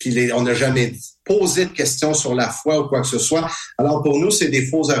 Puis on n'a jamais posé de questions sur la foi ou quoi que ce soit. Alors pour nous, c'est des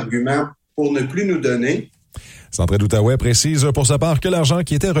faux arguments pour ne plus nous donner. Centraide Outaouais précise pour sa part que l'argent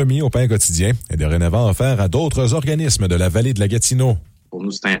qui était remis au pain quotidien est dorénavant offert à d'autres organismes de la vallée de la Gatineau. Pour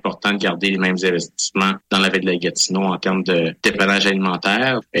nous, c'est important de garder les mêmes investissements dans la ville de la Gatineau en termes de dépannage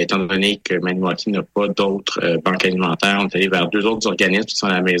alimentaire. Étant donné que Maniwaki n'a pas d'autres banques alimentaires, on est allé vers deux autres organismes qui sont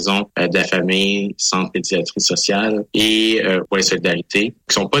la Maison de la Famille, Centre pédiatrie sociale et pour les solidarités,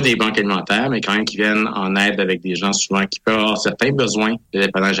 qui sont pas des banques alimentaires, mais quand même qui viennent en aide avec des gens souvent qui peuvent avoir certains besoins de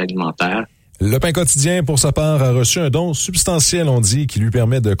dépannage alimentaire. Le pain quotidien, pour sa part, a reçu un don substantiel, on dit, qui lui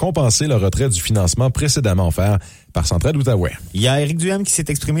permet de compenser le retrait du financement précédemment offert par Centraide Outaouais. Il y a Éric Duhem qui s'est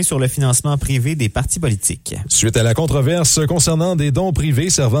exprimé sur le financement privé des partis politiques. Suite à la controverse concernant des dons privés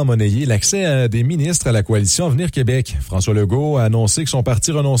servant à monnayer l'accès à des ministres à la coalition Avenir Québec, François Legault a annoncé que son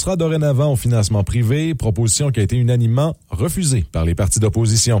parti renoncera dorénavant au financement privé, proposition qui a été unanimement refusée par les partis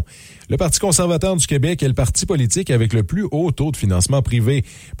d'opposition. Le Parti conservateur du Québec est le parti politique avec le plus haut taux de financement privé.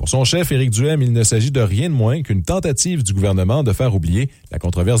 Pour son chef, Éric Duhem, il ne s'agit de rien de moins qu'une tentative du gouvernement de faire oublier la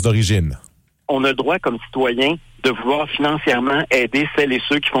controverse d'origine. On a le droit, comme citoyen, de vouloir financièrement aider celles et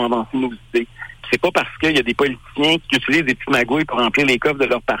ceux qui font avancer nos idées. C'est pas parce qu'il y a des politiciens qui utilisent des petites magouilles pour remplir les coffres de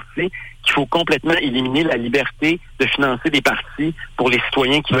leur parti qu'il faut complètement éliminer la liberté de financer des partis pour les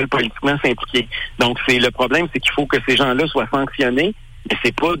citoyens qui veulent politiquement s'impliquer. Donc, le problème, c'est qu'il faut que ces gens-là soient sanctionnés, mais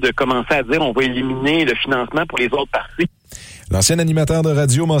c'est pas de commencer à dire on va éliminer le financement pour les autres partis. L'ancien animateur de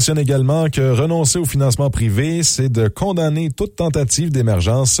radio mentionne également que renoncer au financement privé, c'est de condamner toute tentative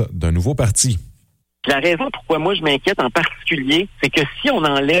d'émergence d'un nouveau parti. La raison pourquoi moi je m'inquiète en particulier, c'est que si on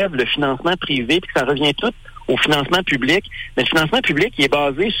enlève le financement privé puis que ça revient tout au financement public, mais le financement public il est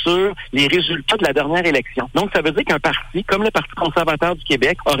basé sur les résultats de la dernière élection. Donc ça veut dire qu'un parti comme le Parti conservateur du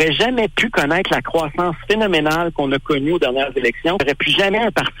Québec aurait jamais pu connaître la croissance phénoménale qu'on a connue aux dernières élections. Il n'y aurait plus jamais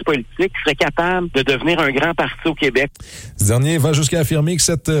un parti politique qui serait capable de devenir un grand parti au Québec. Ce dernier va jusqu'à affirmer que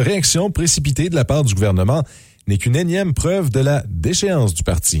cette réaction précipitée de la part du gouvernement n'est qu'une énième preuve de la déchéance du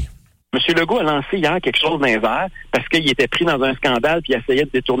parti. M. Legault a lancé hier quelque chose dans les airs parce qu'il était pris dans un scandale puis il essayait de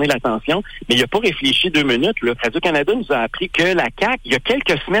détourner l'attention, mais il n'a pas réfléchi 2 minutes. Radio-Canada nous a appris que la CAQ, il y a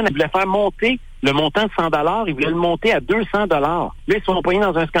quelques semaines, elle voulait faire monter le montant de 100 $, ils voulaient le monter à 200 $. Là, ils sont poignés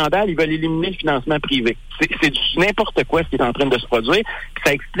dans un scandale, ils veulent éliminer le financement privé. C'est du n'importe quoi ce qui est en train de se produire, puis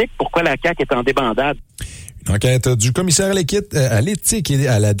ça explique pourquoi la CAQ est en débandade. Une enquête du commissaire à l'éthique et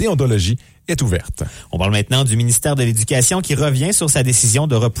à la déontologie est ouverte. On parle maintenant du ministère de l'Éducation qui revient sur sa décision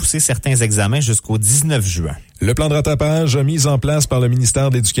de repousser certains examens jusqu'au 19 juin. Le plan de rattrapage mis en place par le ministère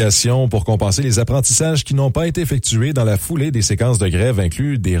de l'Éducation pour compenser les apprentissages qui n'ont pas été effectués dans la foulée des séquences de grève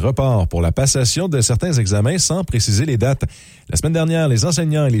inclut des reports pour la passation de certains examens sans préciser les dates. La semaine dernière, les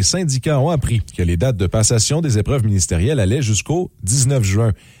enseignants et les syndicats ont appris que les dates de passation des épreuves ministérielles allaient jusqu'au 19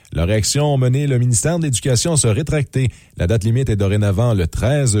 juin. Leur réaction a mené le ministère de l'Éducation à se rétracter. La date limite est dorénavant le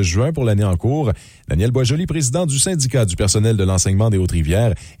 13 juin pour l'année en cours. cours. Daniel Boisjoli, président du syndicat du personnel de l'enseignement des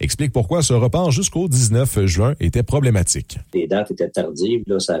Hautes-Rivières, explique pourquoi ce report jusqu'au 19 juin était problématique. Les dates étaient tardives,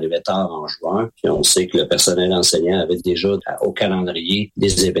 là, ça arrivait tard en juin, puis on sait que le personnel enseignant avait déjà au calendrier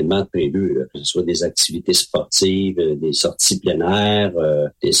des événements prévus, là, que ce soit des activités sportives, des sorties plein air,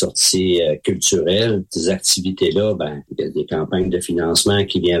 des sorties culturelles. Ces activités-là, il y a des campagnes de financement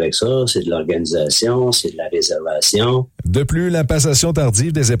qui viennent avec ça, c'est de l'organisation, c'est de la réservation. De plus, la passation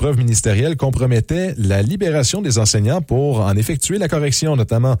tardive des épreuves ministérielles compromettait la libération des enseignants pour en effectuer la correction,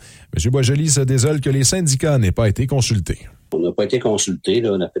 notamment. M. Boisjoli se désole que les syndicats n'aient pas été consultés. On n'a pas été consultés,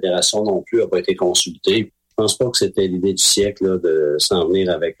 là, la fédération non plus n'a pas été consultée. Je pense pas que c'était l'idée du siècle là, de s'en venir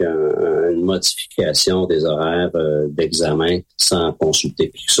avec une modification des horaires d'examen sans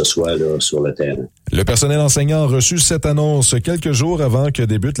consulter qui que ce soit là, sur le terrain. Le personnel enseignant a reçu cette annonce quelques jours avant que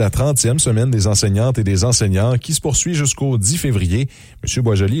débute la 30e semaine des enseignantes et des enseignants qui se poursuit jusqu'au 10 février. M.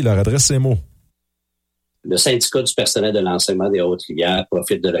 Boisjoli leur adresse ces mots. Le syndicat du personnel de l'enseignement des Hautes-Rivières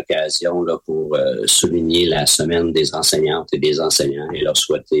profite de l'occasion là, pour souligner la semaine des enseignantes et des enseignants et leur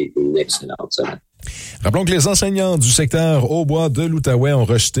souhaiter une excellente semaine. Rappelons que les enseignants du secteur Haut-Bois de l'Outaouais ont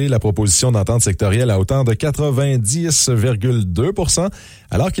rejeté la proposition d'entente sectorielle à hauteur de 90,2 %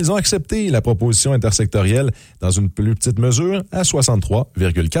 alors qu'ils ont accepté la proposition intersectorielle dans une plus petite mesure à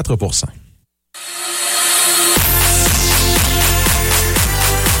 63,4 %.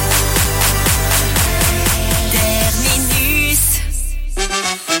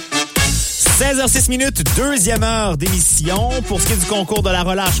 16h06, deuxième heure d'émission. Pour ce qui est du concours de la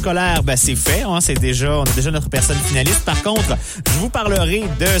relâche scolaire, c'est fait. Hein, on a déjà notre personne finaliste. Par contre, je vous parlerai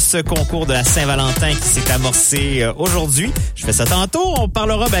de ce concours de la Saint-Valentin qui s'est amorcé aujourd'hui. Je fais ça tantôt. On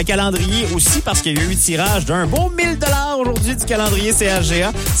parlera calendrier aussi parce qu'il y a eu tirage d'un bon 1000 $ aujourd'hui du calendrier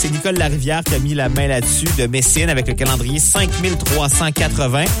CRGA. C'est Nicole Larivière qui a mis la main là-dessus de Messine avec le calendrier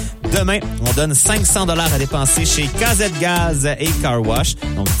 5380. Demain, on donne 500 $ à dépenser chez KZ Gaz et Car Wash.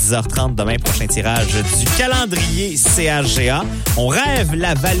 Donc 10h30 demain, prochain tirage du calendrier CRGA. On rêve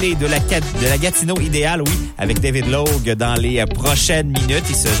la vallée de la Gatineau idéale, oui, avec David Logue dans les prochaines minutes.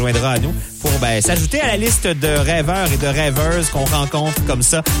 Il se joindra à nous pour s'ajouter à la liste de rêveurs et de rêveuses qu'on rencontre comme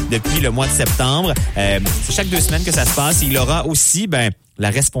ça depuis le mois de septembre. C'est chaque 2 semaines que ça se passe. Il aura aussi la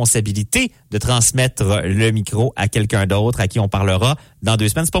responsabilité de transmettre le micro à quelqu'un d'autre à qui on parlera dans 2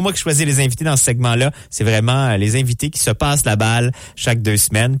 semaines. C'est pas moi qui choisis les invités dans ce segment-là. C'est vraiment les invités qui se passent la balle chaque 2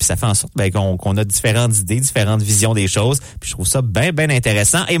 semaines. Puis ça fait en sorte qu'on a différentes idées, différentes visions des choses. Puis je trouve ça bien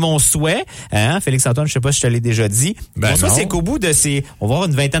intéressant. Et mon souhait, Félix-Antoine, je sais pas si je te l'ai déjà dit, mon souhait, c'est qu'au bout de on va avoir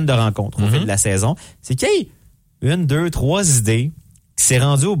une vingtaine de rencontres au fil de la saison. C'est qu'il y ait 1, 2, 3 idées qui s'est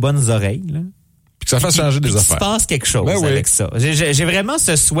rendues aux bonnes oreilles, là. Puis que ça fasse changer des affaires. Qu'il se passe quelque chose avec ça. J'ai vraiment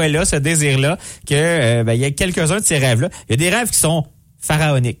ce souhait-là, ce désir-là, que il y a quelques-uns de ces rêves-là. Il y a des rêves qui sont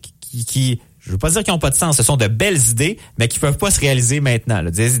pharaoniques, qui je veux pas dire qu'ils n'ont pas de sens, ce sont de belles idées, mais qui peuvent pas se réaliser maintenant. Là.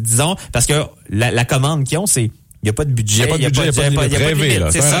 Disons, parce que la commande qu'ils ont, c'est il n'y a pas de budget, il n'y a pas de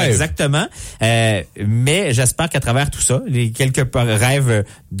limite. C'est ça, exactement. Mais j'espère qu'à travers tout ça, les quelques rêves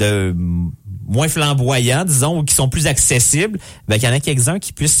de moins flamboyants, disons, ou qui sont plus accessibles, qu'il y en a quelques-uns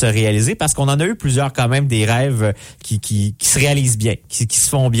qui puissent se réaliser parce qu'on en a eu plusieurs quand même des rêves qui se réalisent bien, qui se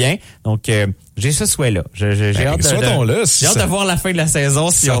font bien. Donc, j'ai ce souhait-là. J'ai hâte de voir la fin de la saison.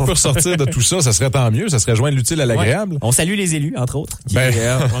 Si on peut ressortir de tout ça, ça serait tant mieux. Ça serait joindre l'utile à l'agréable. Ouais. On salue les élus, entre autres.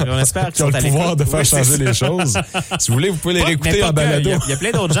 On espère qu'ils ont le pouvoir de faire changer les choses. Si vous voulez, vous pouvez les réécouter en balado. Il y a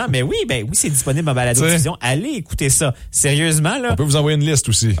plein d'autres gens, mais oui, c'est disponible en balado-diffusion. Allez écouter ça. Sérieusement, là. On peut vous envoyer une liste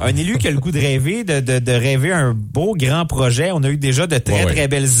aussi. Un élu qui a le goût de rêver, de rêver un beau grand projet. On a eu déjà de très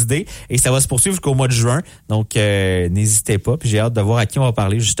belles idées et ça va se poursuivre jusqu'au mois de juin. Donc, n'hésitez pas. Puis j'ai hâte de voir à qui on va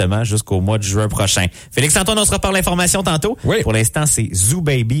parler justement jusqu'au mois de juin prochain. Félix-Antoine, on se reparle l'information tantôt. Oui. Pour l'instant, c'est Zoo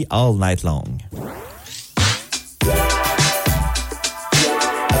Baby All Night Long.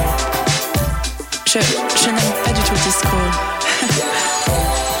 Je n'aime pas du tout le disco.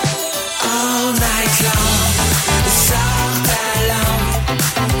 All night long, sors ta langue.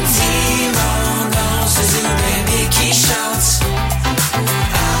 Dis-moi, c'est Zoo Baby qui chante.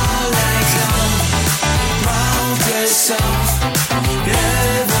 All night long, monte le son. Le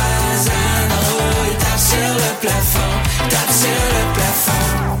voisin en haut, il tape sur le plafond.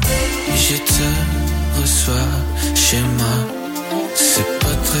 Je te reçois chez moi, c'est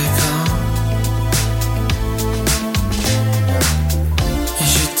pas très grand.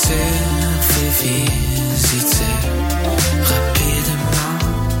 Je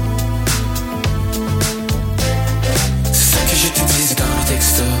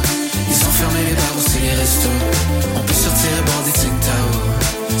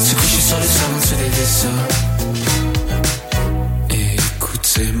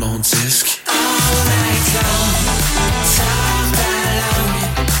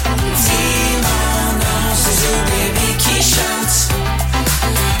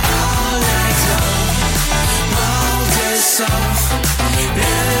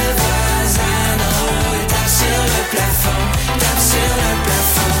plafond, tape sur le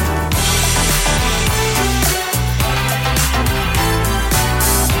plafond.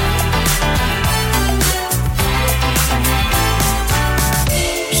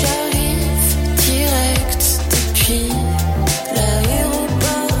 J'arrive direct depuis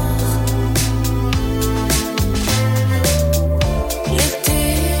l'aéroport. L'été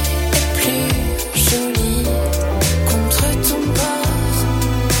est plus joli contre ton bord.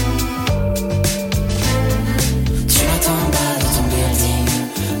 Tu m'attends bas dans ton building,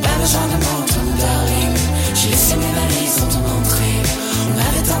 pas besoin de m'entendre, darling. J'ai laissé mes valises dans ton entrée. On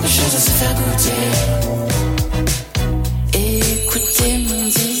avait tant de choses à se faire goûter. Écoutez mon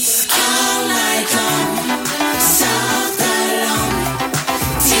disque all night long. Sors ta langue,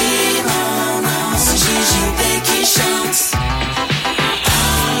 dis mon nom, c'est JJB qui chante.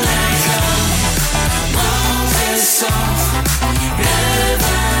 All night long, mauvais son. Le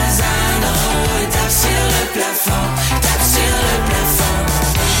voisin d'en haut tape sur le plafond, tape sur le plafond.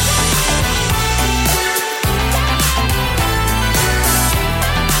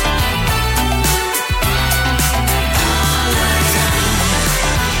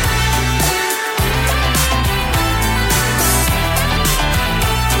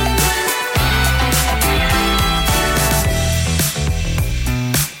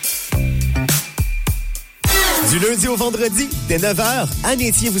 Du lundi au vendredi, dès 9h, Anne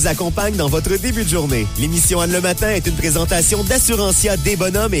Etier vous accompagne dans votre début de journée. L'émission Anne le matin est une présentation d'Assurantia des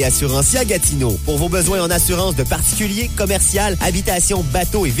Bonhommes et Assurantia Gatineau. Pour vos besoins en assurance de particuliers, commercial, habitation,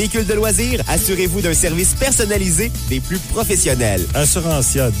 bateaux et véhicules de loisirs, assurez-vous d'un service personnalisé des plus professionnels.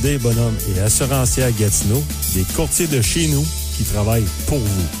 Assurantia des Bonhommes et Assurantia Gatineau, des courtiers de chez nous qui travaillent pour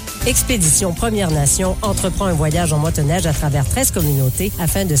vous. Expédition Première Nation entreprend un voyage en motoneige à travers 13 communautés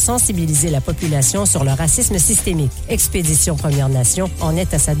afin de sensibiliser la population sur le racisme systémique. Expédition Première Nation en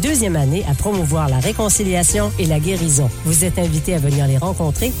est à sa 2e année à promouvoir la réconciliation et la guérison. Vous êtes invités à venir les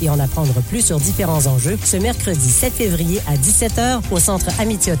rencontrer et en apprendre plus sur différents enjeux ce mercredi 7 février à 17h au Centre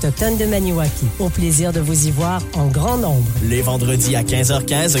Amitié Autochtone de Maniwaki. Au plaisir de vous y voir en grand nombre. Les vendredis à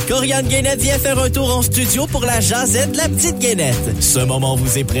 15h15, Corianne Guénette vient faire un tour en studio pour la jasette de la petite Guénette. Ce moment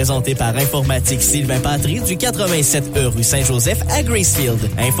vous est présenté par Informatique Sylvain Patry du 87E rue Saint-Joseph à Gracefield.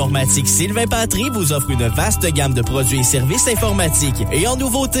 Informatique Sylvain Patry vous offre une vaste gamme de produits et services informatiques. Et en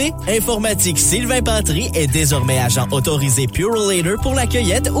nouveauté, Informatique Sylvain Patry est désormais agent autorisé Purolator pour la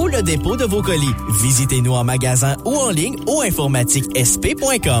cueillette ou le dépôt de vos colis. Visitez-nous en magasin ou en ligne au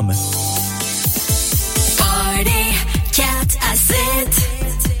informatiquesp.com. Party 4 à 7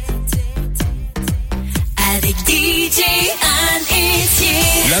 avec DJ Anne Etier.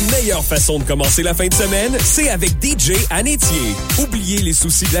 La meilleure façon de commencer la fin de semaine, c'est avec DJ Anne Etier. Oubliez les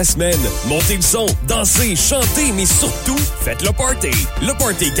soucis de la semaine. Montez le son, dansez, chantez, mais surtout, faites le party. Le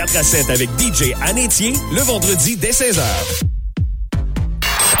Party 4 à 7 avec DJ Anne Etier, le vendredi dès 16h.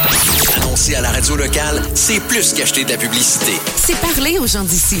 Annoncer à la radio locale, c'est plus qu'acheter de la publicité. C'est parler aux gens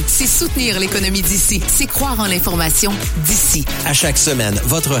d'ici. C'est soutenir l'économie d'ici. C'est croire en l'information d'ici. À chaque semaine,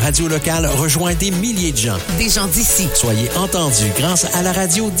 votre radio locale rejoint des milliers de gens. Des gens d'ici. Soyez entendus grâce à la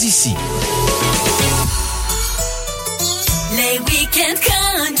radio d'ici. Les week-ends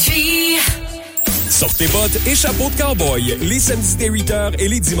country. Sortez bottes et chapeaux de cowboy les samedis dès 8h et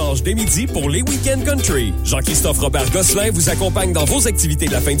les dimanches dès midi pour les Week-ends Country. Jean-Christophe Robert Gosselin vous accompagne dans vos activités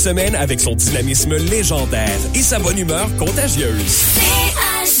de la fin de semaine avec son dynamisme légendaire et sa bonne humeur contagieuse.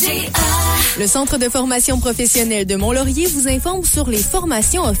 Le Centre de formation professionnelle de Mont-Laurier vous informe sur les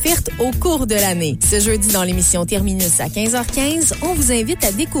formations offertes au cours de l'année. Ce jeudi, dans l'émission Terminus à 15h15, on vous invite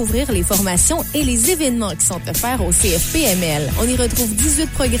à découvrir les formations et les événements qui sont offerts au CFPML. On y retrouve 18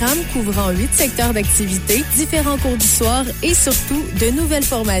 programmes couvrant 8 secteurs d'activité, différents cours du soir et surtout de nouvelles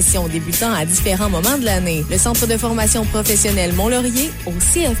formations débutant à différents moments de l'année. Le Centre de formation professionnelle Mont-Laurier au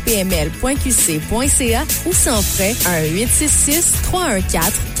cfpml.qc.ca ou sans frais,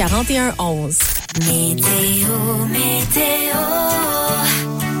 1-866-314-4111. Météo,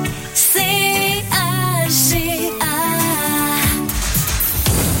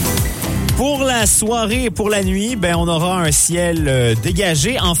 Pour la soirée et pour la nuit, on aura un ciel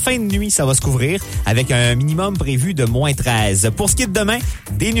dégagé. En fin de nuit, ça va se couvrir avec un minimum prévu de moins 13. Pour ce qui est de demain,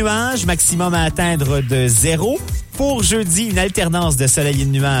 des nuages, maximum à atteindre de 0. Pour jeudi, une alternance de soleil et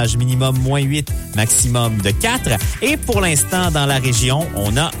de nuages, minimum moins 8, maximum de 4. Et pour l'instant, dans la région,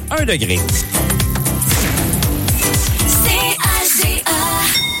 on a 1 degré.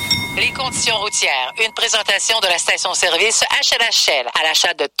 Les conditions routières. Une présentation de la station-service HLHL. À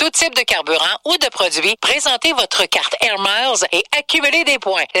l'achat de tout type de carburant ou de produits, présentez votre carte Air Miles et accumulez des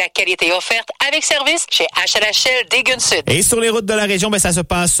points. La qualité offerte avec service chez HLHL Dégun-Sud. Et sur les routes de la région, ça se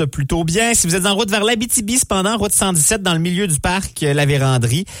passe plutôt bien. Si vous êtes en route vers l'Abitibi, cependant, route 117 dans le milieu du parc La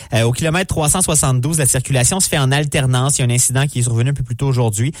Vérandrie, au kilomètre 372, la circulation se fait en alternance. Il y a un incident qui est survenu un peu plus tôt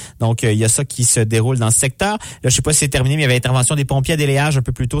aujourd'hui. Donc, il y a ça qui se déroule dans ce secteur. Là, je sais pas si c'est terminé, mais il y avait intervention des pompiers à Déléage un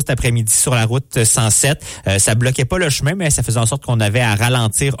peu plus tôt cet après-midi sur la route 107. Ça bloquait pas le chemin, mais ça faisait en sorte qu'on avait à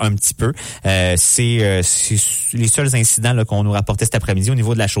ralentir un petit peu. C'est les seuls incidents là, qu'on nous rapportait cet après-midi. Au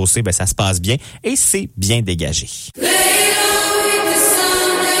niveau de la chaussée, ça se passe bien et c'est bien dégagé.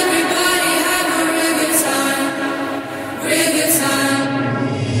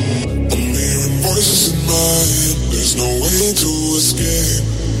 There's no way to escape.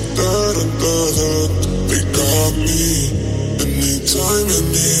 Da da da da. They got me. Anytime,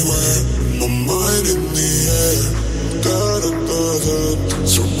 anywhere. My mind in the air. Da da da da.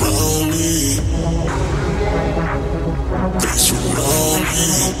 Surround me. They surround me.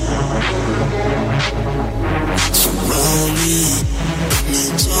 Surround me.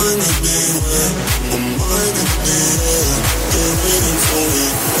 Anytime, anywhere. My mind in the air. They're waiting for me.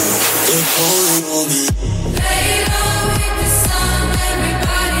 They're calling on me.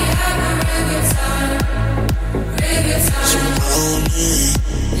 Surround me.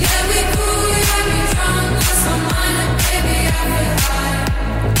 Yeah, we cool, yeah, we drunk. Lost my mind and baby, I feel high.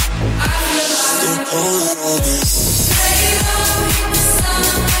 They're calling on me. Lay low with the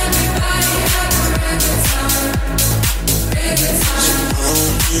sun. Everybody have a real good time. Real good time.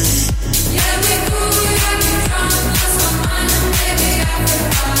 Surround me. Yeah, we cool, yeah, we drunk. Lost my mind and baby, I feel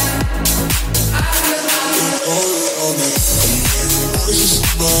high. They're calling on me. I'm hearing voices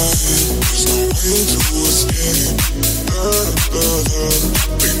in my head. There's no way to escape.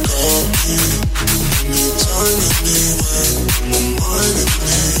 They got me. Anytime, anywhere. My mind in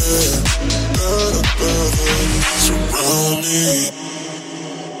the air. Surround me.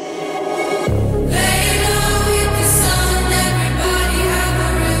 Lay low with the sun. Everybody have a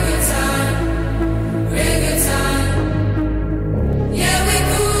real good time. Real good time. Yeah, we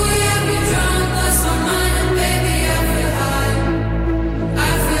cool, yeah, we drunk. Lost my mind and baby, I feel high. I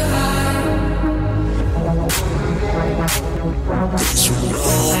feel high.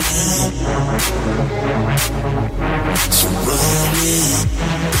 Surround me. Surround me.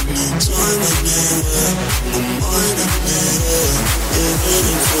 Anytime, anywhere. My mind in the air. They're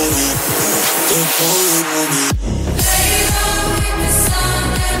waiting for me. They're calling on me. Lay low with the sun.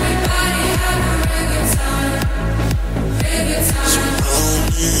 Everybody have a real good time. Real good time. Surround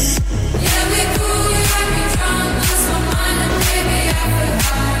me. Yeah, we cool, yeah, we drunk. Lost my mind and baby, I feel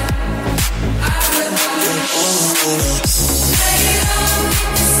high. I feel high. They're calling on me. Lay low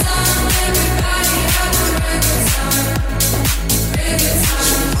with the sun. Everybody have a real good time. Real good time.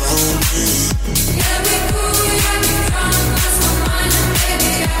 Surround me. Yeah, we cool, yeah, we drunk. Lost my mind and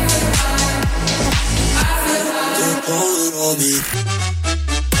baby, I feel high. I feel high. They're calling on me.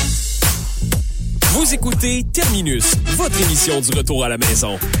 Vous écoutez Terminus, votre émission du retour à la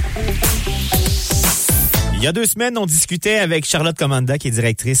maison. Il y a 2 semaines, on discutait avec Charlotte Commanda, qui est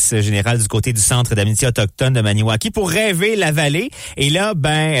directrice générale du côté du Centre d'amitié autochtone de Maniwaki, pour rêver la vallée. Et là,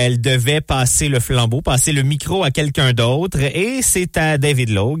 elle devait passer le flambeau, passer le micro à quelqu'un d'autre. Et c'est à David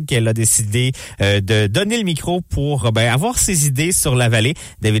Logue qu'elle a décidé de donner le micro pour avoir ses idées sur la vallée.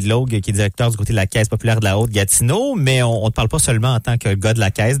 David Logue, qui est directeur du côté de la Caisse populaire de la Haute-Gatineau. Mais on ne parle pas seulement en tant que gars de la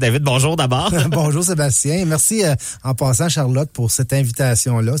Caisse. David, bonjour d'abord. Bonjour Sébastien. Merci en passant, Charlotte, pour cette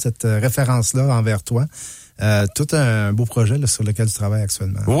invitation-là, cette référence-là envers toi. Tout un beau projet là, sur lequel tu travailles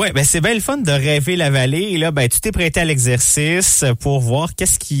actuellement. Oui, c'est bien le fun de rêver la vallée. Et là, tu t'es prêté à l'exercice pour voir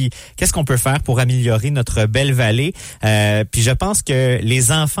qu'est-ce qu'on peut faire pour améliorer notre belle vallée. Puis je pense que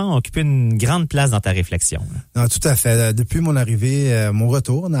les enfants ont occupé une grande place dans ta réflexion. Non, tout à fait. Depuis mon arrivée, mon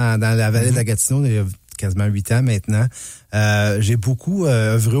retour dans la vallée de la Gatineau, il y a quasiment 8 ans maintenant, j'ai beaucoup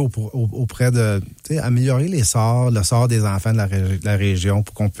œuvré auprès de améliorer le sort des enfants de la région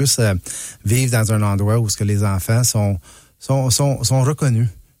pour qu'on puisse vivre dans un endroit où ce que les enfants sont reconnus.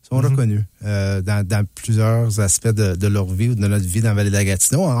 Reconnus dans plusieurs aspects de leur vie ou de notre vie dans la vallée de la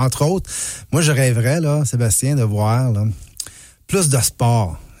Gatineau. Entre autres, moi je rêverais, là, Sébastien, de voir plus de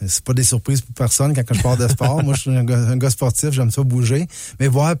sport. C'est pas des surprises pour personne quand je parle de sport. Moi, je suis un gars sportif, j'aime ça bouger. Mais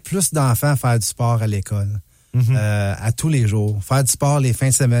voir plus d'enfants faire du sport à l'école, à tous les jours. Faire du sport les fins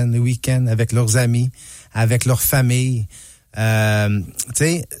de semaine, les week-ends, avec leurs amis, avec leur famille.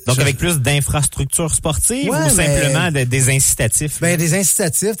 Donc, avec plus d'infrastructures sportives ou simplement des incitatifs? Des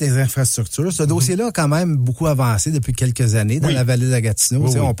incitatifs, des infrastructures. Ce dossier-là a quand même beaucoup avancé depuis quelques années dans la vallée de la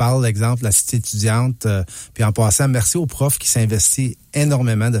Gatineau. On parle, exemple, de la cité étudiante. Puis en passant, merci aux profs qui s'investissent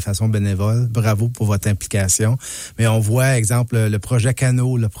énormément de façon bénévole. Bravo pour votre implication. Mais on voit, exemple, le projet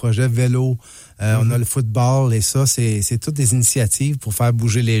canot, le projet vélo. On a le football et ça, c'est toutes des initiatives pour faire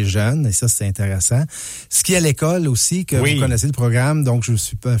bouger les jeunes et ça, c'est intéressant. Ski à l'école aussi, que vous connaissez le programme, donc je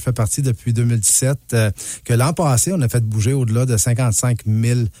fais partie depuis 2017, que l'an passé, on a fait bouger au-delà de 55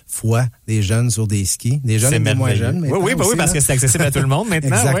 000 fois des jeunes sur des skis. Des jeunes et des moins jeunes. Oui, parce que c'est accessible à tout le monde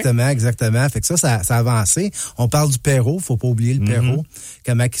maintenant. Exactement. Fait que ça a avancé. On parle du Perrault, faut pas oublier le Perrault,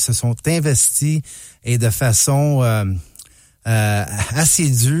 comment ils se sont investis et de façon...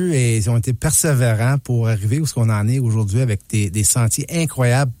 assidus et ils ont été persévérants pour arriver où ce qu'on en est aujourd'hui avec des sentiers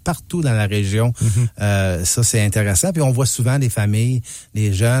incroyables partout dans la région. Ça, c'est intéressant. Puis on voit souvent des familles,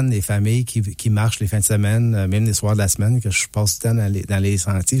 des jeunes, des familles qui marchent les fins de semaine, même les soirs de la semaine, que je passe du temps dans les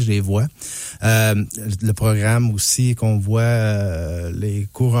sentiers, je les vois. Le programme aussi qu'on voit, les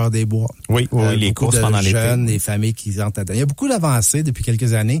coureurs des bois. Les courses pendant l'été. Jeunes, des familles qui entrent. Il y a beaucoup d'avancées depuis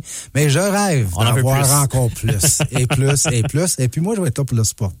quelques années, mais je rêve d'en voir encore plus et plus et plus. Et puis moi, je vais être là pour le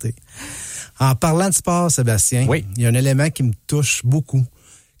supporter. En parlant de sport, Sébastien, il y a un élément qui me touche beaucoup.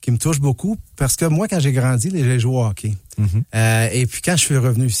 Parce que moi, quand j'ai grandi, j'ai joué au hockey. Et puis quand je suis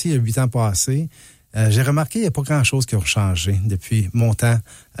revenu ici, il y a 8 ans passés, j'ai remarqué qu'il n'y a pas grand-chose qui a changé depuis mon temps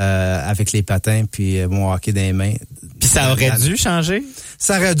avec les patins puis mon hockey dans les mains. Puis ça aurait dû changer?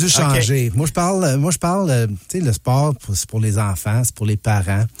 Ça aurait dû changer. Okay. Moi, je parle, tu sais, le sport, c'est pour les enfants, c'est pour les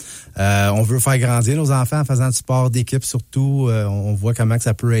parents. On veut faire grandir nos enfants en faisant du sport d'équipe, surtout. On voit comment que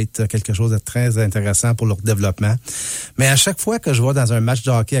ça peut être quelque chose de très intéressant pour leur développement. Mais à chaque fois que je vois dans un match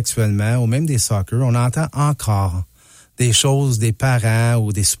de hockey actuellement, ou même des soccer, on entend encore des choses des parents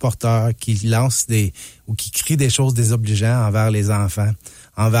ou des supporters qui lancent ou qui crient des choses désobligeantes envers les enfants,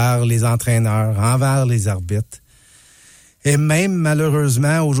 envers les entraîneurs, envers les arbitres. Et même,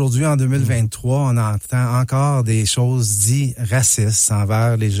 malheureusement, aujourd'hui, en 2023, on entend encore des choses dites racistes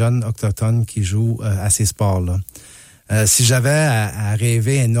envers les jeunes autochtones qui jouent à ces sports-là. Si j'avais à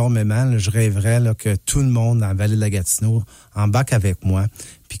rêver énormément, là, je rêverais là, que tout le monde dans la vallée de la Gatineau embarque avec moi.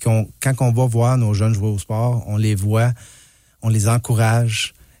 Puis quand on va voir nos jeunes jouer au sport, on les voit, on les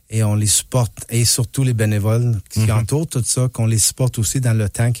encourage et on les supporte. Et surtout les bénévoles qui entourent tout ça, qu'on les supporte aussi dans le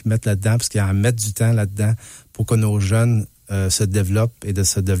temps qu'ils mettent là-dedans, parce qu'ils en mettent du temps là-dedans pour que nos jeunes se développent et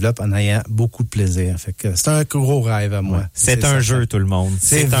se développent en ayant beaucoup de plaisir. Fait que c'est un gros rêve à moi. Ouais. C'est un jeu, tout le monde.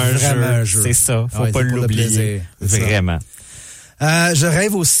 C'est un jeu. C'est ça. Faut pas l'oublier. Vraiment. Je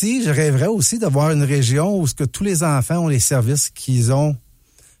rêverais aussi d'avoir une région où tous les enfants ont les services qu'ils ont.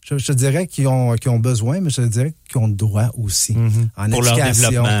 Je dirais qu'ils ont besoin, mais je dirais qu'ils ont droit aussi. En pour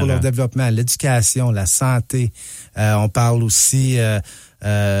éducation, pour leur développement, l'éducation, la santé. On parle aussi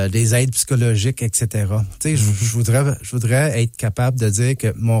des aides psychologiques, etc. Tu sais, je voudrais être capable de dire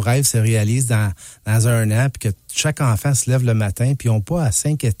que mon rêve se réalise dans un an, puis que chaque enfant se lève le matin, puis ils n'ont pas à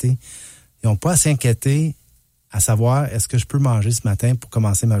s'inquiéter. Ils n'ont pas à s'inquiéter à savoir est-ce que je peux manger ce matin pour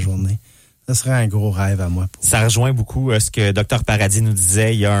commencer ma journée. Ce serait un gros rêve à moi. Ça rejoint beaucoup ce que Dr Paradis nous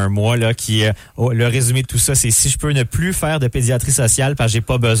disait il y a un mois, là, qui le résumé de tout ça, c'est si je peux ne plus faire de pédiatrie sociale parce que j'ai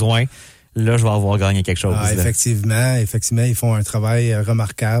pas besoin, là, je vais avoir gagné quelque chose. Effectivement, ils font un travail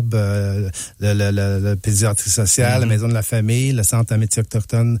remarquable. Le pédiatrie sociale, la maison de la famille, le centre métier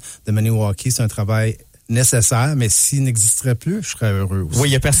autochtone de Maniwaki, c'est un travail nécessaire, mais s'il n'existerait plus, je serais heureux aussi. Oui,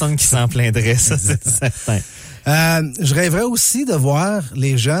 il y a personne qui s'en plaindrait, ça, c'est certain. Je rêverais aussi de voir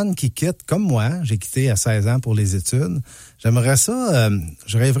les jeunes qui quittent, comme moi, j'ai quitté à 16 ans pour les études. J'aimerais ça,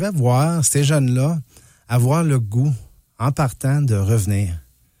 je rêverais voir ces jeunes-là avoir le goût, en partant, de revenir.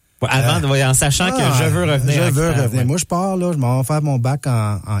 En sachant que je veux revenir. Je veux revenir. Ouais. Moi, je pars, là, je m'en vais faire mon bac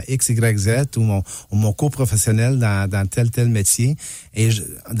en XYZ ou mon cours professionnel dans tel métier et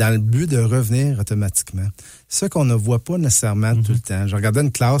dans le but de revenir automatiquement. C'est ça qu'on ne voit pas nécessairement tout le temps. Je regardais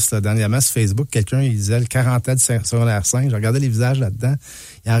une classe là, dernièrement sur Facebook, quelqu'un il disait le 40 ans de secondaire 5, je regardais les visages là-dedans.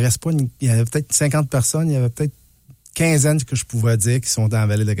 Il en reste pas, il y avait peut-être 50 personnes, il y avait peut-être quinzaine que je pouvais dire qui sont dans la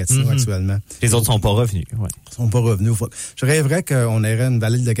vallée de la Gatineau actuellement. Les autres sont pas revenus. Ouais. Ils sont pas revenus. Je rêverais qu'on aurait une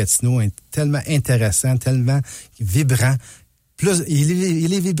vallée de la Gatineau tellement intéressant, tellement vibrant.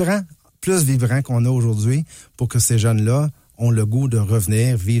 Il est vibrant, plus vibrant qu'on a aujourd'hui pour que ces jeunes-là ont le goût de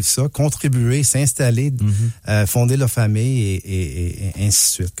revenir, vivre ça, contribuer, s'installer, fonder leur famille et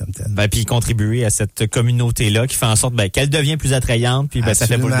ainsi de suite comme tel. Puis contribuer à cette communauté-là qui fait en sorte qu'elle devient plus attrayante, puis ça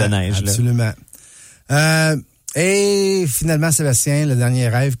fait boule de neige. Absolument. Et finalement, Sébastien, le dernier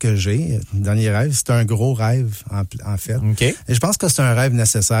rêve que j'ai, c'est un gros rêve, en fait. Okay. Et je pense que c'est un rêve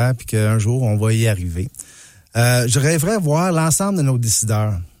nécessaire puis qu'un jour, on va y arriver. Je rêverais voir l'ensemble de nos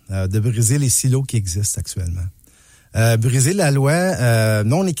décideurs de briser les silos qui existent actuellement. Briser la loi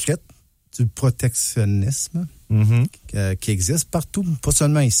non écrite du protectionnisme qui existe partout, pas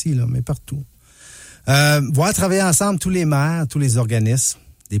seulement ici, là, mais partout. Voir travailler ensemble tous les maires, tous les organismes,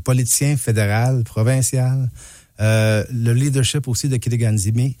 des politiciens fédéraux, provinciaux, le leadership aussi de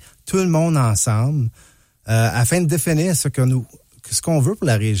Kitigan-Zimi, tout le monde ensemble, afin de définir ce qu'on veut pour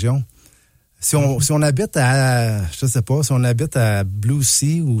la région. Si on habite à, je sais pas, si on habite à Blue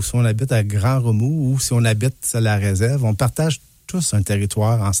Sea ou si on habite à Grand Remous ou si on habite à la réserve, on partage tous un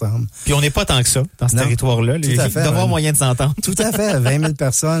territoire ensemble. Puis on n'est pas tant que ça dans ce territoire-là. Il doit y avoir moyen de s'entendre. Tout à fait. 20 000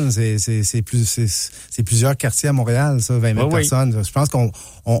 personnes, c'est plusieurs quartiers à Montréal, ça, 20 000 personnes. Oui. Je pense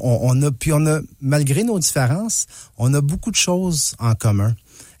qu'on a, malgré nos différences, on a beaucoup de choses en commun.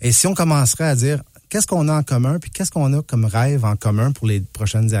 Et si on commencerait à dire qu'est-ce qu'on a en commun, puis qu'est-ce qu'on a comme rêve en commun pour les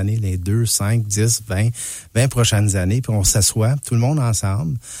prochaines années, les 2, 5, 10, 20 prochaines années, puis on s'assoit, tout le monde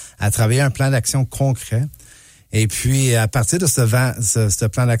ensemble, à travailler un plan d'action concret. Et puis, à partir de ce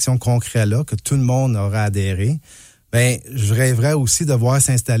plan d'action concret-là, que tout le monde aura adhéré, je rêverais aussi de voir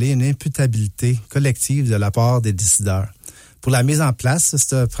s'installer une imputabilité collective de la part des décideurs. Pour la mise en place,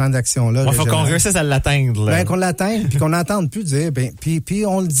 ce plan d'action-là. Il faut qu'on réussisse à l'atteindre. Qu'on l'atteigne, puis qu'on n'entende plus dire. Puis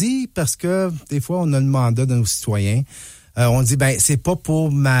on le dit parce que des fois, on a le mandat de nos citoyens. On dit, c'est pas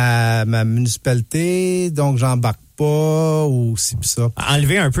pour ma municipalité, donc j'embarque pas, ou ci pis ça.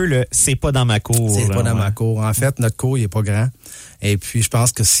 Enlever un peu le « c'est pas dans ma cour ». C'est pas dans ma cour. En fait, notre cour, il est pas grand. Et puis, je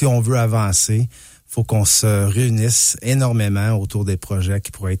pense que si on veut avancer, faut qu'on se réunisse énormément autour des projets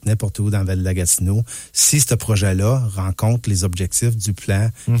qui pourraient être n'importe où dans la Vallée de la Gatineau. Si ce projet-là rencontre les objectifs du plan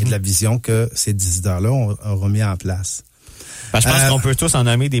et de la vision que ces décideurs-là auront mis en place. Je pense qu'on peut tous en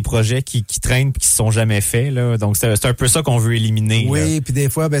nommer des projets qui traînent et qui ne sont jamais faits, là. Donc, c'est un peu ça qu'on veut éliminer. Oui, puis des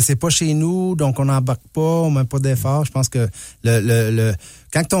fois, c'est pas chez nous, donc on n'embarque pas, on met pas d'effort. Je pense que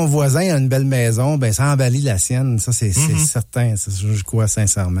quand ton voisin a une belle maison, ça embellit la sienne. Ça, c'est certain. Je crois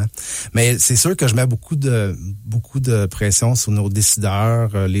sincèrement. Mais c'est sûr que je mets beaucoup de pression sur nos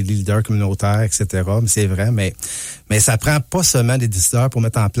décideurs, les leaders communautaires, etc. Mais c'est vrai, mais ça prend pas seulement des décideurs pour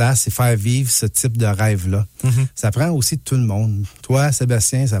mettre en place et faire vivre ce type de rêve-là. Ça prend aussi tout le monde. Toi,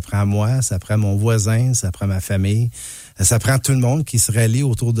 Sébastien, ça prend moi, ça prend mon voisin, ça prend ma famille. Ça prend tout le monde qui se rallie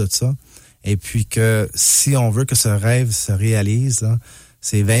autour de ça. Et puis que si on veut que ce rêve se réalise, là,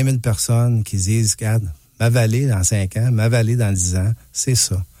 c'est 20 000 personnes qui disent, regarde, ma vallée dans 5 ans, ma vallée dans 10 ans, c'est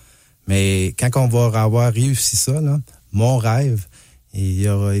ça. Mais quand on va avoir réussi ça, là, mon rêve,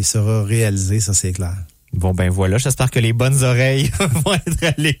 il sera réalisé, ça c'est clair. Bon, voilà. J'espère que les bonnes oreilles vont être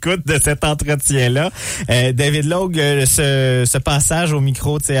à l'écoute de cet entretien-là. David Logue, ce passage au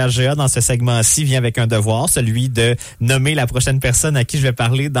micro de CHGA dans ce segment-ci vient avec un devoir, celui de nommer la prochaine personne à qui je vais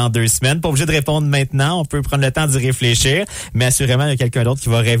parler dans 2 semaines. Pas obligé de répondre maintenant. On peut prendre le temps d'y réfléchir. Mais assurément, il y a quelqu'un d'autre qui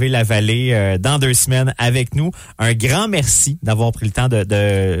va rêver la vallée dans 2 semaines avec nous. Un grand merci d'avoir pris le temps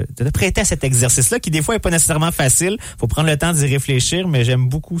de prêter à cet exercice-là, qui des fois est pas nécessairement facile. Faut prendre le temps d'y réfléchir, mais j'aime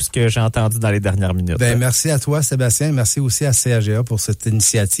beaucoup ce que j'ai entendu dans les dernières minutes. Merci à toi, Sébastien. Merci aussi à CHGA pour cette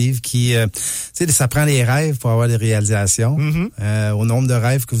initiative qui, ça prend des rêves pour avoir des réalisations. Au nombre de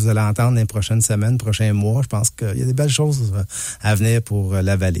rêves que vous allez entendre dans les prochaines semaines, prochains mois, je pense qu'il y a des belles choses à venir pour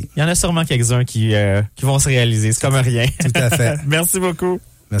la vallée. Il y en a sûrement quelques-uns qui vont se réaliser. C'est comme rien. Tout à fait. Merci beaucoup.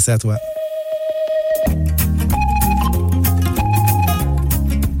 Merci à toi.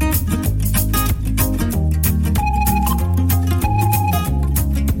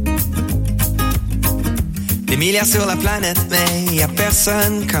 Des milliards sur la planète, mais y a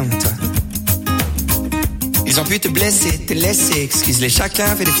personne comme toi. Ils ont pu te blesser, te laisser, excuse-les,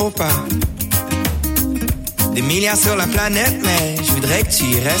 chacun fait des faux pas. Des milliards sur la planète, mais je voudrais que tu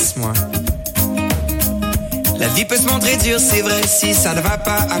y restes, moi. La vie peut se montrer dure, c'est vrai, si ça ne va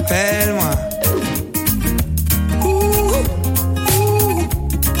pas, appelle-moi.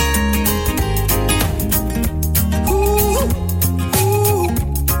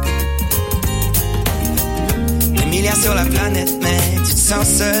 Sur la planète, mais tu te sens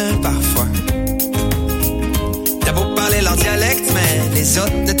seul parfois. T'as beau parler leur dialecte, mais les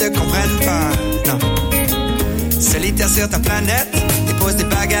autres ne te comprennent pas. Non. Solitaire sur ta planète, dépose des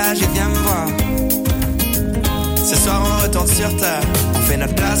bagages et viens me voir. Ce soir on retourne sur terre, on fait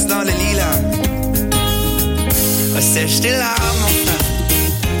notre place dans les lilas. Sèche tes larmes, mon frère.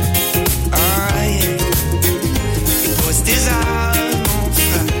 Oh yeah. Dépose tes armes.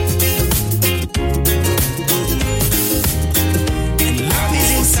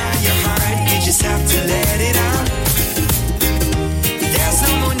 Just have to let it out.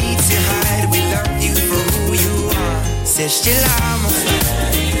 je t'ai là, mon frère.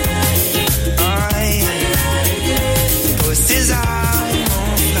 Oh, yeah. Pose tes armes,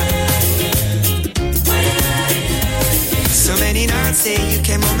 mon frère. So many nights that you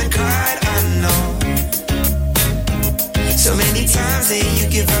came home and cried, I know. So many times that you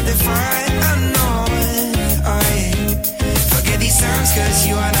give up the fight, I know. Oh, yeah. Forget these times, cause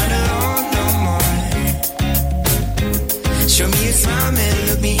you are not alone no more. Show me a smile, man,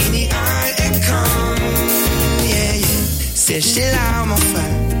 look me in the eye and come, yeah, yeah. Sèche tes larmes, mon frère.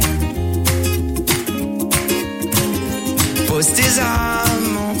 Pose tes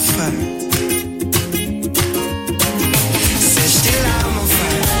armes, mon frère. Sèche tes larmes, mon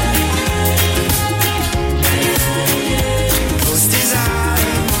frère. Pose tes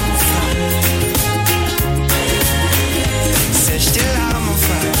armes, mon frère. Sèche tes larmes, mon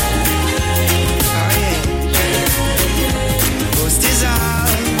frère. Oh yeah. Pose tes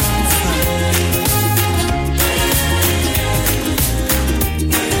armes, mon frère.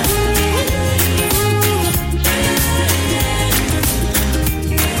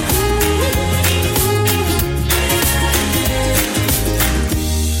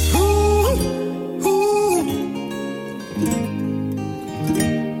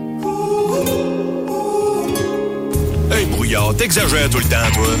 Hey, brouillard, t'exagères tout le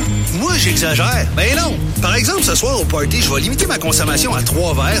temps, toi. Moi, j'exagère. Ben non. Par exemple, ce soir au party, je vais limiter ma consommation à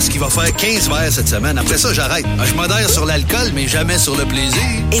 3 verres, ce qui va faire 15 verres cette semaine. Après ça, j'arrête. Je modère sur l'alcool, mais jamais sur le plaisir.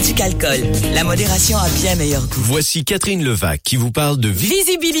 Éducalcool. La modération a bien meilleur goût. Voici Catherine Levac qui vous parle de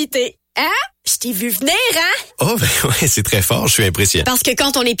visibilité. Hein? Je t'ai vu venir, hein? Oh, ben ouais, c'est très fort, je suis impressionné. Parce que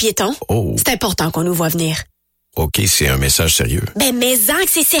quand on est piéton, c'est important qu'on nous voit venir. OK, c'est un message sérieux. Ben, mais que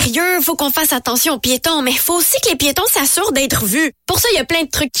c'est sérieux. Faut qu'on fasse attention aux piétons, mais faut aussi que les piétons s'assurent d'être vus. Pour ça, il y a plein de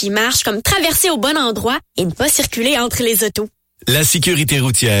trucs qui marchent, comme traverser au bon endroit et ne pas circuler entre les autos. La sécurité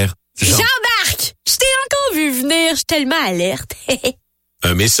routière. J'embarque! Je t'ai encore vu venir, je suis tellement alerte.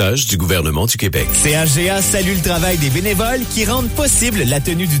 Un message du gouvernement du Québec. CHGA salue le travail des bénévoles qui rendent possible la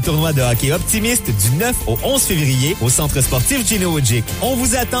tenue du tournoi de hockey optimiste du 9 au 11 février au centre sportif Gino Udzik. On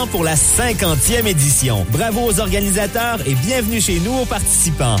vous attend pour la 50e édition. Bravo aux organisateurs et bienvenue chez nous aux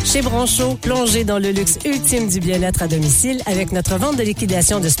participants. Chez Broncho, plongez dans le luxe ultime du bien-être à domicile avec notre vente de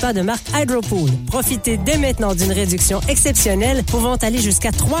liquidation de spa de marque Hydropool. Profitez dès maintenant d'une réduction exceptionnelle pouvant aller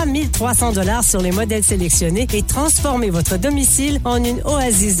jusqu'à 3 300 $ sur les modèles sélectionnés et transformer votre domicile en une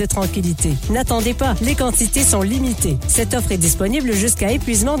oasis de tranquillité. N'attendez pas, les quantités sont limitées. Cette offre est disponible jusqu'à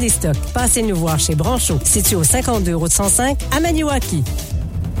épuisement des stocks. Passez nous voir chez Brancho, situé au 52 route 105 à Maniwaki.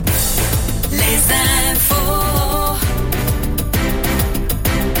 Les infos.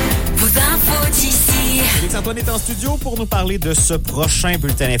 Vos infos d'ici. Félix-Antoine est en studio pour nous parler de ce prochain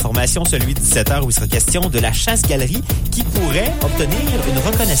bulletin d'information, celui de 17h, où il sera question de la chasse-galerie qui pourrait obtenir une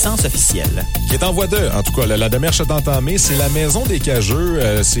reconnaissance officielle. Qui est en voie 2. En tout cas, la démarche est entamée. C'est la maison des Cageux.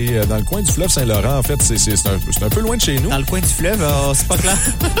 C'est dans le coin du fleuve Saint-Laurent. En fait, c'est un peu loin de chez nous. Dans le coin du fleuve, c'est pas clair.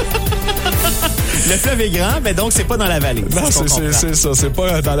 Le fleuve est grand, mais donc c'est pas dans la vallée. Non, c'est ça. C'est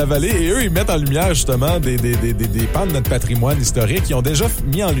pas dans la vallée. Et eux, ils mettent en lumière, justement, des pans de notre patrimoine historique. Ils ont déjà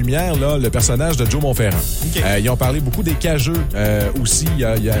mis en lumière là, le personnage de Joe Montferrand. Okay. Ils ont parlé beaucoup des Cageux aussi. Il y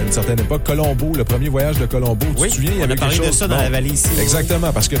a une certaine époque, Colombo, le premier voyage de Colombo. Oui, tu te souviens, il y avait parlé de ça dans la vallée ici.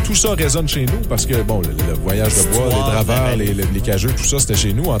 Exactement, parce que tout ça résonne chez nous, parce que, bon, le voyage de bois, les draveurs, les Cageux, tout ça, c'était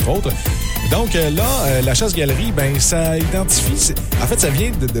chez nous, entre autres. Donc là, la chasse-galerie, ben ça identifie... En fait, ça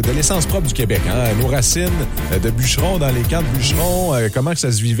vient de l'essence propre du Québec. Hein? Nos racines de bûcherons dans les camps de bûcherons, comment que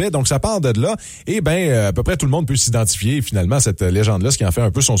ça se vivait. Donc, ça part de là. Et à peu près tout le monde peut s'identifier, finalement, à cette légende-là, ce qui en fait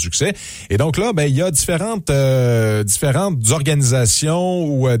un peu son succès. Et donc là, il y a différentes organisations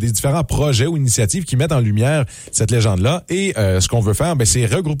ou des différents projets ou initiatives qui mettent en lumière cette légende-là. Et ce qu'on veut faire, c'est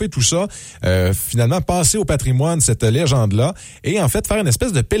regrouper tout ça, finalement, passer au patrimoine cette légende-là et en fait faire une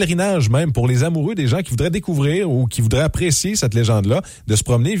espèce de pèlerinage même pour les amoureux des gens qui voudraient découvrir ou qui voudraient apprécier cette légende-là, de se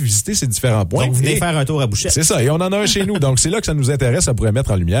promener, visiter ces différents points. Donc, venez faire un tour à Bouchette. C'est ça. Et on en a un chez nous. Donc, c'est là que ça nous intéresse. Ça pourrait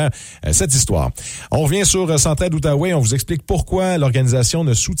mettre en lumière cette histoire. On revient sur Centraide Outaouais. On vous explique pourquoi l'organisation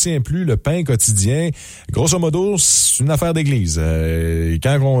ne soutient plus le pain quotidien. Grosso modo, c'est une affaire d'église.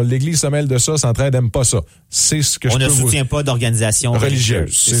 Quand l'église se mêle de ça, Centraide n'aime pas ça. C'est ce que on ne soutient pas d'organisation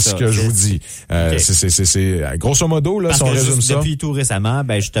religieuse. C'est ce que je vous dis. Okay. C'est grosso modo, là, si on résume ça. Depuis tout récemment,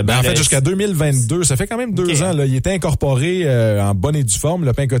 justement. En fait, jusqu'à 2022, ça fait quand même 2 ans, là, il était incorporé en bonne et due forme,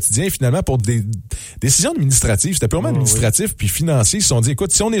 le pain quotidien, finalement, pour des décisions administratives. C'était purement administratif puis financier. Ils se sont dit,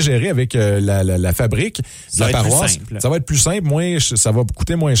 écoute, si on est géré avec la fabrique de la paroisse, ça va être plus simple, ça va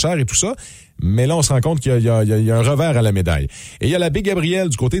coûter moins cher et tout ça. Mais là, on se rend compte qu'il y a un revers à la médaille. Et il y a l'abbé Gabriel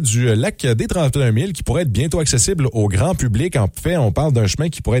du côté du lac des 31 000 qui pourrait être bientôt accessible au grand public. En fait, on parle d'un chemin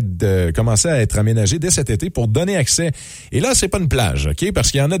qui pourrait commencer à être aménagé dès cet été pour donner accès. Et là, c'est pas une plage, OK? Parce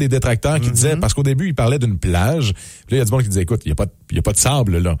qu'il y en a des détracteurs qui disaient, parce qu'au début, ils parlaient d'une plage. Puis là, il y a du monde qui disait, écoute, il y a pas de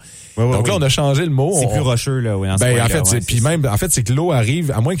sable, là. Donc là, on a changé le mot. C'est plus rocheux, là, oui. En fait, c'est que l'eau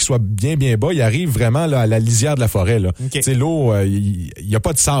arrive, à moins qu'il soit bien bas, il arrive vraiment là, à la lisière de la forêt, là. Okay. Tu sais, l'eau, il y a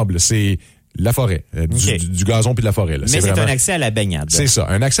pas de sable, c'est la forêt, du gazon puis de la forêt. Là. Mais c'est un accès à la baignade. C'est ça,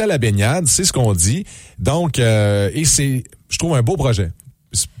 un accès à la baignade, c'est ce qu'on dit. Donc, et c'est, je trouve, un beau projet.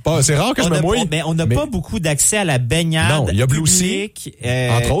 C'est rare que je me mouille. Mais on n'a pas beaucoup d'accès à la baignade. Non, il y a Blue Sea,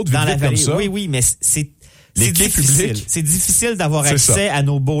 entre autres, dans la vallée. Comme ça. Oui, mais c'est difficile. C'est difficile d'avoir accès à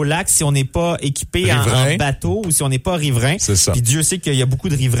nos beaux lacs si on n'est pas équipé en bateau ou si on n'est pas riverain. C'est ça. Puis Dieu sait qu'il y a beaucoup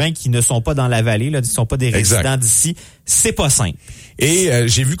de riverains qui ne sont pas dans la vallée, là, qui ne sont pas des résidents d'ici. C'est pas simple. Et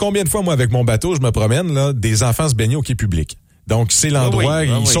j'ai vu combien de fois, moi, avec mon bateau, je me promène, là, des enfants se baigner au quai public. Donc, c'est l'endroit,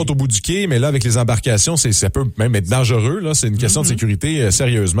 ils sautent au bout du quai, mais là, avec les embarcations, ça peut même être dangereux, là. C'est une question de sécurité,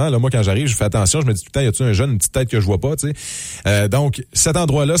 sérieusement. Là, moi, quand j'arrive, je fais attention, je me dis, putain, y a-tu un jeune, une petite tête que je vois pas, tu sais. Donc, cet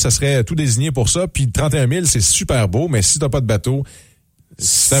endroit-là, ça serait tout désigné pour ça. Puis 31 000, c'est super beau, mais si t'as pas de bateau,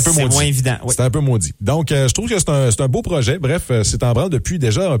 c'est un peu maudit. C'est moins évident. Oui. C'est un peu maudit. Donc, je trouve que c'est un beau projet. Bref, c'est en branle depuis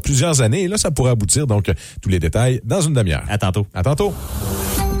déjà plusieurs années. Et là, ça pourrait aboutir. Donc, tous les détails dans une demi-heure. À tantôt. À tantôt.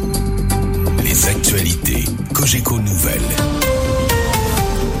 Les actualités Cogeco Nouvelles.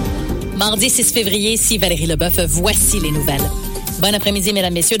 Mardi 6 février, ici Valérie Leboeuf, voici les nouvelles. Bon après-midi,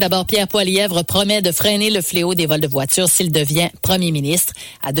 mesdames, messieurs. D'abord, Pierre Poilievre promet de freiner le fléau des vols de voitures s'il devient premier ministre.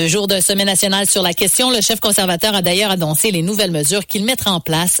 À 2 jours d'un sommet national sur la question, le chef conservateur a d'ailleurs annoncé les nouvelles mesures qu'il mettra en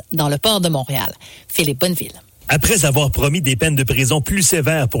place dans le port de Montréal. Philippe Bonneville. Après avoir promis des peines de prison plus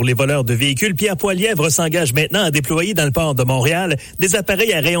sévères pour les voleurs de véhicules, Pierre Poilievre s'engage maintenant à déployer dans le port de Montréal des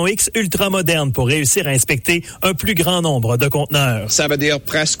appareils à rayon X ultramodernes pour réussir à inspecter un plus grand nombre de conteneurs. Ça veut dire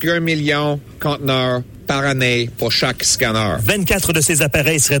presque 1 million de conteneurs par année pour chaque scanner. 24 de ces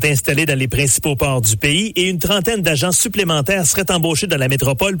appareils seraient installés dans les principaux ports du pays et une trentaine d'agents supplémentaires seraient embauchés dans la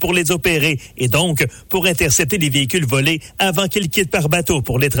métropole pour les opérer et donc pour intercepter les véhicules volés avant qu'ils quittent par bateau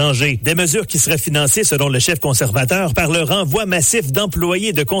pour l'étranger. Des mesures qui seraient financées, selon le chef conservateur, par le renvoi massif d'employés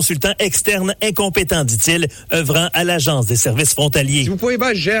et de consultants externes incompétents, dit-il, œuvrant à l'Agence des services frontaliers. Si vous ne pouvez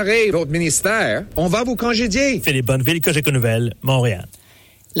pas gérer votre ministère, on va vous congédier. Philippe Bonneville, Cogeco Nouvelles, Montréal.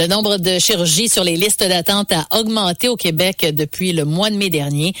 Le nombre de chirurgies sur les listes d'attente a augmenté au Québec depuis le mois de mai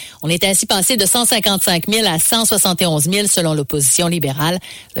dernier. On est ainsi passé de 155 000 à 171 000 selon l'opposition libérale.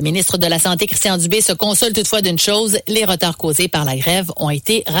 Le ministre de la Santé, Christian Dubé, se console toutefois d'une chose, les retards causés par la grève ont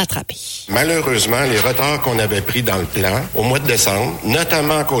été rattrapés. Malheureusement, les retards qu'on avait pris dans le plan au mois de décembre,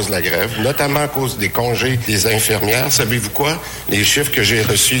 notamment à cause de la grève, notamment à cause des congés des infirmières, savez-vous quoi? Les chiffres que j'ai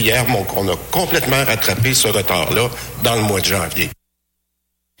reçus hier montrent qu'on a complètement rattrapé ce retard-là dans le mois de janvier.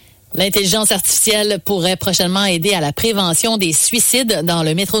 L'intelligence artificielle pourrait prochainement aider à la prévention des suicides dans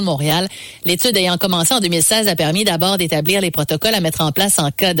le métro de Montréal. L'étude ayant commencé en 2016 a permis d'abord d'établir les protocoles à mettre en place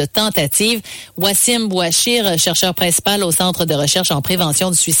en cas de tentative. Wassim Bouachir, chercheur principal au Centre de recherche en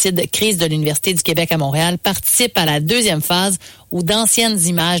prévention du suicide crise de l'Université du Québec à Montréal, participe à la deuxième phase où d'anciennes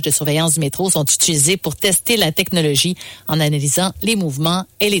images de surveillance du métro sont utilisées pour tester la technologie en analysant les mouvements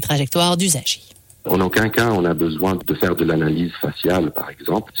et les trajectoires d'usagers. En aucun cas, on a besoin de faire de l'analyse faciale, par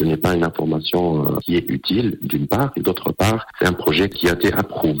exemple. Ce n'est pas une information qui est utile, d'une part. Et d'autre part, c'est un projet qui a été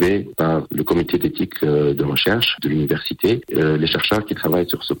approuvé par le comité d'éthique de recherche de l'université. Les chercheurs qui travaillent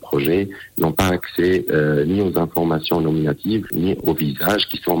sur ce projet n'ont pas accès ni aux informations nominatives, ni aux visages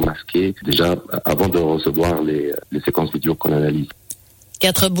qui sont masqués déjà avant de recevoir les séquences vidéo qu'on analyse.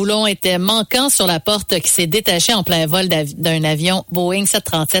 4 boulons étaient manquants sur la porte qui s'est détachée en plein vol d'un avion Boeing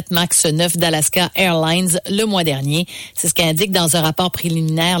 737 MAX 9 d'Alaska Airlines le mois dernier. C'est ce qu'indique dans un rapport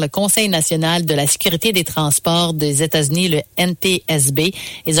préliminaire le Conseil national de la sécurité des transports des États-Unis, le NTSB.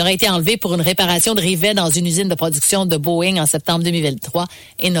 Ils auraient été enlevés pour une réparation de rivets dans une usine de production de Boeing en septembre 2023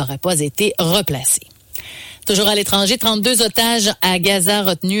 et n'auraient pas été replacés. Toujours à l'étranger, 32 otages à Gaza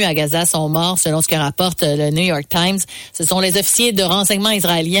retenus à Gaza sont morts, selon ce que rapporte le New York Times. Ce sont les officiers de renseignement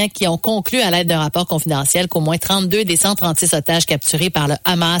israéliens qui ont conclu à l'aide d'un rapport confidentiel qu'au moins 32 des 136 otages capturés par le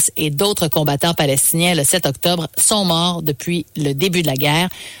Hamas et d'autres combattants palestiniens le 7 octobre sont morts depuis le début de la guerre.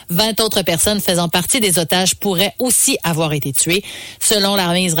 20 autres personnes faisant partie des otages pourraient aussi avoir été tuées. Selon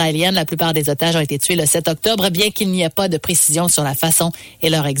l'armée israélienne, la plupart des otages ont été tués le 7 octobre, bien qu'il n'y ait pas de précision sur la façon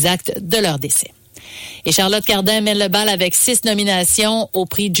et l'heure exacte de leur décès. Et Charlotte Cardin mène le bal avec 6 nominations au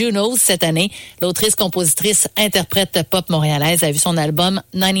prix Junos cette année. L'autrice, compositrice, interprète pop montréalaise a vu son album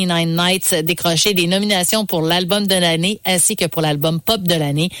 99 Nights décrocher des nominations pour l'album de l'année ainsi que pour l'album pop de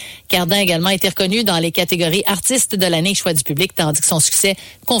l'année. Cardin a également été reconnue dans les catégories artistes de l'année et choix du public, tandis que son succès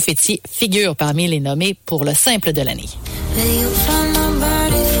Confetti figure parmi les nommés pour le simple de l'année.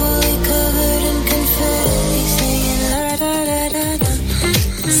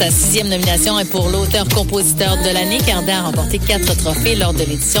 Sa 6e nomination est pour l'auteur-compositeur de l'année. Cardin a remporté 4 trophées lors de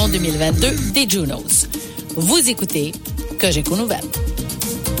l'édition 2022 des Junos. Vous écoutez Cogeco Nouvelles.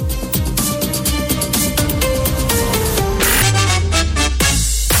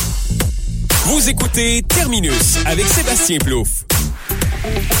 Vous écoutez Terminus avec Sébastien Plouffe.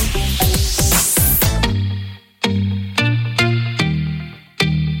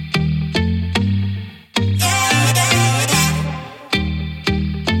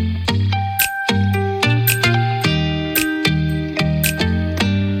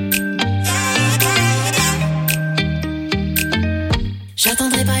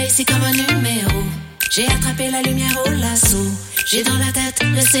 J'attendrai pas ici comme un numéro. J'ai attrapé la lumière au lasso. J'ai dans la tête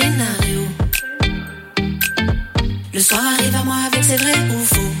le scénario. Le soir arrive à moi avec ses vrais ou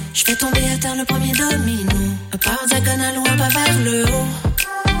faux. Je fais tomber à terre le premier domino. Un pas en diagonale ou un pas vers le haut.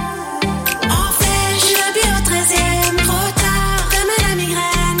 En fait, je suis habillé au 13e. Trop tard, demain la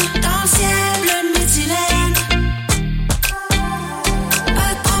migraine. Dans le ciel, bleu méthylène.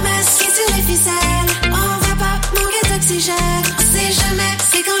 Pas de promesses, qui tire les ficelles. On va pas manquer d'oxygène. On sait jamais,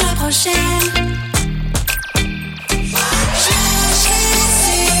 c'est quand la prochaine.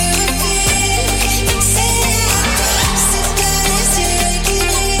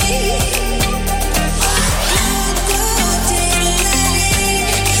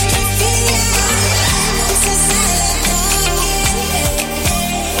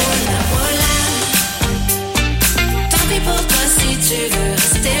 Tu veux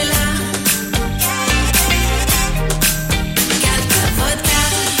rester là? Calme ta vodka.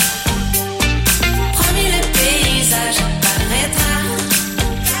 Promis, le paysage apparaîtra.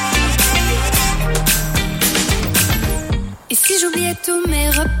 Et si j'oubliais tous mes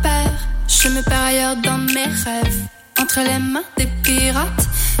repères, je me perds ailleurs dans mes rêves. Entre les mains des pirates,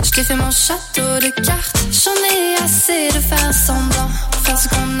 je t'ai fait mon château de cartes. J'en ai assez de faire semblant, faire ce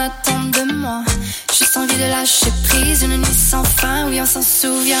qu'on attend de moi. Juste envie de lâcher prise, une nuit sans fin, oui on s'en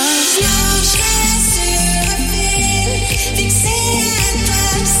souvient. Viens, sur le fil, fixé à toi,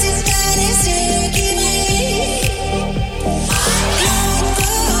 c'est pas les yeux qui brillent. L'autre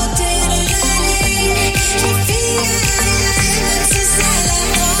côté de la ligne, je file, c'est ça la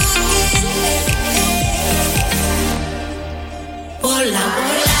drogue. Oh là,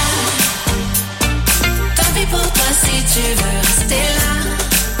 tant pis pour toi si tu veux rester là.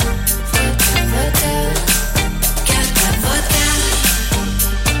 Calme ta vodka.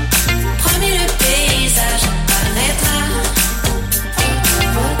 Promis, le paysage apparaîtra.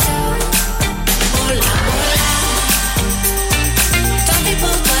 Oh là, tant pis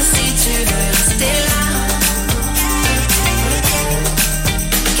pour toi si tu veux rester là.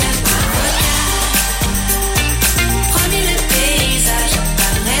 Calme ta vodka. Promis, le paysage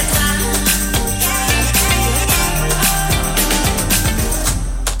apparaîtra.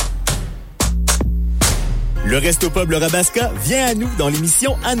 Le Resto Pub Le Rabasca vient à nous dans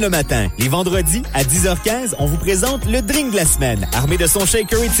l'émission Anne le matin. Les vendredis, à 10h15, on vous présente le drink de la semaine. Armé de son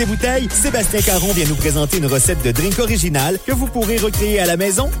shaker et de ses bouteilles, Sébastien Caron vient nous présenter une recette de drink originale que vous pourrez recréer à la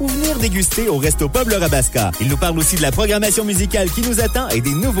maison ou venir déguster au Resto Pub Le Rabasca. Il nous parle aussi de la programmation musicale qui nous attend et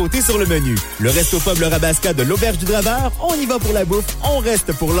des nouveautés sur le menu. Le Resto Pub Le Rabasca de l'Auberge du Draveur, on y va pour la bouffe, on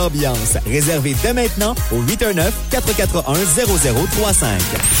reste pour l'ambiance. Réservé dès maintenant au 819-441-0035.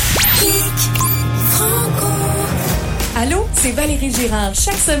 Allô, c'est Valérie Girard.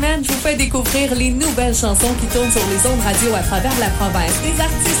 Chaque semaine, je vous fais découvrir les nouvelles chansons qui tournent sur les ondes radio à travers la province. Des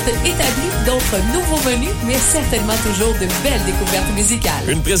artistes établis, d'autres nouveaux venus, mais certainement toujours de belles découvertes musicales.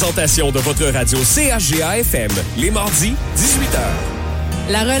 Une présentation de votre radio CHGA-FM, les mardis, 18h.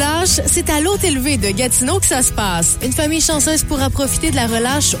 La relâche, c'est à l'Hôtel V de Gatineau que ça se passe. Une famille chanceuse pourra profiter de la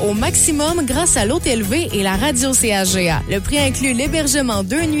relâche au maximum grâce à l'Hôtel V et la radio CHGA. Le prix inclut l'hébergement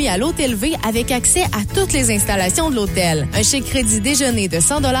 2 nuits à l'Hôtel V avec accès à toutes les installations de l'hôtel. Un chèque crédit déjeuner de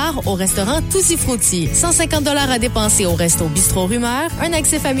 100 $ au restaurant Tutti Frutti. 150 $ à dépenser au resto Bistrot Rumeur. Un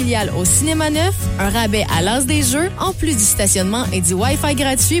accès familial au cinéma neuf. Un rabais à l'as des jeux, en plus du stationnement et du Wi-Fi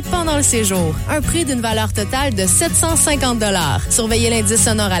gratuit pendant le séjour. Un prix d'une valeur totale de 750 $. Surveillez l'indice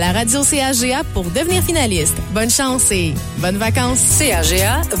sonore à la radio CHGA pour devenir finaliste. Bonne chance et bonnes vacances.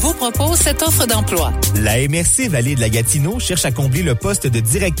 CHGA vous propose cette offre d'emploi. La MRC Vallée de la Gatineau cherche à combler le poste de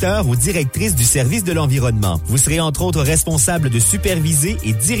directeur ou directrice du service de l'environnement. Vous serez entre autres responsable de superviser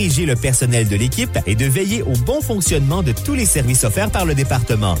et diriger le personnel de l'équipe et de veiller au bon fonctionnement de tous les services offerts par le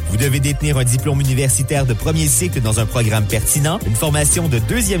département. Vous devez détenir un diplôme universitaire de premier cycle dans un programme pertinent. Une formation de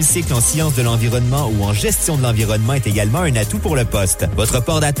deuxième cycle en sciences de l'environnement ou en gestion de l'environnement est également un atout pour le poste. Votre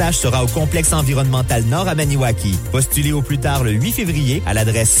port d'attache sera au complexe environnemental Nord à Maniwaki. Postulez au plus tard le 8 février à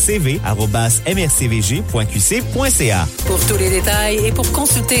l'adresse cv@mrcvg.qc.ca. Pour tous les détails et pour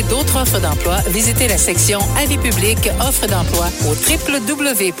consulter d'autres offres d'emploi, visitez la section Avis public offres d'emploi au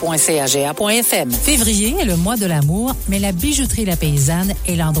www.caga.fm. Février est le mois de l'amour, mais la bijouterie La Paysanne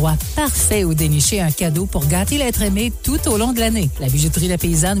est l'endroit parfait où dénicher un cadeau pour gâter l'être aimé tout au long de l'année. La bijouterie La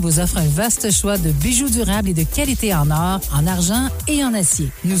Paysanne vous offre un vaste choix de bijoux durables et de qualité en or, en argent et en acier.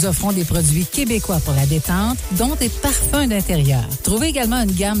 Nous offrons des produits québécois pour la détente, dont des parfums d'intérieur. Trouvez également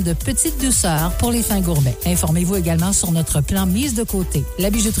une gamme de petites douceurs pour les fins gourmets. Informez-vous également sur notre plan mise de côté.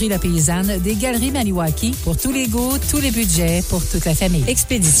 La bijouterie La Paysanne des Galeries Maniwaki pour tous les goûts, tous les budgets, pour toute la famille.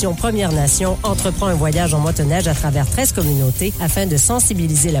 Expédition Première Nation entreprend un voyage en motoneige à travers 13 communautés afin de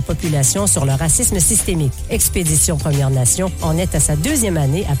sensibiliser la population sur le racisme systémique. Expédition Première Nation en est à sa 2e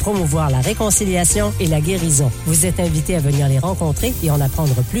année à promouvoir la réconciliation et la guérison. Vous êtes invités à venir les rencontrer et en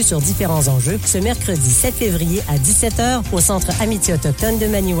apprendre plus sur différents enjeux ce mercredi 7 février à 17h au Centre Amitié Autochtone de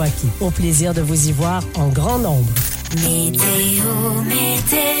Maniwaki. Au plaisir de vous y voir en grand nombre. Météo,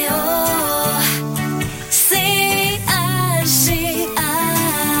 météo,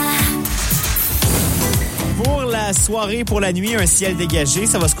 Pour la soirée, pour la nuit, un ciel dégagé.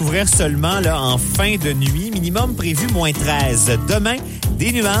 Ça va se couvrir seulement là, en fin de nuit. Minimum prévu -13. Demain,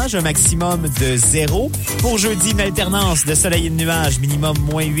 des nuages, un maximum de 0. Pour jeudi, une alternance de soleil et de nuages, minimum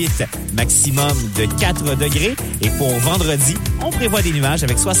 -8, maximum de 4 degrés. Et pour vendredi, on prévoit des nuages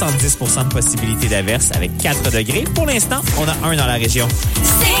avec 70% de possibilité d'averse avec 4 degrés. Pour l'instant, on a 1 dans la région.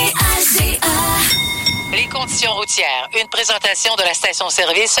 Les conditions routières. Une présentation de la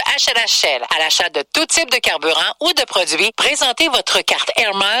station-service HLHL. À l'achat de tout type de carburant ou de produits, présentez votre carte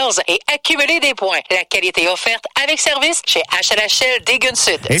Air Miles et accumulez des points. La qualité offerte avec service chez HLHL des Gunn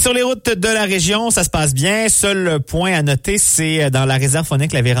Sud. Et sur les routes de la région, ça se passe bien. Seul point à noter, c'est dans la réserve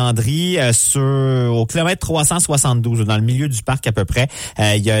phonique La Vérandrie, au kilomètre 372, dans le milieu du parc à peu près.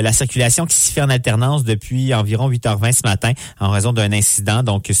 Il y a la circulation qui s'y fait en alternance depuis environ 8h20 ce matin en raison d'un incident.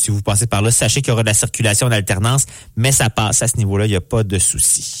 Donc, si vous passez par là, sachez qu'il y aura de la circulation en alternance, mais ça passe à ce niveau-là, il n'y a pas de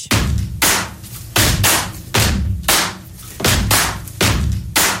souci.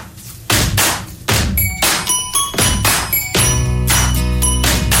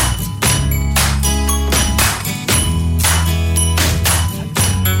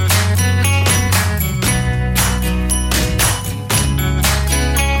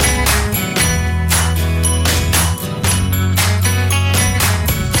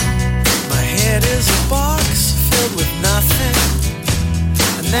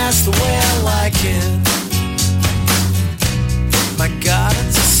 That's the way I like it. My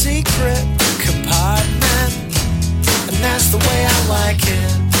garden's a secret compartment. And that's the way I like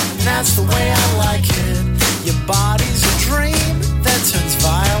it. And that's the way I like it. Your body's a dream that turns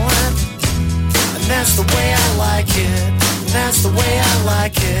violent. And that's the way I like it. And that's the way I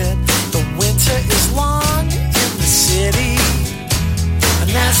like it. The winter is long in the city. And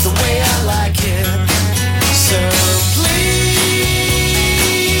that's the way I like it. So please,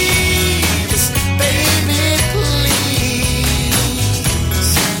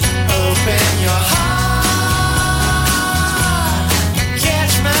 open your heart,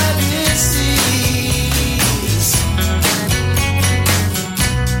 catch my disease.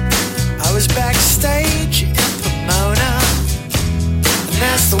 I was backstage in Pomona, and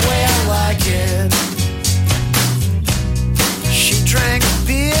that's the way I like it. She drank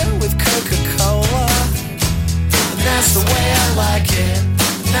beer with Coca-Cola, and that's the way I like it.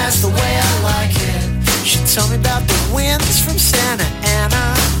 And that's the way I like it. She told me about the winds from Santa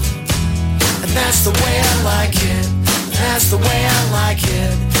Ana. And that's the way I like it. And that's the way I like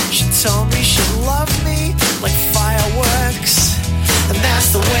it. She told me she'd love me like fireworks. And that's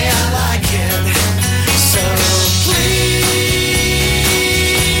the way I like it. So please,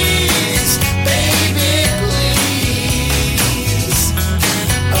 baby, please,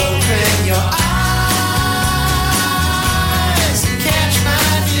 open your eyes and catch my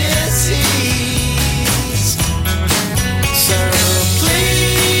disease. So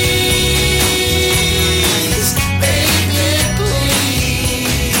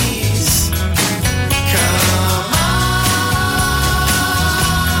come on.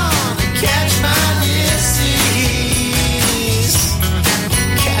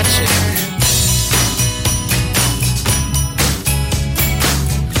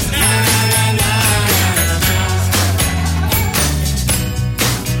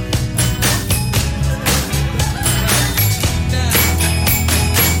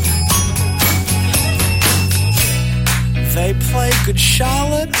 They play Good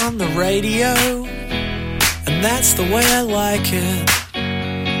Charlotte on the radio, and that's the way I like it.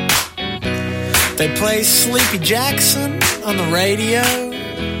 They play Sleepy Jackson on the radio,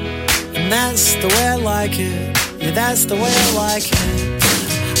 and that's the way I like it. Yeah, that's the way I like it.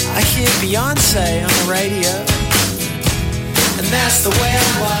 I hear Beyonce on the radio, and that's the way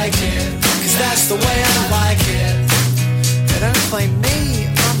I like it. 'Cause that's the way I like it. They don't play me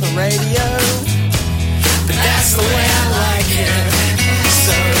on the radio, but that's the way I like it.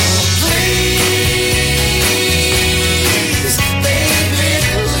 So please, baby,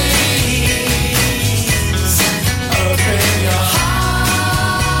 please, open your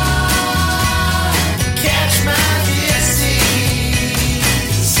heart, catch my disease.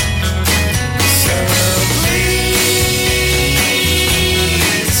 So please,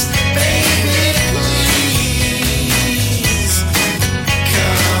 baby, please,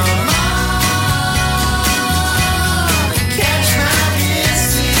 come on, catch my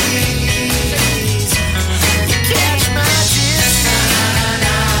disease. You catch my disease.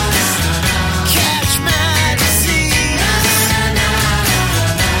 Catch my disease.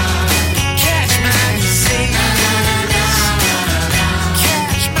 Catch my disease. Catch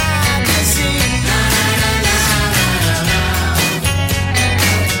my disease.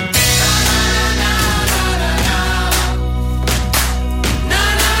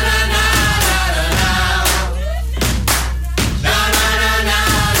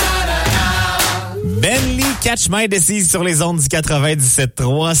 Bentley, Catch My Disease sur les ondes du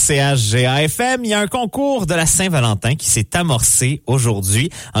 97.3 CHGA-FM. Il y a un concours de la Saint-Valentin qui s'est amorcé aujourd'hui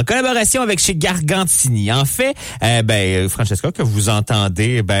en collaboration avec chez Gargantini. En fait, Francesca, que vous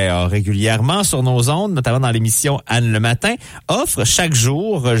entendez régulièrement sur nos ondes, notamment dans l'émission Anne le matin, offre chaque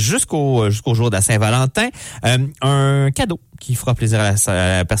jour jusqu'au jour de la Saint-Valentin un cadeau qui fera plaisir à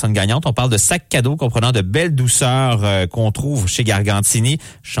la personne gagnante. On parle de sacs cadeaux comprenant de belles douceurs qu'on trouve chez Gargantini.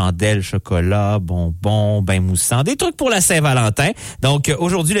 Chandelles, chocolat, bonbons, bain moussant, des trucs pour la Saint-Valentin. Donc,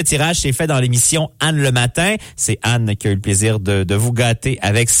 aujourd'hui, le tirage s'est fait dans l'émission Anne le matin. C'est Anne qui a eu le plaisir de vous gâter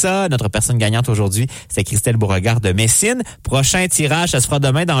avec ça. Notre personne gagnante aujourd'hui, c'est Christelle Beauregard de Messine. Prochain tirage, ça se fera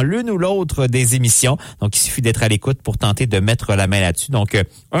demain dans l'une ou l'autre des émissions. Donc, il suffit d'être à l'écoute pour tenter de mettre la main là-dessus. Donc,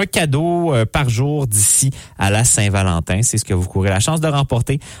 un cadeau par jour d'ici à la Saint-Valentin. C'est ce que vous courez la chance de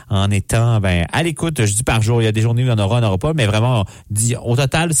remporter en étant à l'écoute. Je dis par jour, il y a des journées où il y en aura pas, mais vraiment, au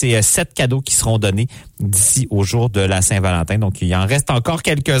total, c'est 7 cadeaux qui seront donnés d'ici au jour de la Saint-Valentin. Donc, il en reste encore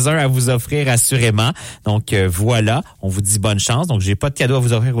quelques-uns à vous offrir assurément. Donc, voilà, on vous dit bonne chance. Donc, j'ai pas de cadeau à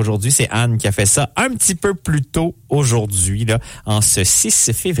vous offrir aujourd'hui. C'est Anne qui a fait ça un petit peu plus tôt aujourd'hui, là, en ce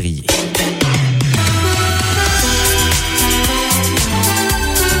 6 février.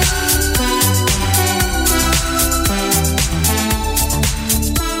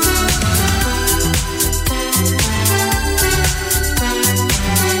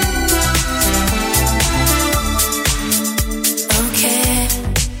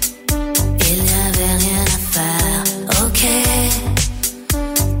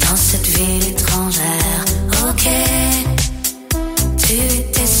 Tu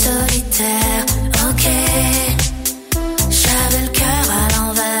étais solitaire.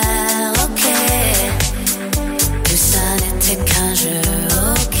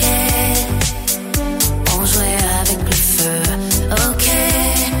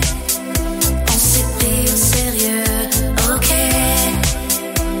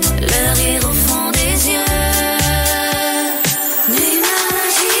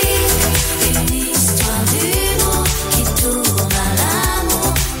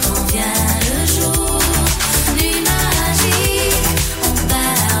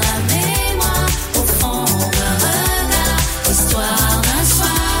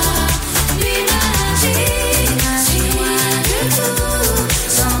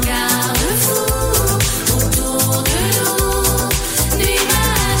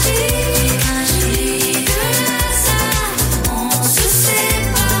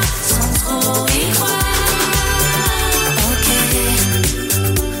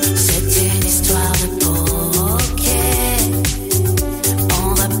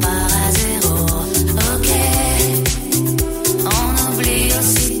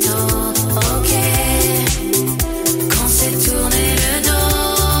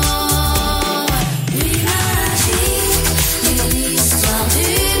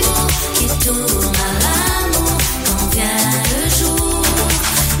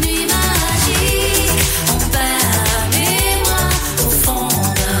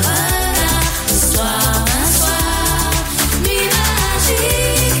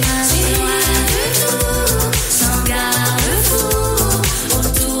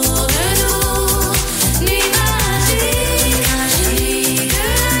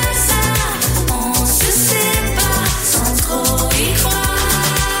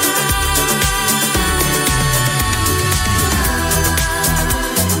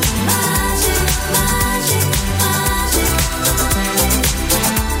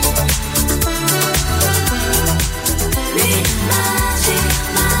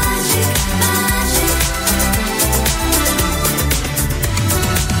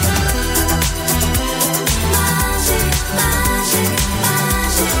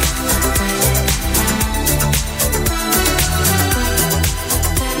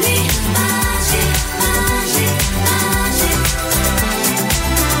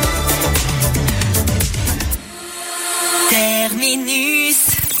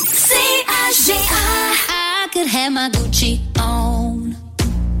 could have my Gucci on.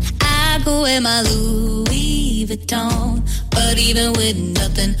 I go wear my Louis Vuitton. But even with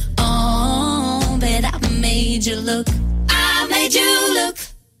nothing on, bet I made you look. I made you look.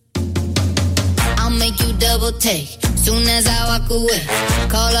 I'll make you double take soon as I walk away.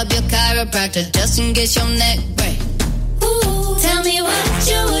 Call up your chiropractor just in case your neck break. Ooh, tell me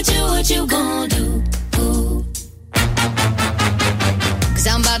what you gonna do? Ooh. 'Cause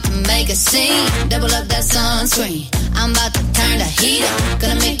I'm about to make a scene, double up that sunscreen. I'm about to turn the heat up,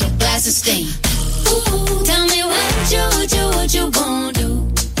 gonna make your glasses steam. Ooh, tell me what you gonna do?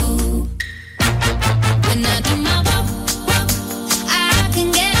 Ooh. When I do my walk, I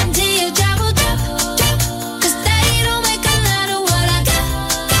can guarantee you trouble, cause they don't make a lot of what I got.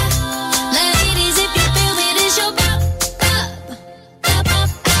 Ladies, if you feel me, this your pop.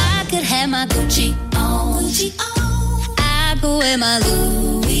 I could have my Gucci on. I go wear my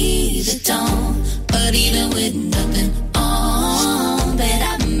Louis Vuitton. But even with nothing on, bet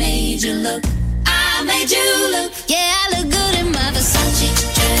I made you look. I made you look. Yeah, I look good in my Versace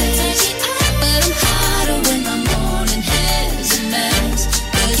dress. But I'm hotter when my morning hair's a mess.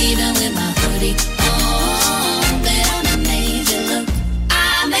 But even with my hoodie on, bet I made you look.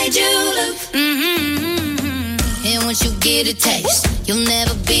 I made you look. And once you get a taste, you'll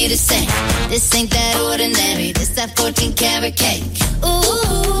never be the same. This ain't that ordinary. This that 14 karat cake.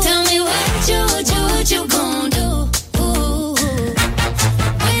 Ooh, tell me what you gonna do? Ooh,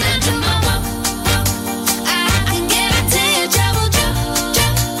 when I do my walk, I can guarantee you trouble,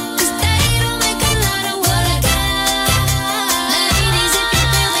 'cause they don't make a lot of what I got. Ladies, if you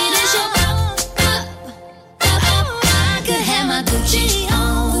feel me, this your I could have my Gucci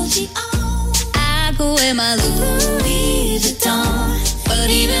on. I go wear my Louis Vuitton. But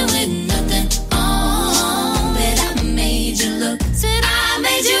even with nothing on, bet I made you look. Said I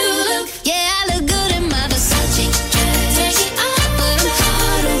made you look. Yeah, I look good in my Versace dress. But I'm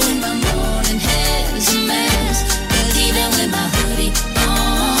hotter when my morning hair's a mess. But even with my hoodie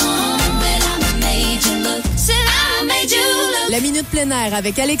on, bet I made you look. Said I made you look. La Minute Plein Air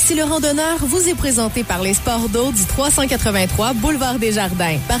avec Alexis le Randonneur vous est présentée par les Sports d'eau du 383 Boulevard des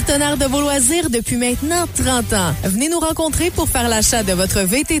Jardins. Partenaire de vos loisirs depuis maintenant 30 ans. Venez nous rencontrer pour faire l'achat de votre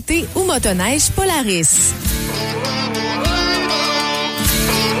VTT ou motoneige Polaris.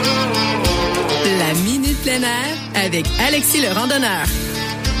 La Minute Plein Air avec Alexis le Randonneur.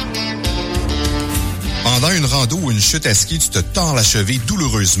 Pendant une rando ou une chute à ski, tu te tords la cheville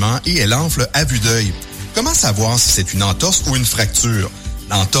douloureusement et elle enfle à vue d'œil. Comment savoir si c'est une entorse ou une fracture?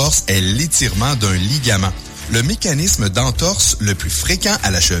 L'entorse est l'étirement d'un ligament. Le mécanisme d'entorse le plus fréquent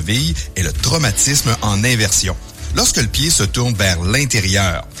à la cheville est le traumatisme en inversion, lorsque le pied se tourne vers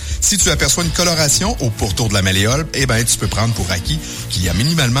l'intérieur. Si tu aperçois une coloration au pourtour de la malléole, tu peux prendre pour acquis qu'il y a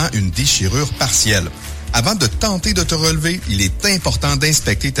minimalement une déchirure partielle. Avant de tenter de te relever, il est important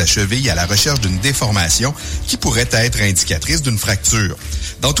d'inspecter ta cheville à la recherche d'une déformation qui pourrait être indicatrice d'une fracture.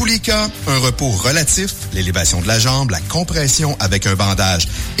 Dans tous les cas, un repos relatif, l'élévation de la jambe, la compression avec un bandage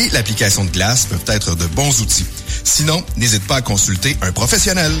et l'application de glace peuvent être de bons outils. Sinon, n'hésite pas à consulter un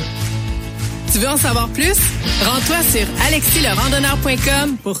professionnel. Tu veux en savoir plus? Rends-toi sur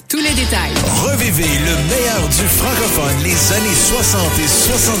alexilerandonneur.com pour tous les détails. Revivez le meilleur du francophone, les années 60 et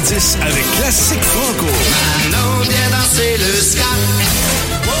 70 avec Classique Franco. Manon, viens danser le ska.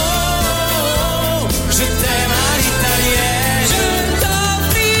 Oh, je t'aime à l'italienne. Je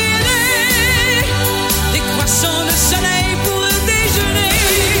t'offrirai des croissants de soleil pour déjeuner.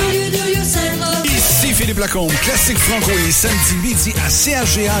 Ici Philippe Lacombe, Classique Franco les samedis midi à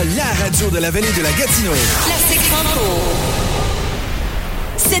CHGA, la radio de la vallée de la Gatineau. Classique Franco.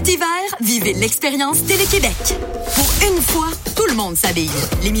 Cet hiver, vivez l'expérience Télé-Québec. Pour une fois, tout le monde s'habille.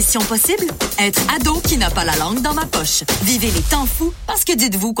 L'émission possible? Être ado qui n'a pas la langue dans ma poche. Vivez les temps fous parce que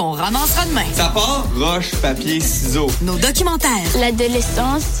dites-vous qu'on ramassera demain. Ça part, roche, papier, ciseaux. Nos documentaires.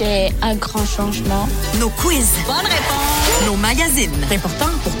 L'adolescence, c'est un grand changement. Nos quiz. Bonne réponse. Nos magazines. C'est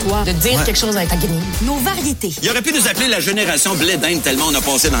important pour toi de dire quelque chose avec ta grille. Nos variétés. Il aurait pu nous appeler la génération blé d'Inde tellement on a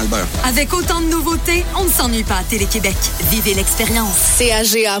passé dans le beurre. Avec autant de nouveautés, on ne s'ennuie pas à Télé-Québec. Vivez l'expérience.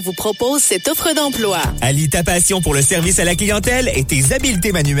 CHGA vous propose cette offre d'emploi. Allie ta passion pour le service à la clientèle et tes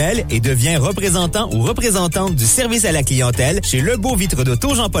habiletés manuelles et deviens représentant ou représentante du service à la clientèle chez Lebeau Vitre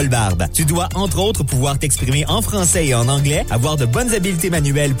d'Auto Jean-Paul Barbe. Tu dois, entre autres, pouvoir t'exprimer en français et en anglais, avoir de bonnes habiletés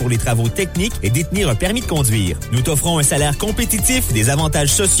manuelles pour les travaux techniques et détenir un permis de conduire. Nous t'offrons un salaire salaire compétitif, des avantages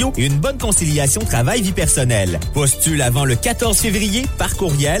sociaux et une bonne conciliation travail-vie personnelle. Postule avant le 14 février par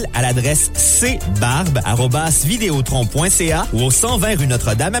courriel à l'adresse cbarbe@videotron.ca ou au 120 rue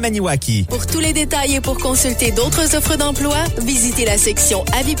Notre-Dame à Maniwaki. Pour tous les détails et pour consulter d'autres offres d'emploi, visitez la section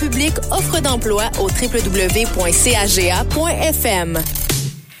Avis public offres d'emploi au www.chga.fm.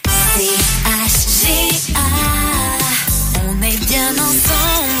 CHGA, on est bien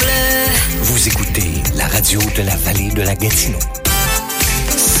ensemble. Vous écoutez la radio de la vallée de la Gatineau.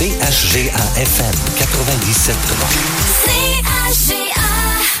 CHGA-FM 97.3. CHGA,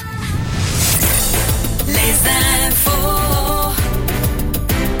 les infos.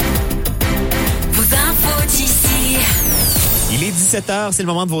 Vos infos d'ici. Il est 17h, c'est le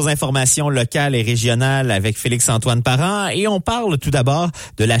moment de vos informations locales et régionales avec Félix-Antoine Parent et on parle tout d'abord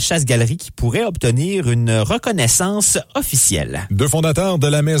de la chasse-galerie qui pourrait obtenir une reconnaissance officielle. 2 fondateurs de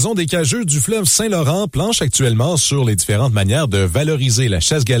la Maison des Cageux du fleuve Saint-Laurent planchent actuellement sur les différentes manières de valoriser la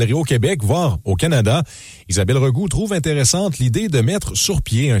chasse-galerie au Québec, voire au Canada. Isabelle Regout trouve intéressante l'idée de mettre sur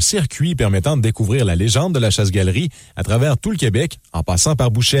pied un circuit permettant de découvrir la légende de la chasse-galerie à travers tout le Québec, en passant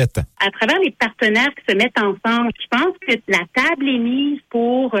par Bouchette. À travers les partenaires qui se mettent ensemble, je pense que la table est mise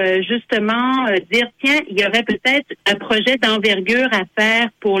pour justement dire, tiens, il y aurait peut-être un projet d'envergure à faire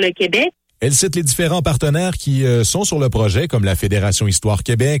pour le Québec. Elle cite les différents partenaires qui sont sur le projet, comme la Fédération Histoire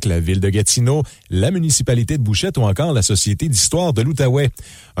Québec, la Ville de Gatineau, la municipalité de Bouchette ou encore la Société d'Histoire de l'Outaouais.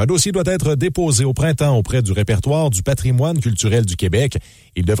 Un dossier doit être déposé au printemps auprès du répertoire du patrimoine culturel du Québec.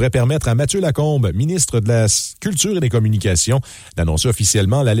 Il devrait permettre à Mathieu Lacombe, ministre de la Culture et des Communications, d'annoncer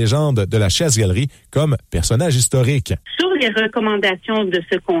officiellement la légende de la chasse-galerie comme personnage historique. Sur les recommandations de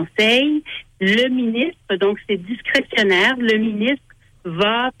ce conseil, le ministre, donc c'est discrétionnaire, le ministre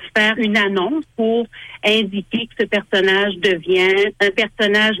va faire une annonce pour indiquer que ce personnage devient un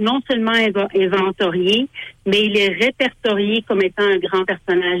personnage non seulement inventorié, mais il est répertorié comme étant un grand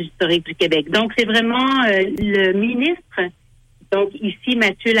personnage historique du Québec. Donc, c'est vraiment le ministre, donc ici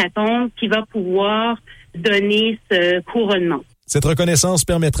Mathieu Lacombe, qui va pouvoir donner ce couronnement. Cette reconnaissance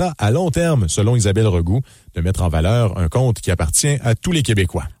permettra à long terme, selon Isabelle Regout, de mettre en valeur un conte qui appartient à tous les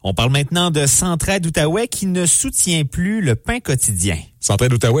Québécois. On parle maintenant de Centraide Outaouais qui ne soutient plus le pain quotidien.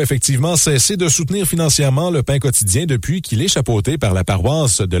 Centraide Outaouais a effectivement cessé de soutenir financièrement le pain quotidien depuis qu'il est chapeauté par la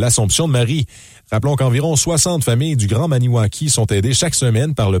paroisse de l'Assomption de Marie. Rappelons qu'environ 60 familles du Grand Maniwaki sont aidées chaque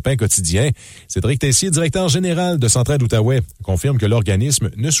semaine par le pain quotidien. Cédric Tessier, directeur général de Centraide Outaouais, confirme que l'organisme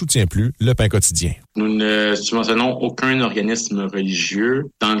ne soutient plus le pain quotidien. Nous ne subventionnons aucun organisme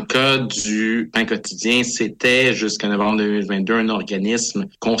religieux. Dans le cas du pain quotidien, c'était jusqu'à novembre 2022 un organisme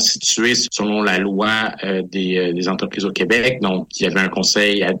constitué selon la loi des entreprises au Québec. Donc, il y avait un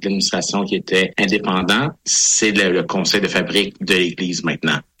conseil d'administration qui était indépendant. C'est le conseil de fabrique de l'Église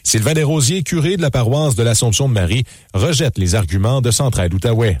maintenant. Sylvain Desrosiers, curé de la paroisse de l'Assomption de Marie, rejette les arguments de Centraide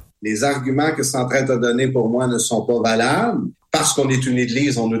Outaouais. Les arguments que Centraide a donnés pour moi ne sont pas valables. Parce qu'on est une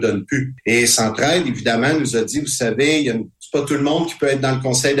église, on ne nous donne plus. Et Centraide, évidemment, nous a dit, vous savez, c'est pas tout le monde qui peut être dans le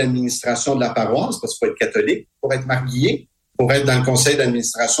conseil d'administration de la paroisse, parce qu'il faut être catholique, pour être marié, pour être dans le conseil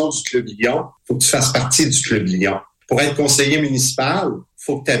d'administration du Club Lyon, il faut que tu fasses partie du Club Lyon. Pour être conseiller municipal, il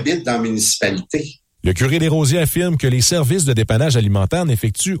faut que tu habites dans la municipalité. Le curé Desrosiers affirme que les services de dépannage alimentaire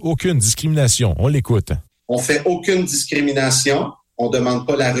n'effectuent aucune discrimination. On l'écoute. On fait aucune discrimination. On demande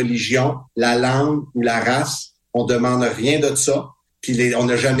pas la religion, la langue ou la race. On demande rien de ça. Puis on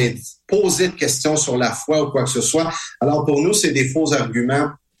n'a jamais posé de questions sur la foi ou quoi que ce soit. Alors pour nous, c'est des faux arguments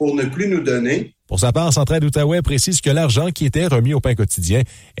pour ne plus nous donner. Pour sa part, Centraide Outaouais précise que l'argent qui était remis au pain quotidien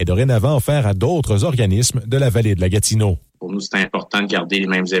est dorénavant offert à d'autres organismes de la vallée de la Gatineau. Pour nous, c'est important de garder les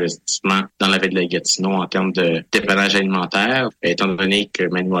mêmes investissements dans la ville de la Gatineau en termes de dépannage alimentaire. Étant donné que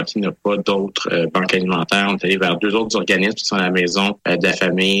Maniwaki n'a pas d'autres banques alimentaires, on est allé vers 2 autres organismes qui sont la Maison de la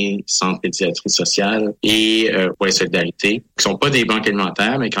famille, Centre pédiatrie sociale et Point Solidarité, qui sont pas des banques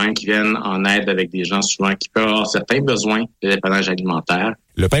alimentaires, mais quand même qui viennent en aide avec des gens souvent qui peuvent avoir certains besoins de dépannage alimentaire.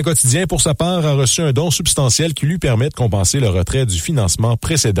 Le pain quotidien, pour sa part, a reçu un don substantiel qui lui permet de compenser le retrait du financement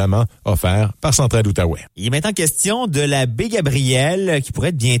précédemment offert par Centraide Outaouais. Il est maintenant question de la baie Gabrielle qui pourrait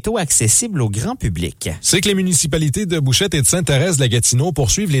être bientôt accessible au grand public. C'est que les municipalités de Bouchette et de Sainte-Thérèse-de-la-Gatineau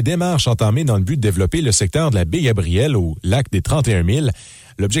poursuivent les démarches entamées dans le but de développer le secteur de la baie Gabrielle au lac des 31 000.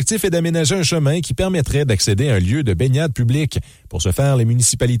 L'objectif est d'aménager un chemin qui permettrait d'accéder à un lieu de baignade public. Pour ce faire, les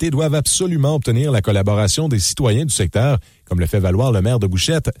municipalités doivent absolument obtenir la collaboration des citoyens du secteur, comme le fait valoir le maire de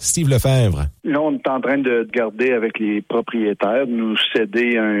Bouchette, Steve Lefebvre. Là, on est en train de garder avec les propriétaires, de nous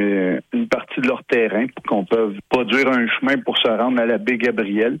céder une partie de leur terrain pour qu'on puisse produire un chemin pour se rendre à la baie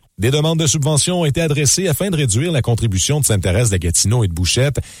Gabrielle. Des demandes de subventions ont été adressées afin de réduire la contribution de Sainte-Thérèse de Gatineau et de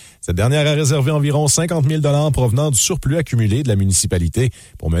Bouchette. Cette dernière a réservé environ 50 000 $ provenant du surplus accumulé de la municipalité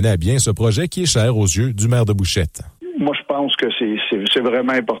pour mener à bien ce projet qui est cher aux yeux du maire de Bouchette. Moi, je pense que c'est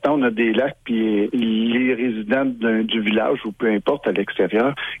vraiment important. On a des lacs, puis les résidents du village, ou peu importe, à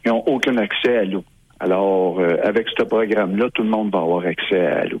l'extérieur, ils n'ont aucun accès à l'eau. Alors, avec ce programme-là, tout le monde va avoir accès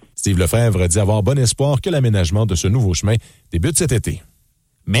à l'eau. Steve Lefebvre dit avoir bon espoir que l'aménagement de ce nouveau chemin débute cet été.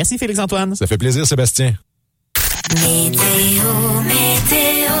 Merci Félix-Antoine. Ça fait plaisir, Sébastien. Météo.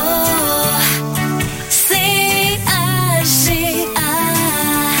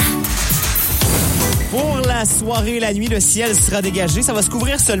 Pour la soirée et la nuit, le ciel sera dégagé. Ça va se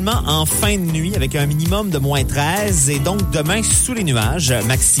couvrir seulement en fin de nuit avec un minimum de moins 13 et donc demain sous les nuages,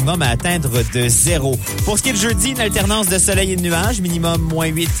 maximum à atteindre de 0. Pour ce qui est de jeudi, une alternance de soleil et de nuages, minimum moins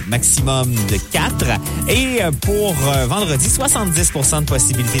 8, maximum de 4. Et pour vendredi, 70% de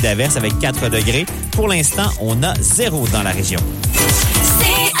possibilité d'averse avec 4 degrés. Pour l'instant, on a 0 dans la région.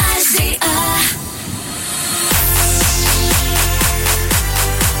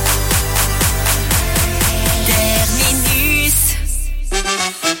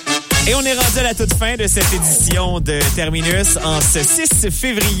 Et on est rendu à la toute fin de cette édition de Terminus en ce 6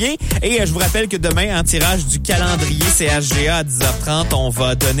 février. Et je vous rappelle que demain, en tirage du calendrier CHGA à 10h30, on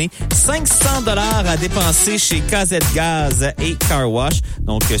va donner 500 $ à dépenser chez KZ Gaz et Car Wash.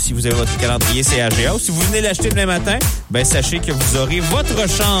 Donc, si vous avez votre calendrier CHGA ou si vous venez l'acheter demain matin, ben sachez que vous aurez votre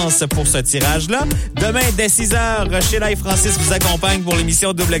chance pour ce tirage-là. Demain, dès 6h, Sheila et Francis vous accompagnent pour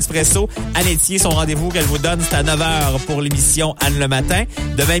l'émission Double Expresso. Anne Etier, son rendez-vous qu'elle vous donne, c'est à 9h pour l'émission Anne le matin.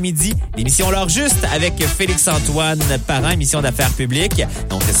 Demain midi, l'émission L'heure juste avec Félix-Antoine Parent, émission d'affaires publiques.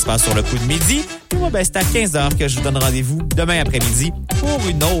 Donc, ça se passe sur le coup de midi. Puis moi, ben, c'est à 15h que je vous donne rendez-vous demain après-midi pour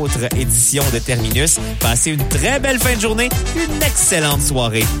une autre édition de Terminus. Passez une très belle fin de journée, une excellente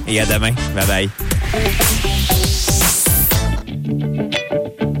soirée et à demain. Bye bye.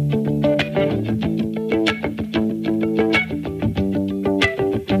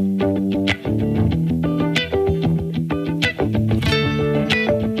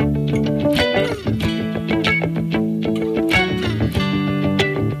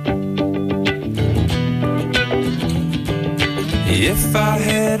 If I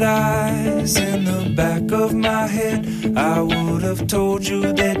had eyes in the back of my head, I would have told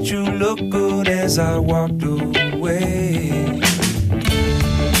you that you look good as I walked away.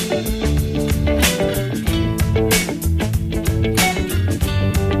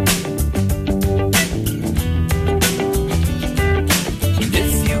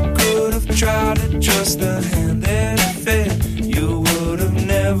 If you could have tried to trust the hand that fed, you would have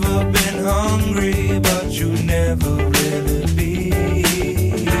never been hungry, but you never really be.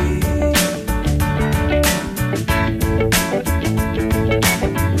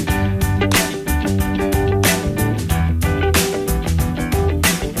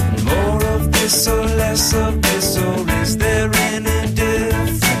 Or less of this, or is there any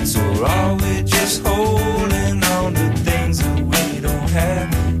difference? Or are we just holding on to things that we don't have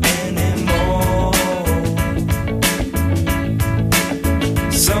anymore?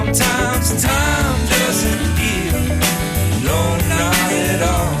 Sometimes time doesn't heal, no, not at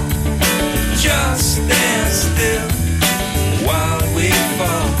all. Just stand still while we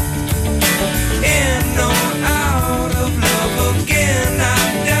fall in or out of love again. I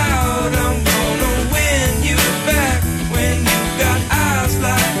doubt I'm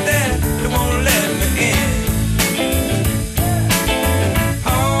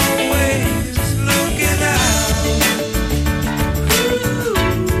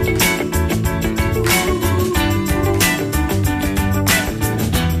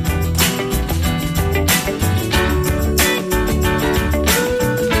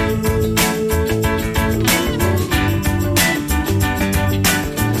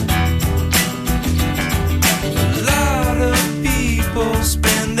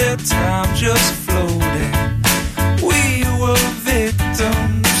time just floating. We were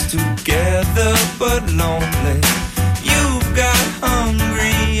victims together but lonely. You've got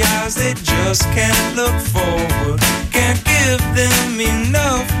hungry eyes that just can't look forward. Can't give them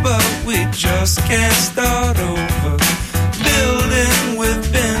enough, but we just can't start over. Building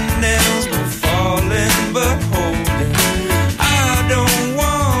with bent nails, we're falling but holding. I don't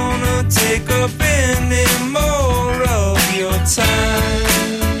wanna take up any more of your time.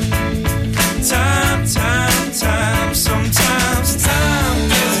 Time, sometimes time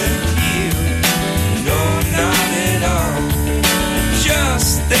doesn't heal. No, not at all.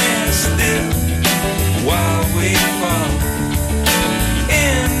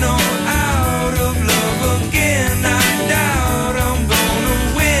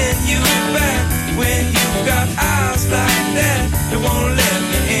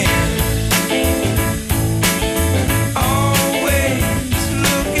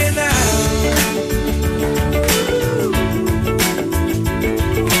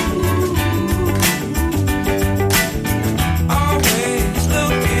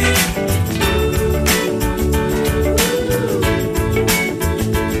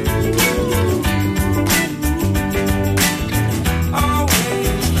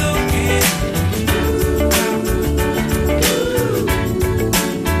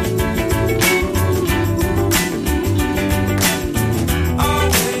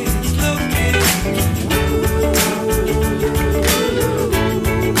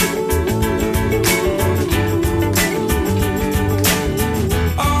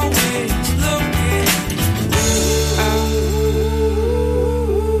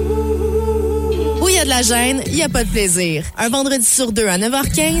 la gêne, il n'y a pas de plaisir. Un vendredi sur deux à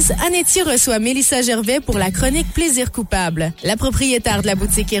 9h15, Anetti reçoit Mélissa Gervais pour la chronique Plaisir coupable. La propriétaire de la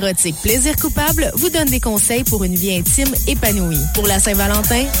boutique érotique Plaisir coupable vous donne des conseils pour une vie intime épanouie. Pour la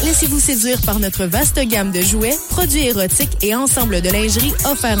Saint-Valentin, laissez-vous séduire par notre vaste gamme de jouets, produits érotiques et ensemble de lingerie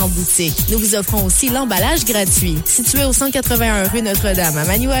offerts en boutique. Nous vous offrons aussi l'emballage gratuit. Situé au 181 rue Notre-Dame à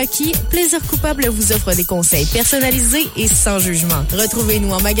Maniwaki, Plaisir coupable vous offre des conseils personnalisés et sans jugement.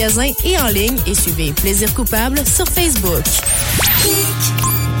 Retrouvez-nous en magasin et en ligne et suivez Plaisir coupable sur Facebook.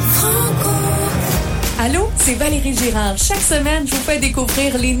 Allô, c'est Valérie Girard. Chaque semaine, je vous fais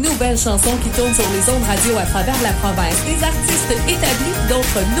découvrir les nouvelles chansons qui tournent sur les ondes radio à travers la province. Des artistes établis,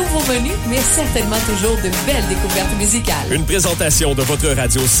 d'autres nouveaux venus, mais certainement toujours de belles découvertes musicales. Une présentation de votre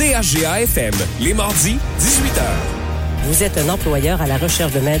radio CHGA-FM, les mardis, 18h. Vous êtes un employeur à la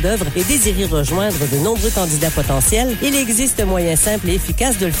recherche de main-d'œuvre et désirez rejoindre de nombreux candidats potentiels? Il existe un moyen simple et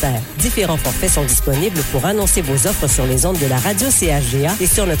efficace de le faire. Différents forfaits sont disponibles pour annoncer vos offres sur les ondes de la radio CHGA et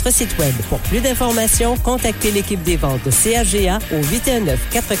sur notre site web. Pour plus d'informations, contactez l'équipe des ventes de CHGA au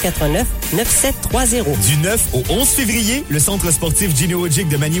 819-449-9730. Du 9 au 11 février, le centre sportif Gino-Ojic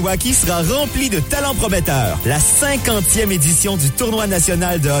de Maniwaki sera rempli de talents prometteurs. La 50e édition du tournoi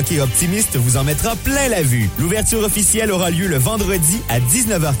national de hockey optimiste vous en mettra plein la vue. L'ouverture officielle aura lieu le vendredi à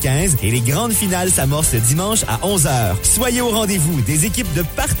 19h15 et les grandes finales s'amorcent le dimanche à 11h. Soyez au rendez-vous. Des équipes de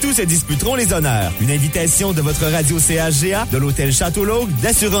partout se disputeront les honneurs. Une invitation de votre radio CHGA, de l'hôtel Château-Laugue,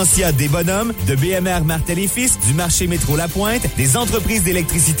 d'Assurantia des Bonhommes, de BMR Martel et Fils, du marché Métro La Pointe, des entreprises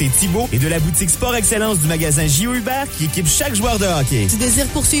d'électricité Thibault et de la boutique Sport Excellence du magasin J.O. Hubert qui équipe chaque joueur de hockey. Tu désires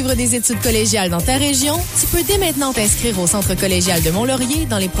poursuivre des études collégiales dans ta région? Tu peux dès maintenant t'inscrire au Centre collégial de Mont-Laurier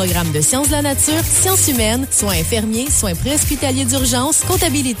dans les programmes de sciences de la nature, sciences humaines, soins infirmiers, soins préhospitaliers d'urgence,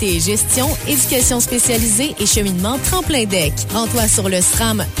 comptabilité et gestion, éducation spécialisée et cheminement tremplin deck. Rends-toi sur le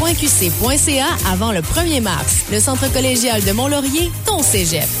sram.qc.ca avant le 1er mars. Le Centre collégial de Mont-Laurier, ton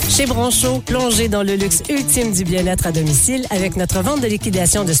cégep. Chez Bronchot, plongez dans le luxe ultime du bien-être à domicile avec notre vente de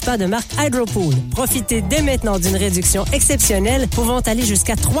liquidation de spa de marque Hydropool. Profitez dès maintenant d'une réduction exceptionnelle pouvant aller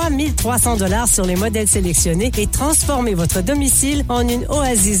jusqu'à 3 300 $ sur les modèles sélectionnés et transformer votre domicile en une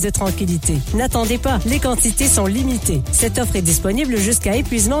oasis de tranquillité. N'attendez pas, les quantités sont limitées. Cette offre est disponible jusqu'à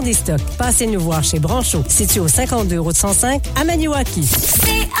épuisement des stocks. Passez nous voir chez Bronchot, situé au 52 route 105 à Maniwaki.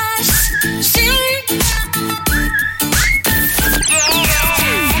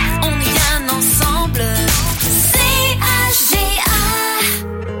 On est bien ensemble.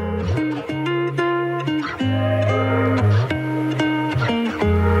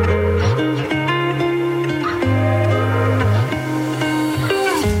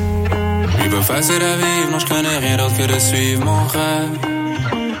 Facile à vivre, non je connais rien d'autre que de suivre mon rêve.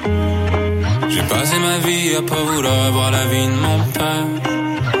 J'ai passé ma vie à pas vouloir avoir la vie de mon père.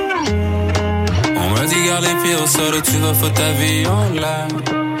 On m'a dit garde les pieds au sol ou tu vas foutre ta vie en l'air.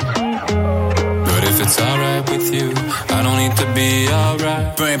 But if it's alright with you, I don't need to be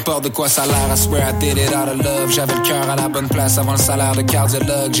alright. Peu importe de quoi ça a l'air, I swear I did it out of love. J'avais le cœur à la bonne place avant le salaire de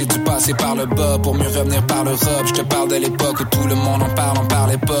cardiologue. J'ai dû passer par le bas pour mieux revenir par l'Europe. Je te parle de l'époque où tout le monde en parle, on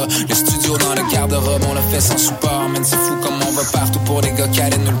parlait pas. Le studio dans le garde-robe, on l'a fait sans support. Man, c'est fou comme on va partout pour des gars qui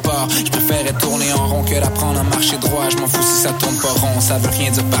allaient nulle part. Je préférais tourner en rond que d'apprendre à marcher droit. Je m'en fous si ça tourne pas rond, ça veut rien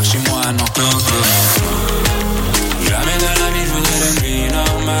dire par chez moi, non. Jamais de la vie je voudrais une vie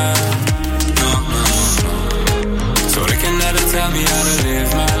normale. So they can never tell me how to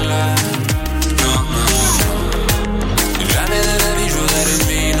live my life. Jamais de la vie je voudrais une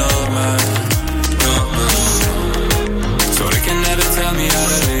vie normale. So they can never tell me how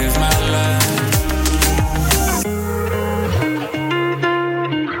to live my life.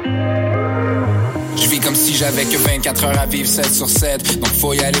 Je vis comme si j'avais que 24 heures à vivre 7 sur 7. Donc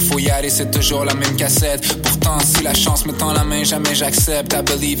faut y aller, c'est toujours la même cassette. Pourtant, si la chance me tend la main, jamais j'accepte. I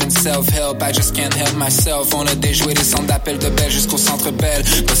believe in self-help, I just can't help myself. On a déjoué des centres d'appel de Belle jusqu'au centre Belle.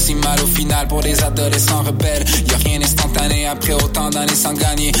 Pas si mal au final pour des adolescents rebelles. Y'a rien d'instantané après autant d'années sans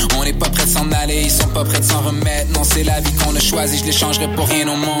gagner. On n'est pas prêt de s'en aller, ils sont pas prêts de s'en remettre. Non, c'est la vie qu'on a choisie, je l'échangerai pour rien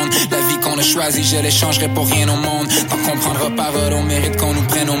au monde. La vie qu'on a choisie, je l'échangerai pour rien au monde. Tant qu'on prendra parole, on mérite qu'on nous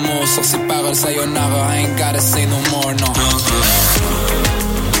prenne au mot. Sur ces paroles, sayonara, I ain't gotta say no more, no.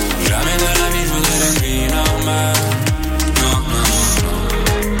 Jamais de la vie je voudrais une vie normale.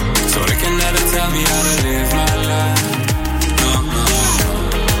 So they can never tell me how to live my life.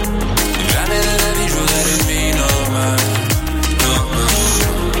 Jamais de la vie je voudrais une vie normale.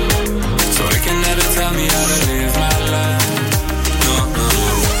 So they can never tell me how to live my life.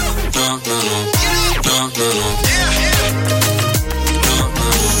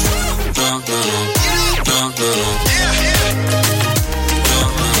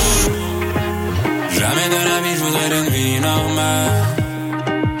 Jamais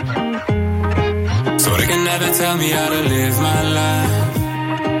tell me how to live my life.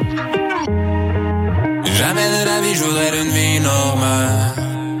 Jamais de la vie je voudrais une vie normale.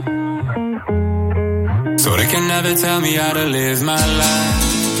 So they can never tell me how to live my life.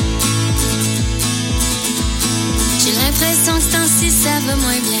 J'ai l'impression que ce temps-ci ça va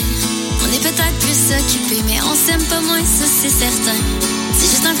moins bien. On est peut-être plus occupés, mais on s'aime pas moins, ça c'est certain. C'est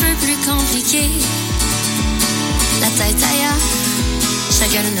juste un peu plus compliqué. La tête ailleurs,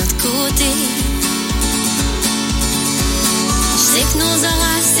 chacun de notre côté. Je sais que nos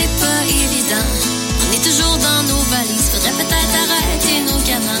horaires c'est pas évident. On est toujours dans nos valises. Faudrait peut-être arrêter nos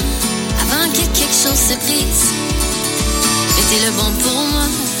cadenas avant que quelque chose se brise. Mais t'es le bon pour moi,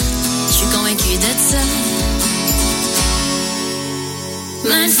 je suis convaincue de ça.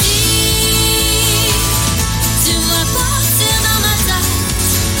 Même si tu vas partir dans ma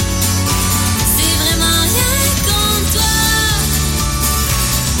tête, c'est vraiment rien contre toi.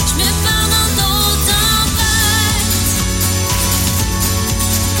 Je me perds dans d'autres tempêtes.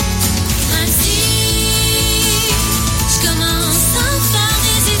 Même si je commence à me faire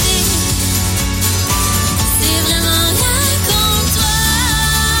des idées, c'est vraiment rien contre toi.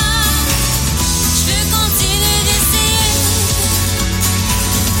 Je veux continuer d'essayer.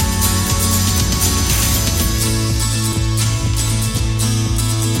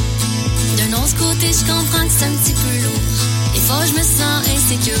 D'un autre côté, je comprends que c'est un petit peu lourd. Des fois, je me sens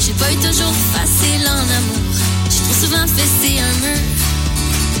insécure. J'ai pas eu toujours facile en amour. J'ai trop souvent fessé un mur.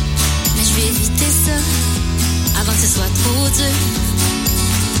 Mais je vais éviter ça avant que ce soit trop dur.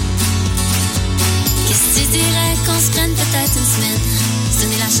 Qu'est-ce que tu dirais qu'on se prenne peut-être une semaine? Se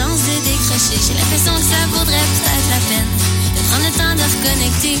donner la chance de décrocher. J'ai l'impression que ça vaudrait peut-être la peine de prendre le temps de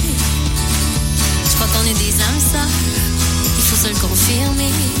reconnecter. Je crois qu'on est des âmes sœurs. Il faut se le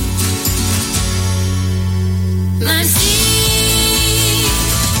confirmer. Même si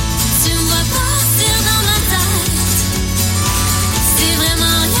tu me vois partir dans ma tête, c'est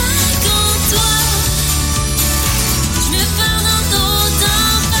vraiment rien contre toi. Je me perds dans d'autres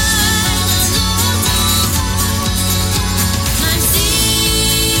tempêtes. Même si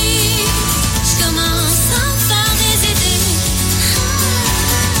je commence à me faire des idées,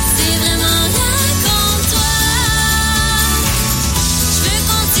 c'est vraiment rien contre toi. Je veux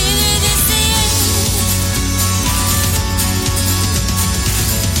continuer d'essayer.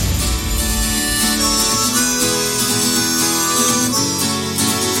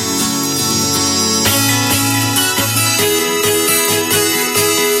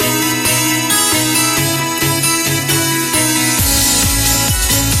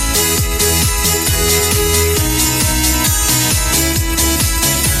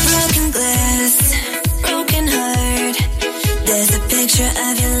 Broken glass, broken heart. There's a picture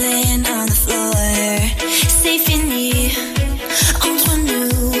of you laying on the floor. C'est fini entre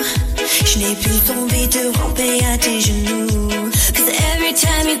nous. Je n'ai plus tombé de ramper à tes genoux. 'Cause every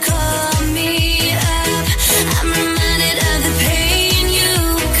time you call me up, I'm reminded of the pain you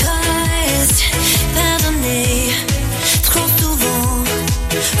caused. Pardonnez trop souvent.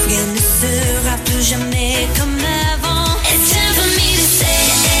 Rien ne sera plus jamais comme avant. It's time for me to say,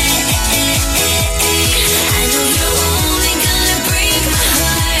 I know you're only gonna break my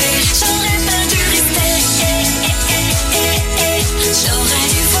heart. J'aurais pas dû rester. J'aurais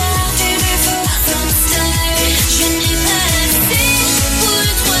dû voir tes défauts from the start. Je n'ai pas assez pour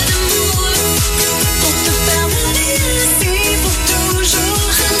le droit d'amour pour te pardonner.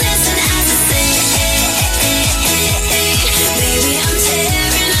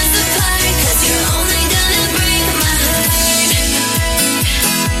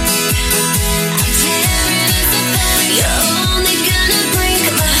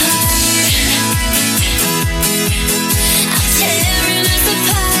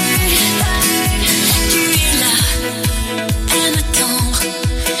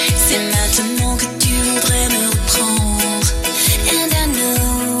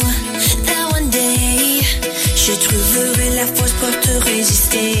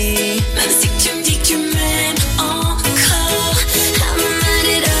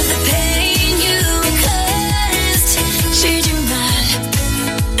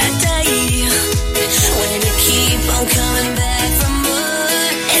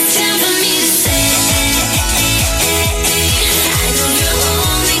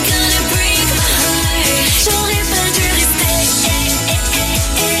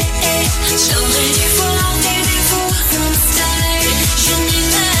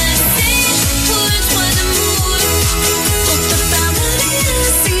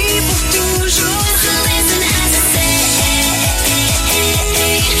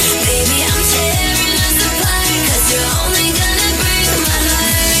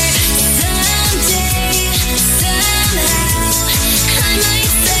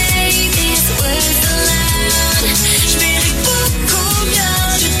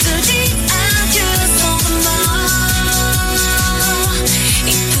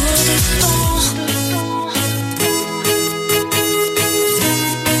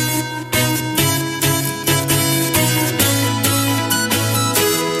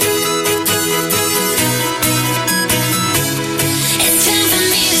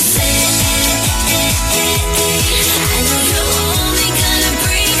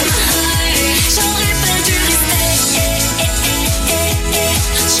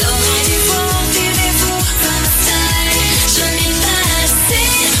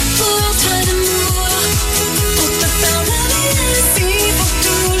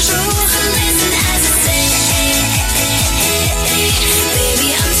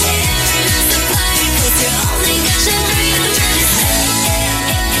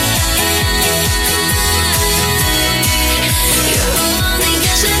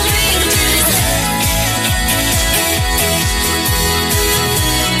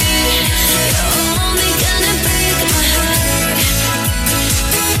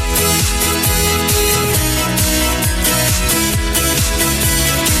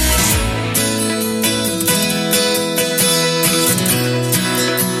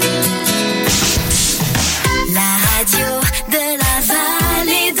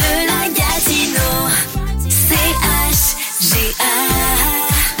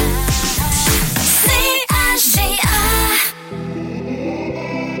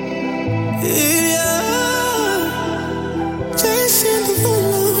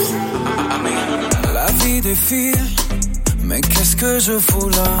 fille, mais qu'est-ce que je fous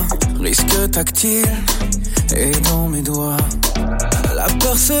là? Risque tactile et dans mes doigts. La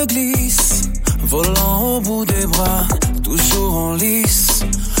peur se glisse, volant au bout des bras, toujours en lice,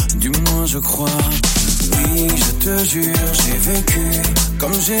 du moins je crois. Oui, je te jure, j'ai vécu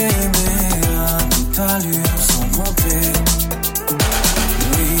comme j'ai aimé à toute allure, sans compter.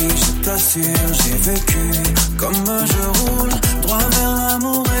 Oui, je t'assure, j'ai vécu comme je roule, droit vers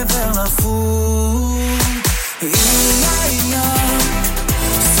l'amour et vers la foule. Il y a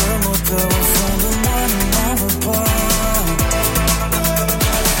ce moteur au fond de moi ne m'en veut pas.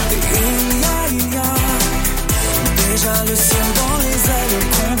 Il y a déjà le ciel dans les ailes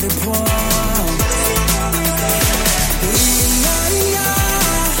qu'on déploie.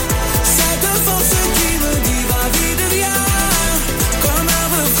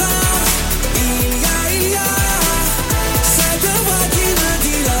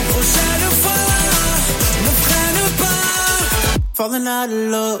 Falling out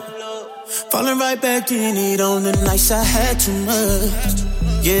of love, falling right back in it on the nights I had too much.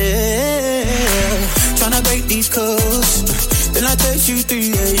 Yeah, tryna break these codes. Then I text you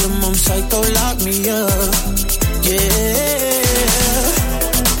 3 a.m. I'm psycho, lock me up. Yeah,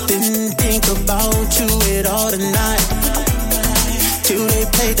 didn't think about you at all tonight. Till they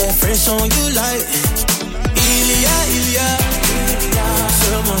played that French song you like. Il y a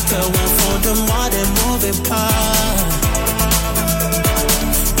ce moteur au fond de moi des mauvais pas.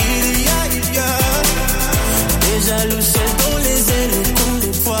 Déjà le ciel dans les ailes qu'on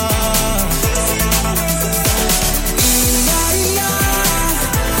déploie. Il y a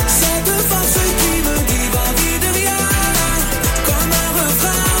cette force qui me dit va-y de rien, comme un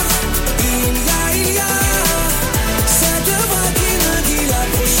refrain. Il y a cette voix qui me dit la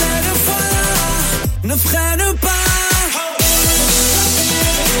prochaine fois ne freine pas.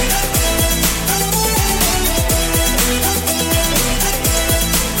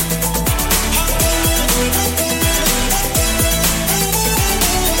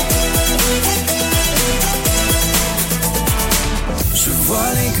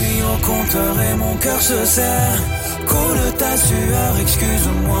 Compteur et mon cœur se serre. Coule ta sueur,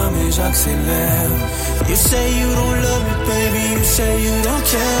 excuse-moi mais j'accélère. You say you don't love me baby, you say you don't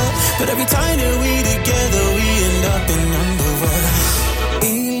care. But every time that we together we end up in underwear.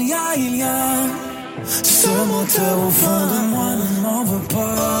 Il y a ce moteur au fond de moi ne m'en veut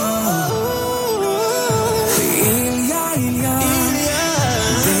pas. Il y a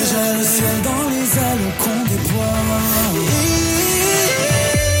déjà le ciel dans les ailes qu'on déploie.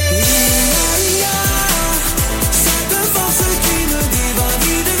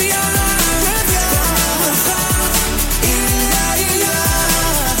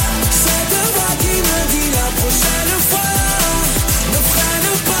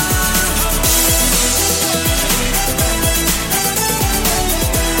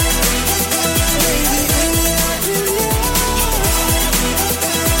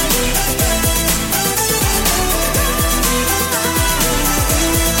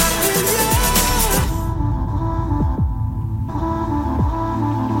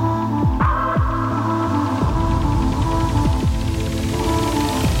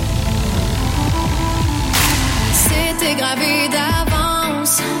 Gravé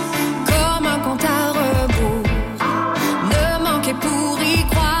d'avance comme un compte à rebours. Ne manquez pour y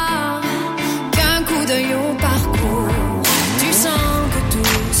croire qu'un coup d'œil au parcours. Tu sens que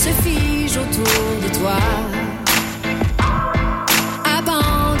tout se fige autour de toi.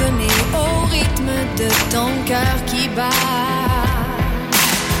 Abandonné au rythme de ton cœur qui bat.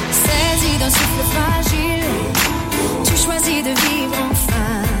 Saisi d'un souffle fragile, tu choisis de vivre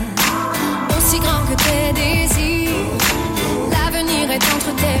enfin. Aussi grand que tes désirs, l'avenir est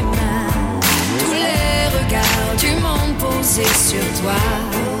entre tes mains. Tous les regards du monde posés sur toi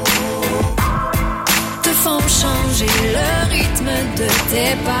te font changer le rythme de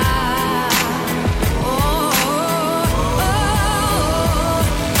tes pas.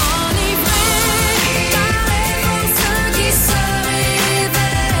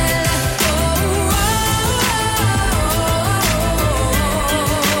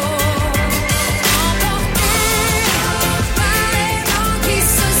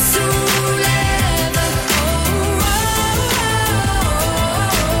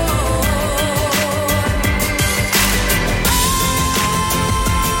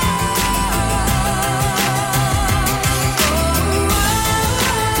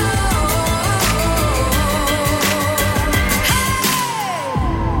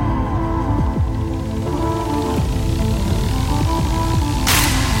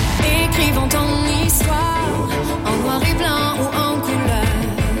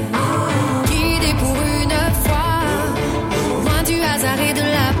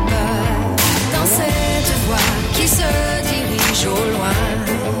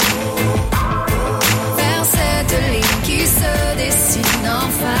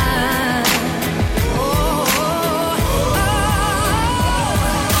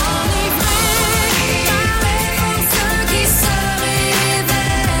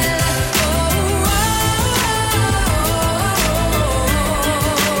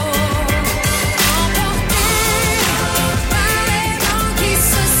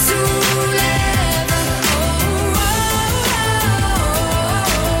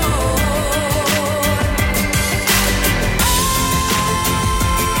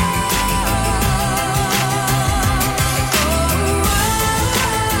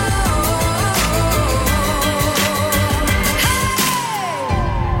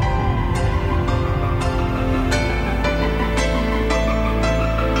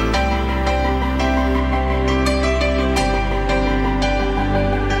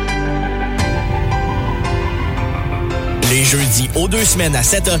 Les jeudis aux 2 semaines à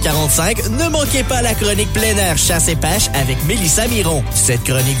 7h45, ne manquez pas la chronique plein air chasse et pêche avec Mélissa Miron. Cette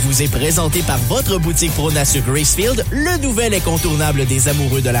chronique vous est présentée par votre boutique Pro Nature Gracefield, le nouvel incontournable des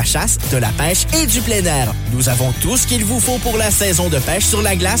amoureux de la chasse, de la pêche et du plein air. Nous avons tout ce qu'il vous faut pour la saison de pêche sur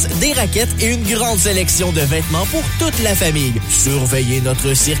la glace, des raquettes et une grande sélection de vêtements pour toute la famille. Surveillez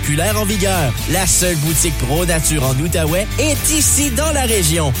notre circulaire en vigueur. La seule boutique Pro Nature en Outaouais est ici dans la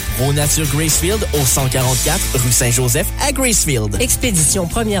région. Pro Nature Gracefield au 144 rue Saint-Joseph à Gracefield. Expédition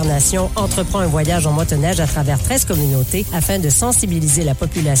Première Nation entreprend un voyage en motoneige à travers 13 communautés afin de sensibiliser la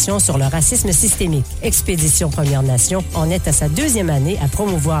population sur le racisme systémique. Expédition Première Nation en est à sa 2e année à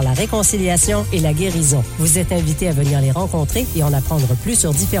promouvoir la réconciliation et la guérison. Vous êtes invités à venir les rencontrer et en apprendre plus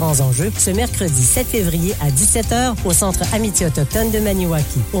sur différents enjeux ce mercredi 7 février à 17h au Centre Amitié Autochtone de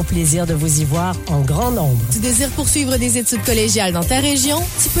Maniwaki. Au plaisir de vous y voir en grand nombre. Tu désires poursuivre des études collégiales dans ta région?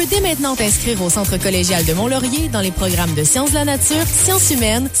 Tu peux dès maintenant t'inscrire au Centre collégial de Mont-Laurier dans les programmes de sciences de la nature, sciences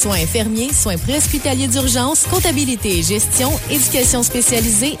humaines, soins infirmiers, soins préhospitaliers d'urgence, comptabilité et gestion, éducation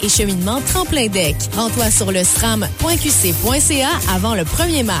spécialisée et cheminement tremplin deck. Rends-toi sur le sram.qc.ca avant le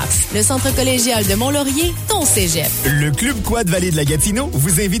 1er mars. Le Centre collégial de Mont-Laurier, ton cégep. Le Club Quad Vallée de la Gatineau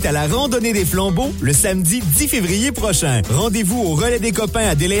vous invite à la randonnée des flambeaux le samedi 10 février prochain. Rendez-vous au Relais des Copains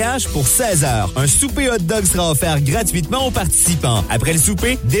à Déléage pour 16h. Un souper hot dog sera offert gratuitement aux participants. Après le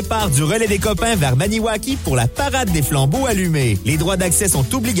souper, départ du Relais des Copains vers Maniwaki pour la parade des flambeaux allumés. Les droits d'accès sont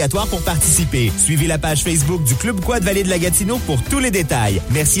obligatoires pour participer. Suivez la page Facebook du Club Quad Vallée de la Gatineau pour tous les détails.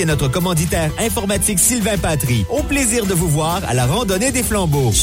 Merci à notre commanditaire informatique Sylvain Patry. Au plaisir de vous voir à la randonnée des flambeaux.